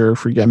for sure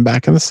for getting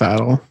back in the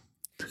saddle.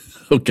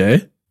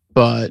 Okay.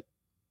 But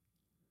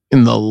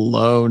in the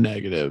low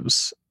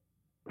negatives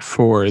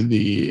for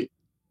the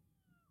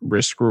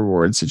risk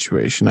reward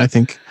situation, I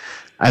think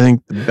the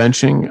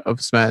benching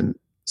of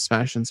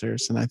Smash and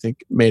Saracen, I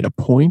think, made a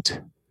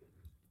point.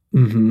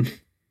 Mm-hmm.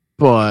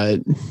 But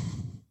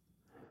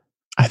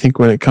I think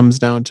when it comes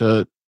down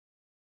to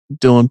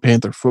Dillon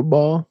Panther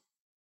football,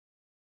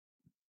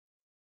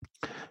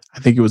 I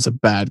think it was a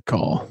bad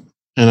call.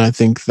 And I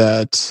think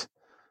that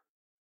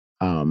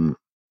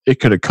it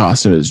could have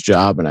cost him his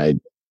job. And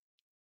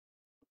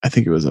I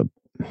think it was a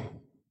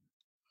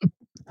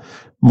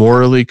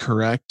morally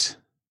correct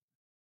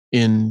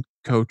in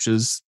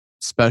Coach's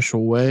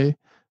special way,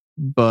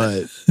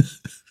 but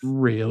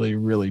really,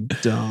 really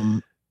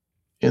dumb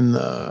in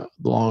the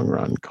long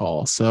run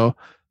call. So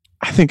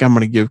I think I'm going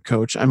to give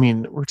Coach, I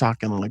mean, we're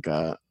talking like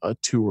a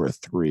 2 or a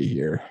 3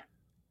 here.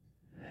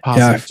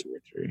 Positive 2 or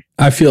 3.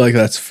 I feel like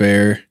that's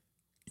fair.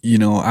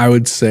 I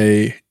would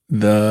say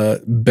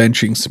the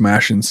benching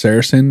Smash and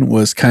Saracen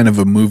was kind of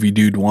a movie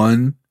dude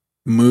 1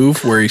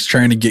 move where he's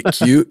trying to get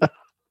cute.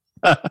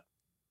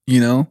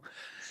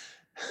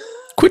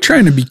 Quit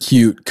trying to be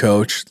cute,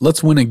 Coach.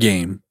 Let's win a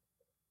game.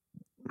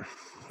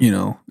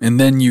 And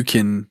then you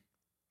can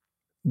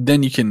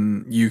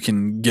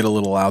get a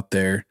little out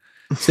there.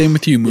 Same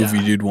with you, movie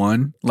dude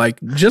 1.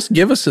 Like, just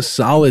give us a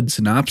solid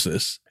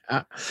synopsis.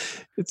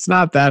 It's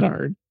not that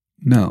hard.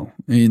 No.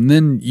 And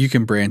then you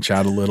can branch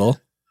out a little.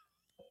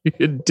 You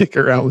can dick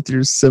around with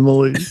your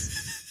similes.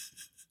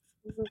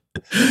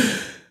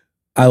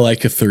 I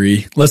like a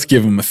 3. Let's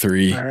give him a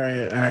 3. All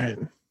right.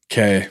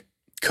 Okay.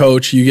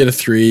 Coach, you get a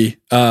 3.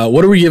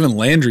 What are we giving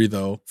Landry,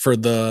 though, for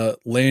the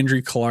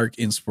Landry Clark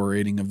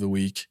inspirating of the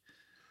week?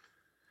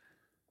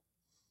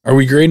 Are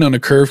we grading on a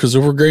curve? Because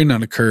if we're grading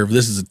on a curve,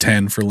 this is a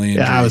 10 for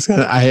Landry. Yeah, I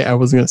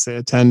was gonna say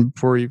a 10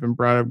 before you even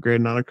brought up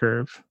grading on a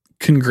curve.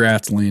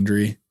 Congrats,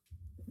 Landry.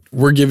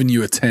 We're giving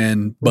you a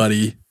 10,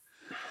 buddy.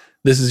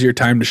 This is your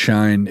time to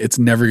shine. It's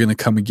never gonna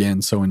come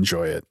again, so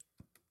enjoy it.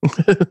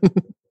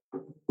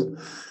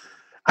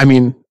 I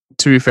mean,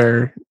 to be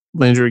fair,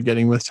 Landry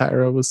getting with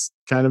Tyra was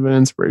kind of an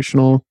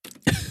inspirational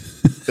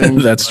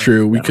things. That's but,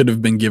 true. We yeah. could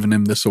have been giving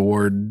him this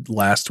award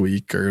last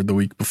week or the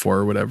week before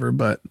or whatever,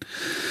 but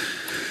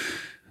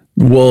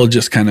we'll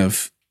just kind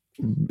of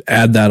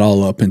add that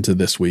all up into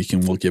this week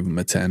and we'll give him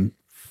a 10.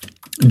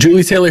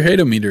 Julie Taylor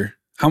hate-o-meter.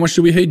 How much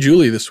do we hate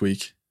Julie this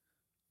week?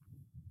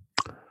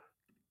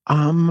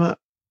 I'm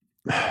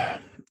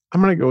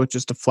gonna go with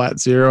just a flat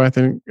 0. I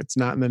think it's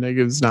not in the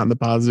negatives, not in the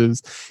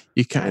positives.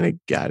 You kind of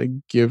gotta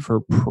give her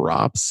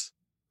props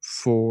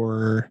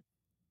for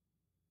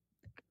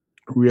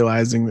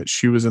realizing that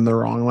she was in the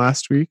wrong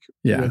last week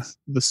with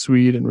the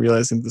Swede and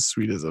realizing the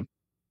Swede is a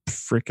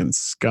freaking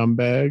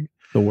scumbag.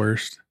 The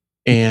worst.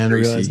 And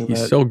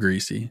he's so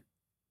greasy.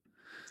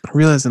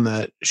 Realizing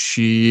that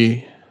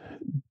she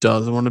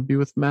does want to be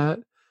with Matt.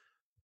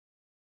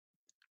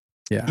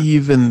 Yeah.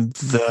 Even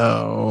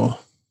though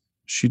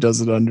she does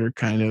it under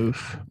kind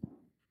of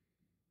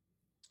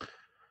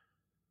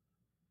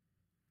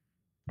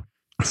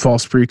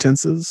false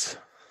pretenses,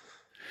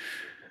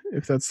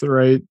 if that's the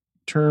right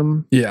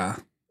term. Yeah.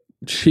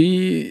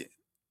 She's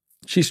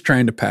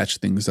trying to patch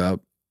things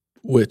up,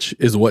 which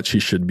is what she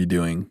should be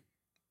doing.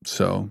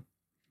 So,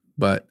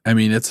 but I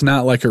mean, it's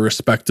not like a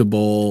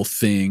respectable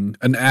thing,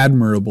 an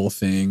admirable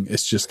thing.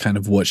 It's just kind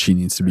of what she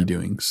needs to be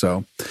doing.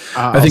 So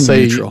I think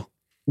neutral.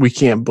 We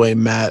can't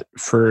blame Matt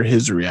for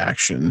his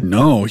reaction.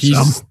 No,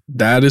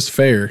 that is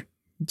fair.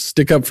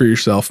 Stick up for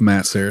yourself,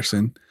 Matt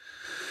Saracen.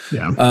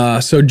 Yeah.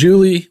 So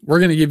Julie, we're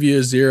going to give you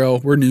a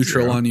 0. We're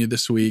neutral on you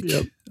this week.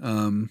 Yep.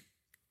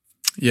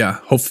 Yeah.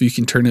 Hopefully you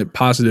can turn it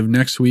positive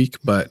next week,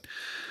 but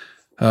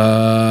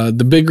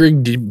the Big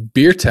Rig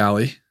beer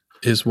tally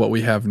is what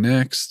we have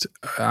next.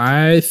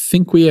 I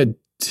think we had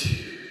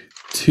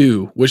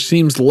 2, which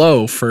seems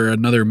low for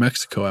another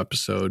Mexico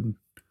episode.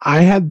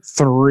 I had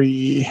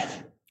 3.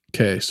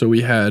 Okay, so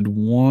we had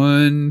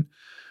 1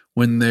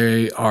 when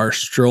they are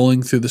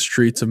strolling through the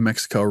streets of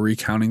Mexico,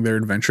 recounting their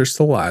adventures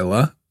to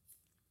Lila.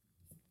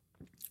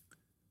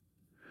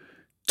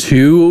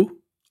 2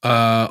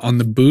 on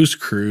the booze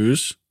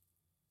cruise.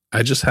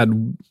 I just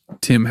had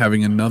Tim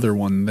having another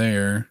one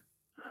there.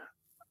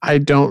 I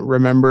don't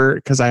remember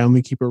because I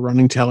only keep a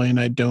running tally and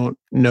I don't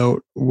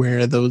note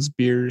where those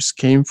beers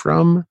came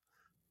from.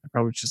 I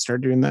probably should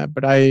start doing that.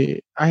 But I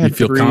had You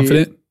feel 3.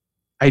 confident?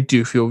 I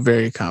do feel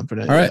very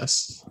confident. All right.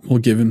 Yes. We'll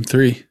give him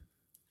 3.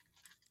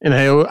 And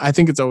I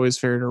think it's always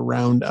fair to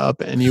round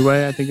up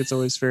anyway. I think it's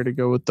always fair to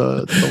go with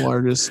the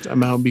largest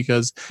amount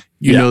because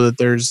you know that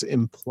there's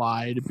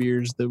implied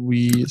beers that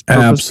we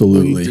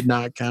absolutely did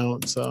not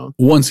count. So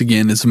once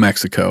again, it's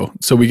Mexico.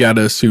 So we got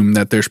to assume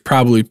that there's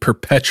probably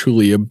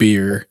perpetually a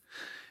beer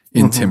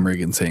in Tim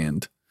Riggins'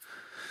 hand.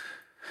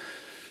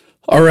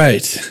 All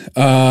right.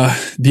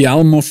 The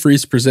Alamo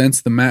Freeze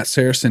presents the Matt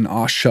Saracen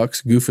Aw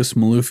Shucks Goofus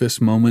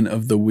Maloofus moment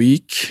of the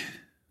week.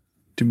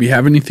 Did we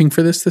have anything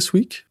for this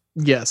week?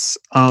 Yes.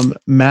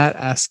 Matt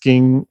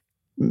asking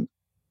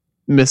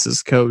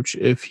Mrs. Coach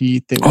if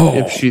she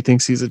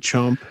thinks he's a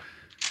chump.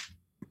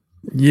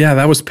 Yeah,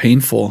 that was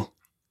painful.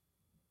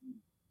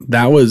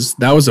 That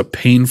was a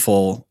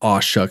painful Aw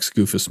Shucks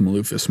Goofus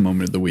Maloofus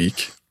moment of the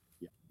week.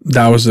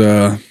 That was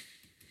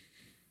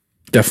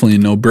definitely a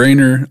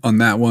no-brainer on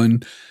that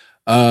one.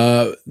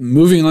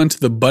 Moving on to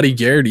the Buddy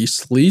Garrity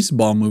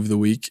sleazeball move of the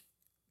week.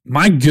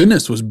 My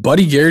goodness, was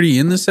Buddy Garrity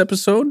in this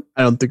episode?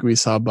 I don't think we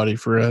saw Buddy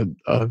for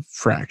a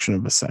fraction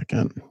of a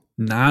second.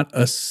 Not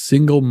a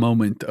single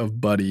moment of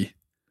Buddy.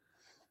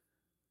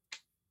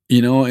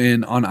 You know,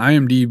 and on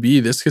IMDb,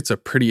 this gets a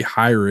pretty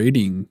high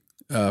rating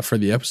for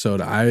the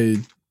episode.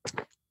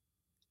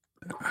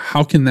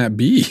 How can that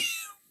be?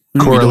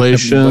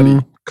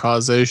 Correlation,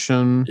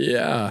 causation.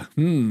 Yeah.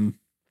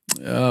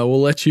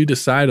 We'll let you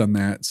decide on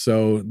that.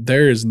 So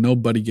there is no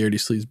Buddy Garrity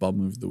sleazeball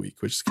move of the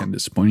week, which is kind of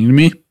disappointing to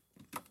me.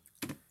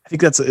 I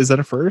think is that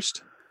a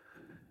first?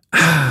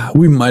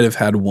 We might have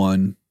had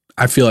one.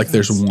 I feel like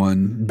there's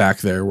one back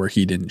there where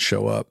he didn't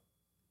show up,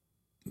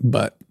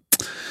 but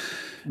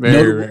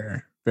very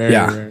rare. Very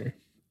rare.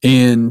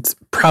 And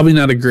probably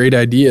not a great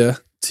idea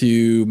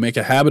to make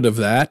a habit of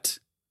that,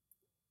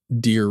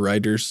 dear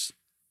writers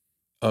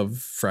of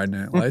Friday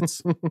Night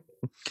Lights.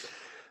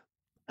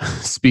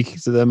 Speaking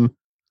to them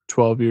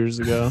 12 years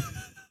ago.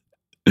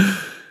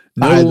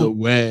 By the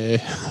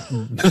way,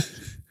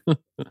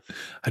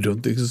 I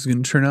don't think this is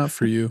going to turn out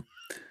for you.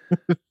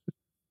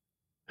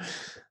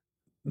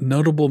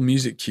 Notable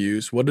music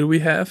cues. What did we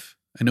have?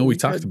 I know we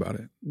talked about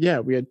it. Yeah,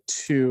 we had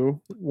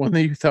 2. One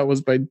that you thought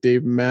was by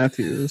Dave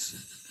Matthews.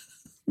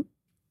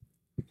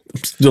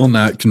 I'm still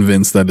not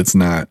convinced that it's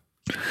not,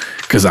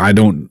 because I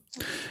don't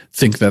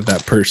think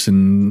that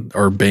person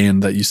or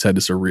band that you said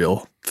is a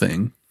real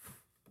thing.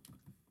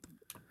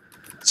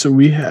 So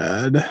we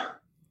had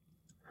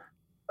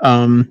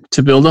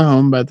To Build a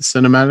Home by the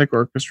Cinematic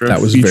Orchestra,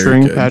 that was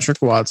featuring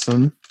Patrick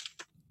Watson.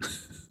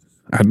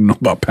 I don't know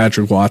about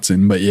Patrick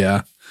Watson, but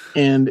yeah.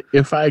 And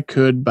If I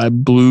Could by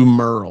Blue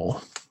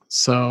Merle.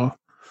 So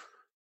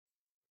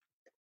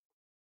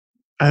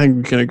I think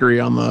we can agree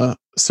on the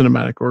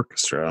Cinematic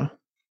Orchestra.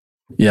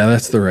 Yeah,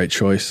 that's the right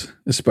choice,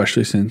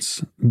 especially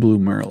since Blue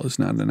Merle is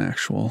not an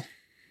actual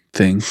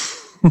thing.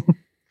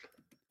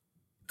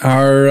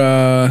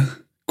 Our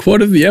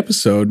quote of the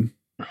episode.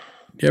 Do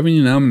you have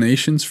any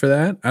nominations for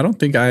that? I don't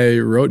think I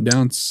wrote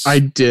down. I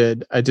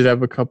did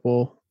have a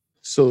couple.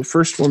 So the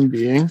first one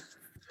being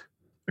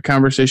a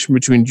conversation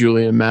between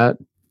Julie and Matt.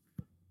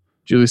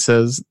 Julie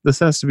says, "This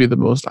has to be the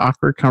most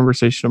awkward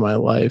conversation of my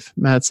life."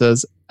 Matt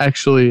says,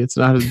 "Actually, it's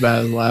not as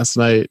bad as last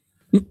night.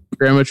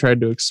 Grandma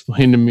tried to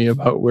explain to me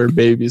about where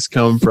babies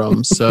come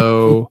from."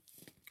 So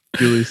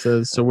Julie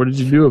says, "So what did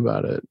you do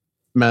about it?"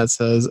 Matt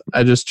says,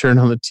 "I just turned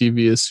on the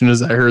TV as soon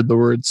as I heard the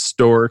word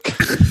stork.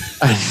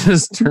 I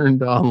just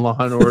turned on Law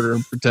and Order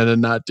and pretended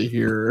not to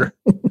hear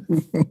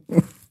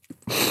her."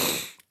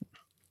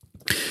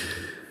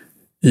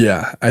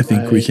 Yeah, I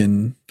think we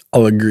can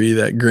all agree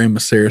that Grandma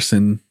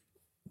Saracen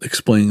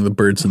explaining the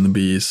birds and the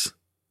bees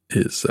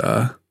is,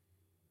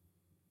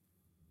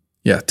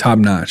 top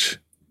notch.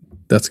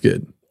 That's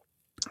good.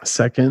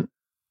 Second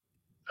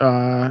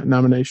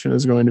nomination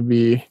is going to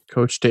be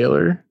Coach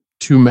Taylor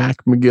to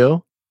Mac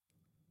McGill.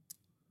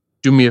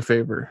 "Do me a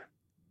favor.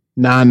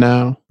 Not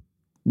now,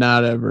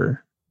 not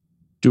ever.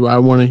 Do I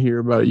want to hear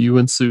about you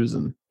and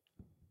Susan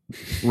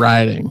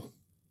riding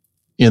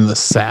in the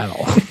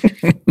saddle?"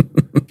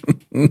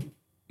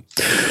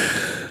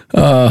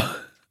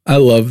 I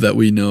love that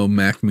we know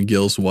Mac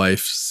McGill's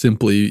wife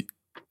simply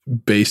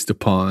based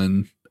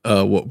upon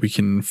what we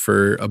can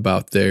infer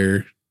about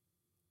their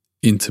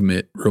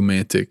intimate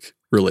romantic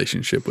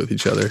relationship with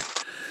each other.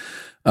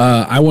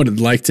 I would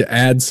like to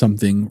add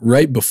something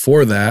right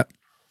before that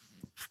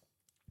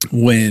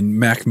when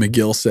Mac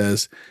McGill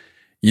says,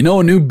 "You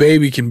know, a new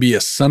baby can be a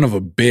son of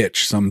a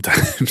bitch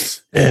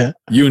sometimes." Yeah.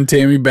 You and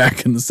Tammy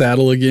back in the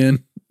saddle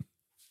again.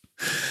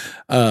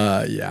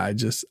 I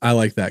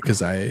like that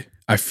because I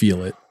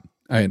feel it.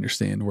 I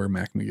understand where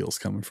Mac McGill's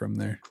coming from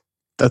there.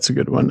 That's a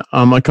good one.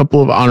 A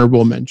couple of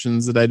honorable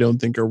mentions that I don't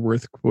think are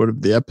worth quote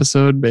of the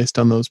episode based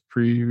on those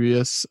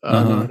previous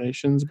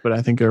nominations, but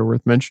I think are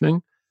worth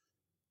mentioning.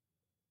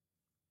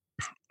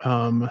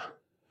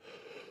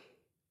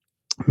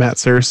 Matt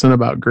Saracen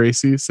about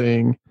Gracie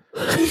saying,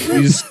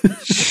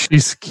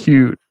 she's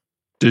cute.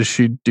 Does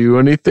she do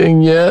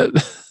anything yet?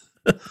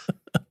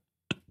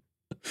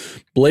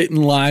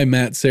 Blatant lie,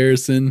 Matt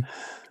Saracen.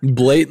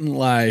 Blatant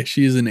lie.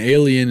 She's an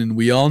alien and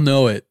we all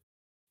know it.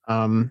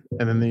 And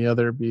then the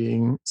other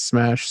being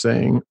Smash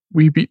saying,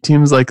 "We beat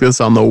teams like this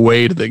on the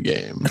way to the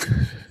game."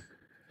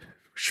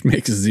 Which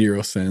makes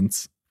zero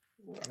sense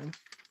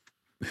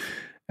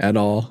at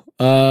all.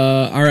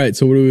 All right,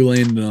 so what are we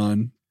landing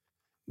on?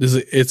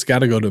 It's got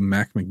to go to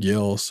Mac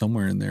McGill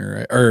somewhere in there,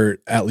 right? Or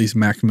at least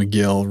Mac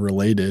McGill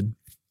related.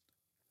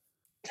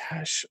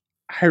 Gosh,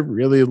 I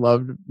really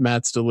loved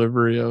Matt's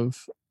delivery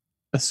of,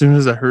 "As soon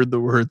as I heard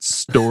the word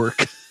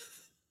stork."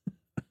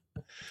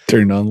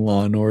 Turned on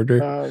Law and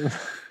Order.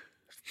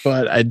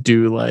 But I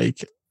do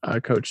like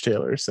Coach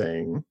Taylor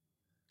saying,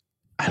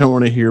 "I don't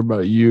want to hear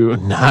about you.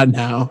 Not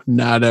now,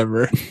 not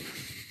ever.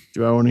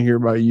 Do I want to hear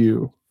about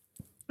you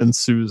and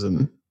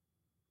Susan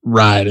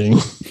riding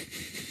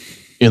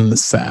in the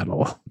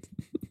saddle?"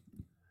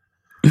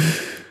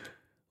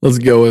 Let's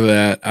go with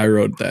that. I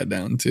wrote that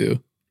down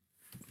too.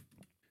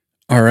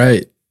 All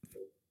right.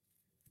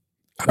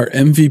 Our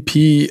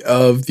MVP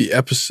of the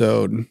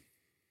episode.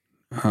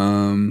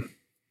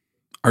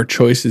 Our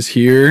choices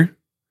here.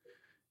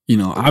 You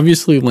know,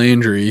 obviously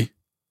Landry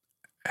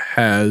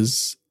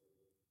has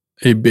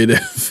a bit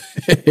of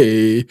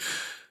a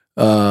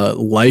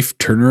life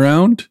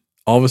turnaround.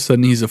 All of a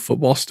sudden he's a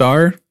football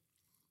star.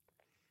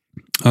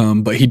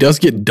 But he does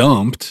get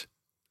dumped.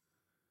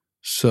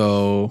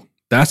 So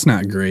that's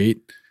not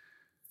great.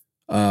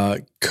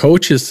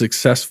 Coach is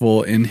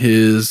successful in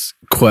his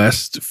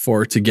quest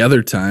for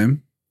together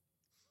time.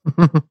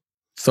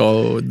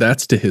 So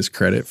that's to his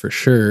credit for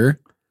sure.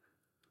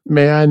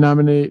 May I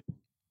nominate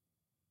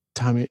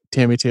Tammy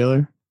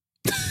Taylor?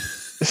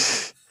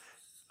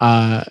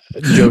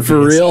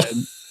 For real?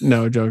 Aside,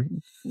 no,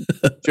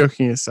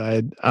 joking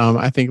aside,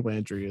 I think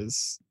Landry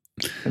is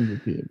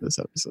MVP of this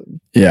episode.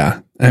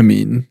 Yeah, I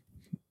mean,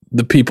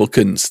 the people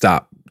couldn't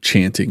stop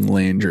chanting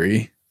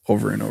Landry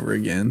over and over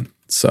again.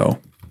 So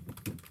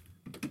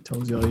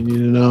tells you all you need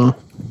to know.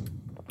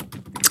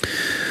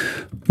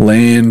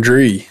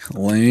 Landry.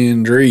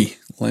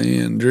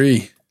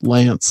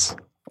 Lance.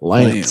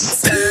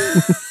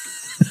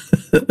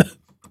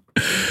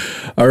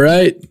 All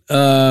right.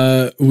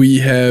 We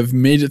have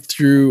made it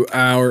through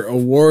our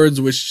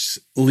awards, which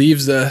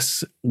leaves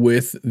us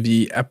with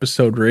the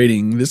episode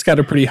rating. This got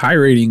a pretty high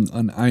rating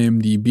on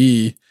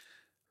IMDb.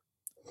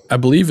 I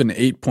believe an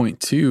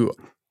 8.2.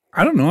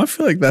 I don't know. I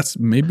feel like that's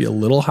maybe a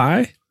little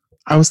high.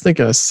 I was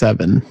thinking a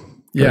 7.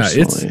 Yeah,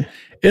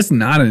 it's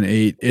not an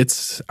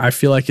 8. I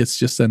feel like it's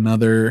just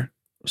another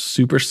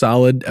super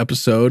solid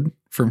episode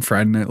from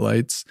Friday Night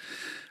Lights.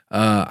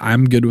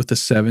 I'm good with a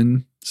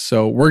 7.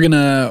 So we're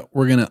gonna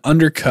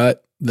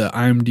undercut the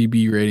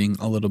IMDb rating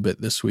a little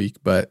bit this week,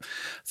 but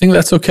I think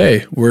that's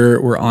okay.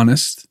 We're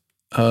honest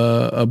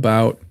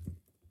about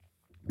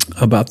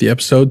the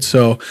episode.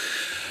 So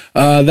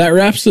that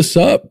wraps us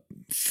up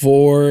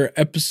for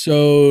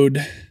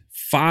episode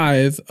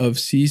 5 of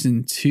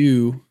season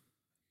 2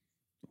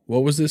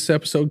 What was this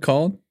episode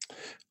called?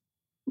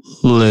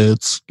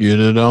 Let's get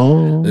it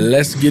on.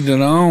 Let's get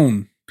it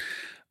on.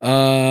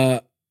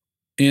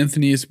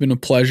 Anthony, it's been a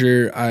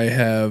pleasure. I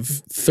have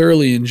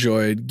thoroughly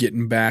enjoyed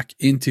getting back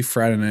into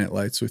Friday Night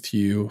Lights with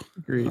you.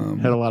 Agreed.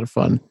 Had a lot of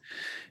fun.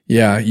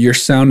 Yeah, you're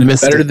sounding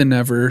better than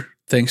ever.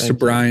 Thanks to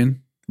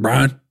Brian.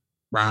 Brian.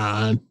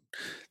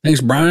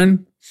 Thanks,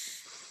 Brian.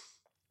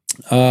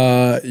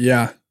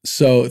 Yeah.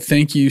 So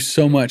thank you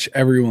so much,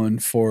 everyone,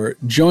 for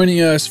joining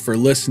us, for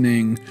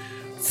listening,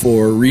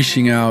 for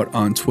reaching out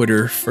on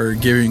Twitter, for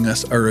giving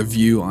us a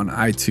review on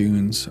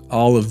iTunes.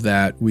 All of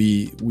that.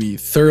 We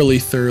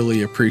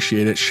thoroughly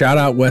appreciate it. Shout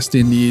out West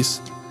Indies.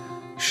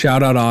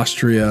 Shout out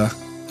Austria.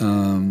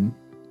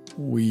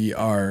 We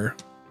are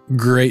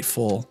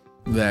grateful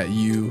that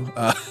you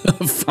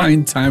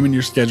find time in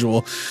your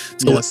schedule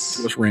to let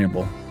us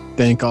ramble.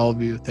 Thank all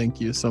of you. Thank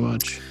you so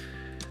much.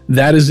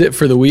 That is it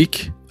for the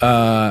week.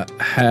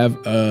 Have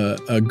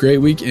a great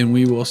week, and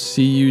we will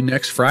see you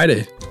next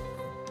Friday.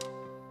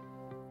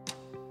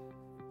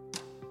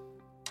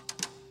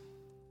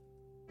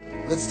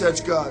 Let's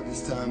touch God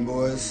this time,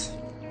 boys.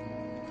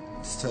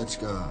 Let's touch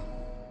God.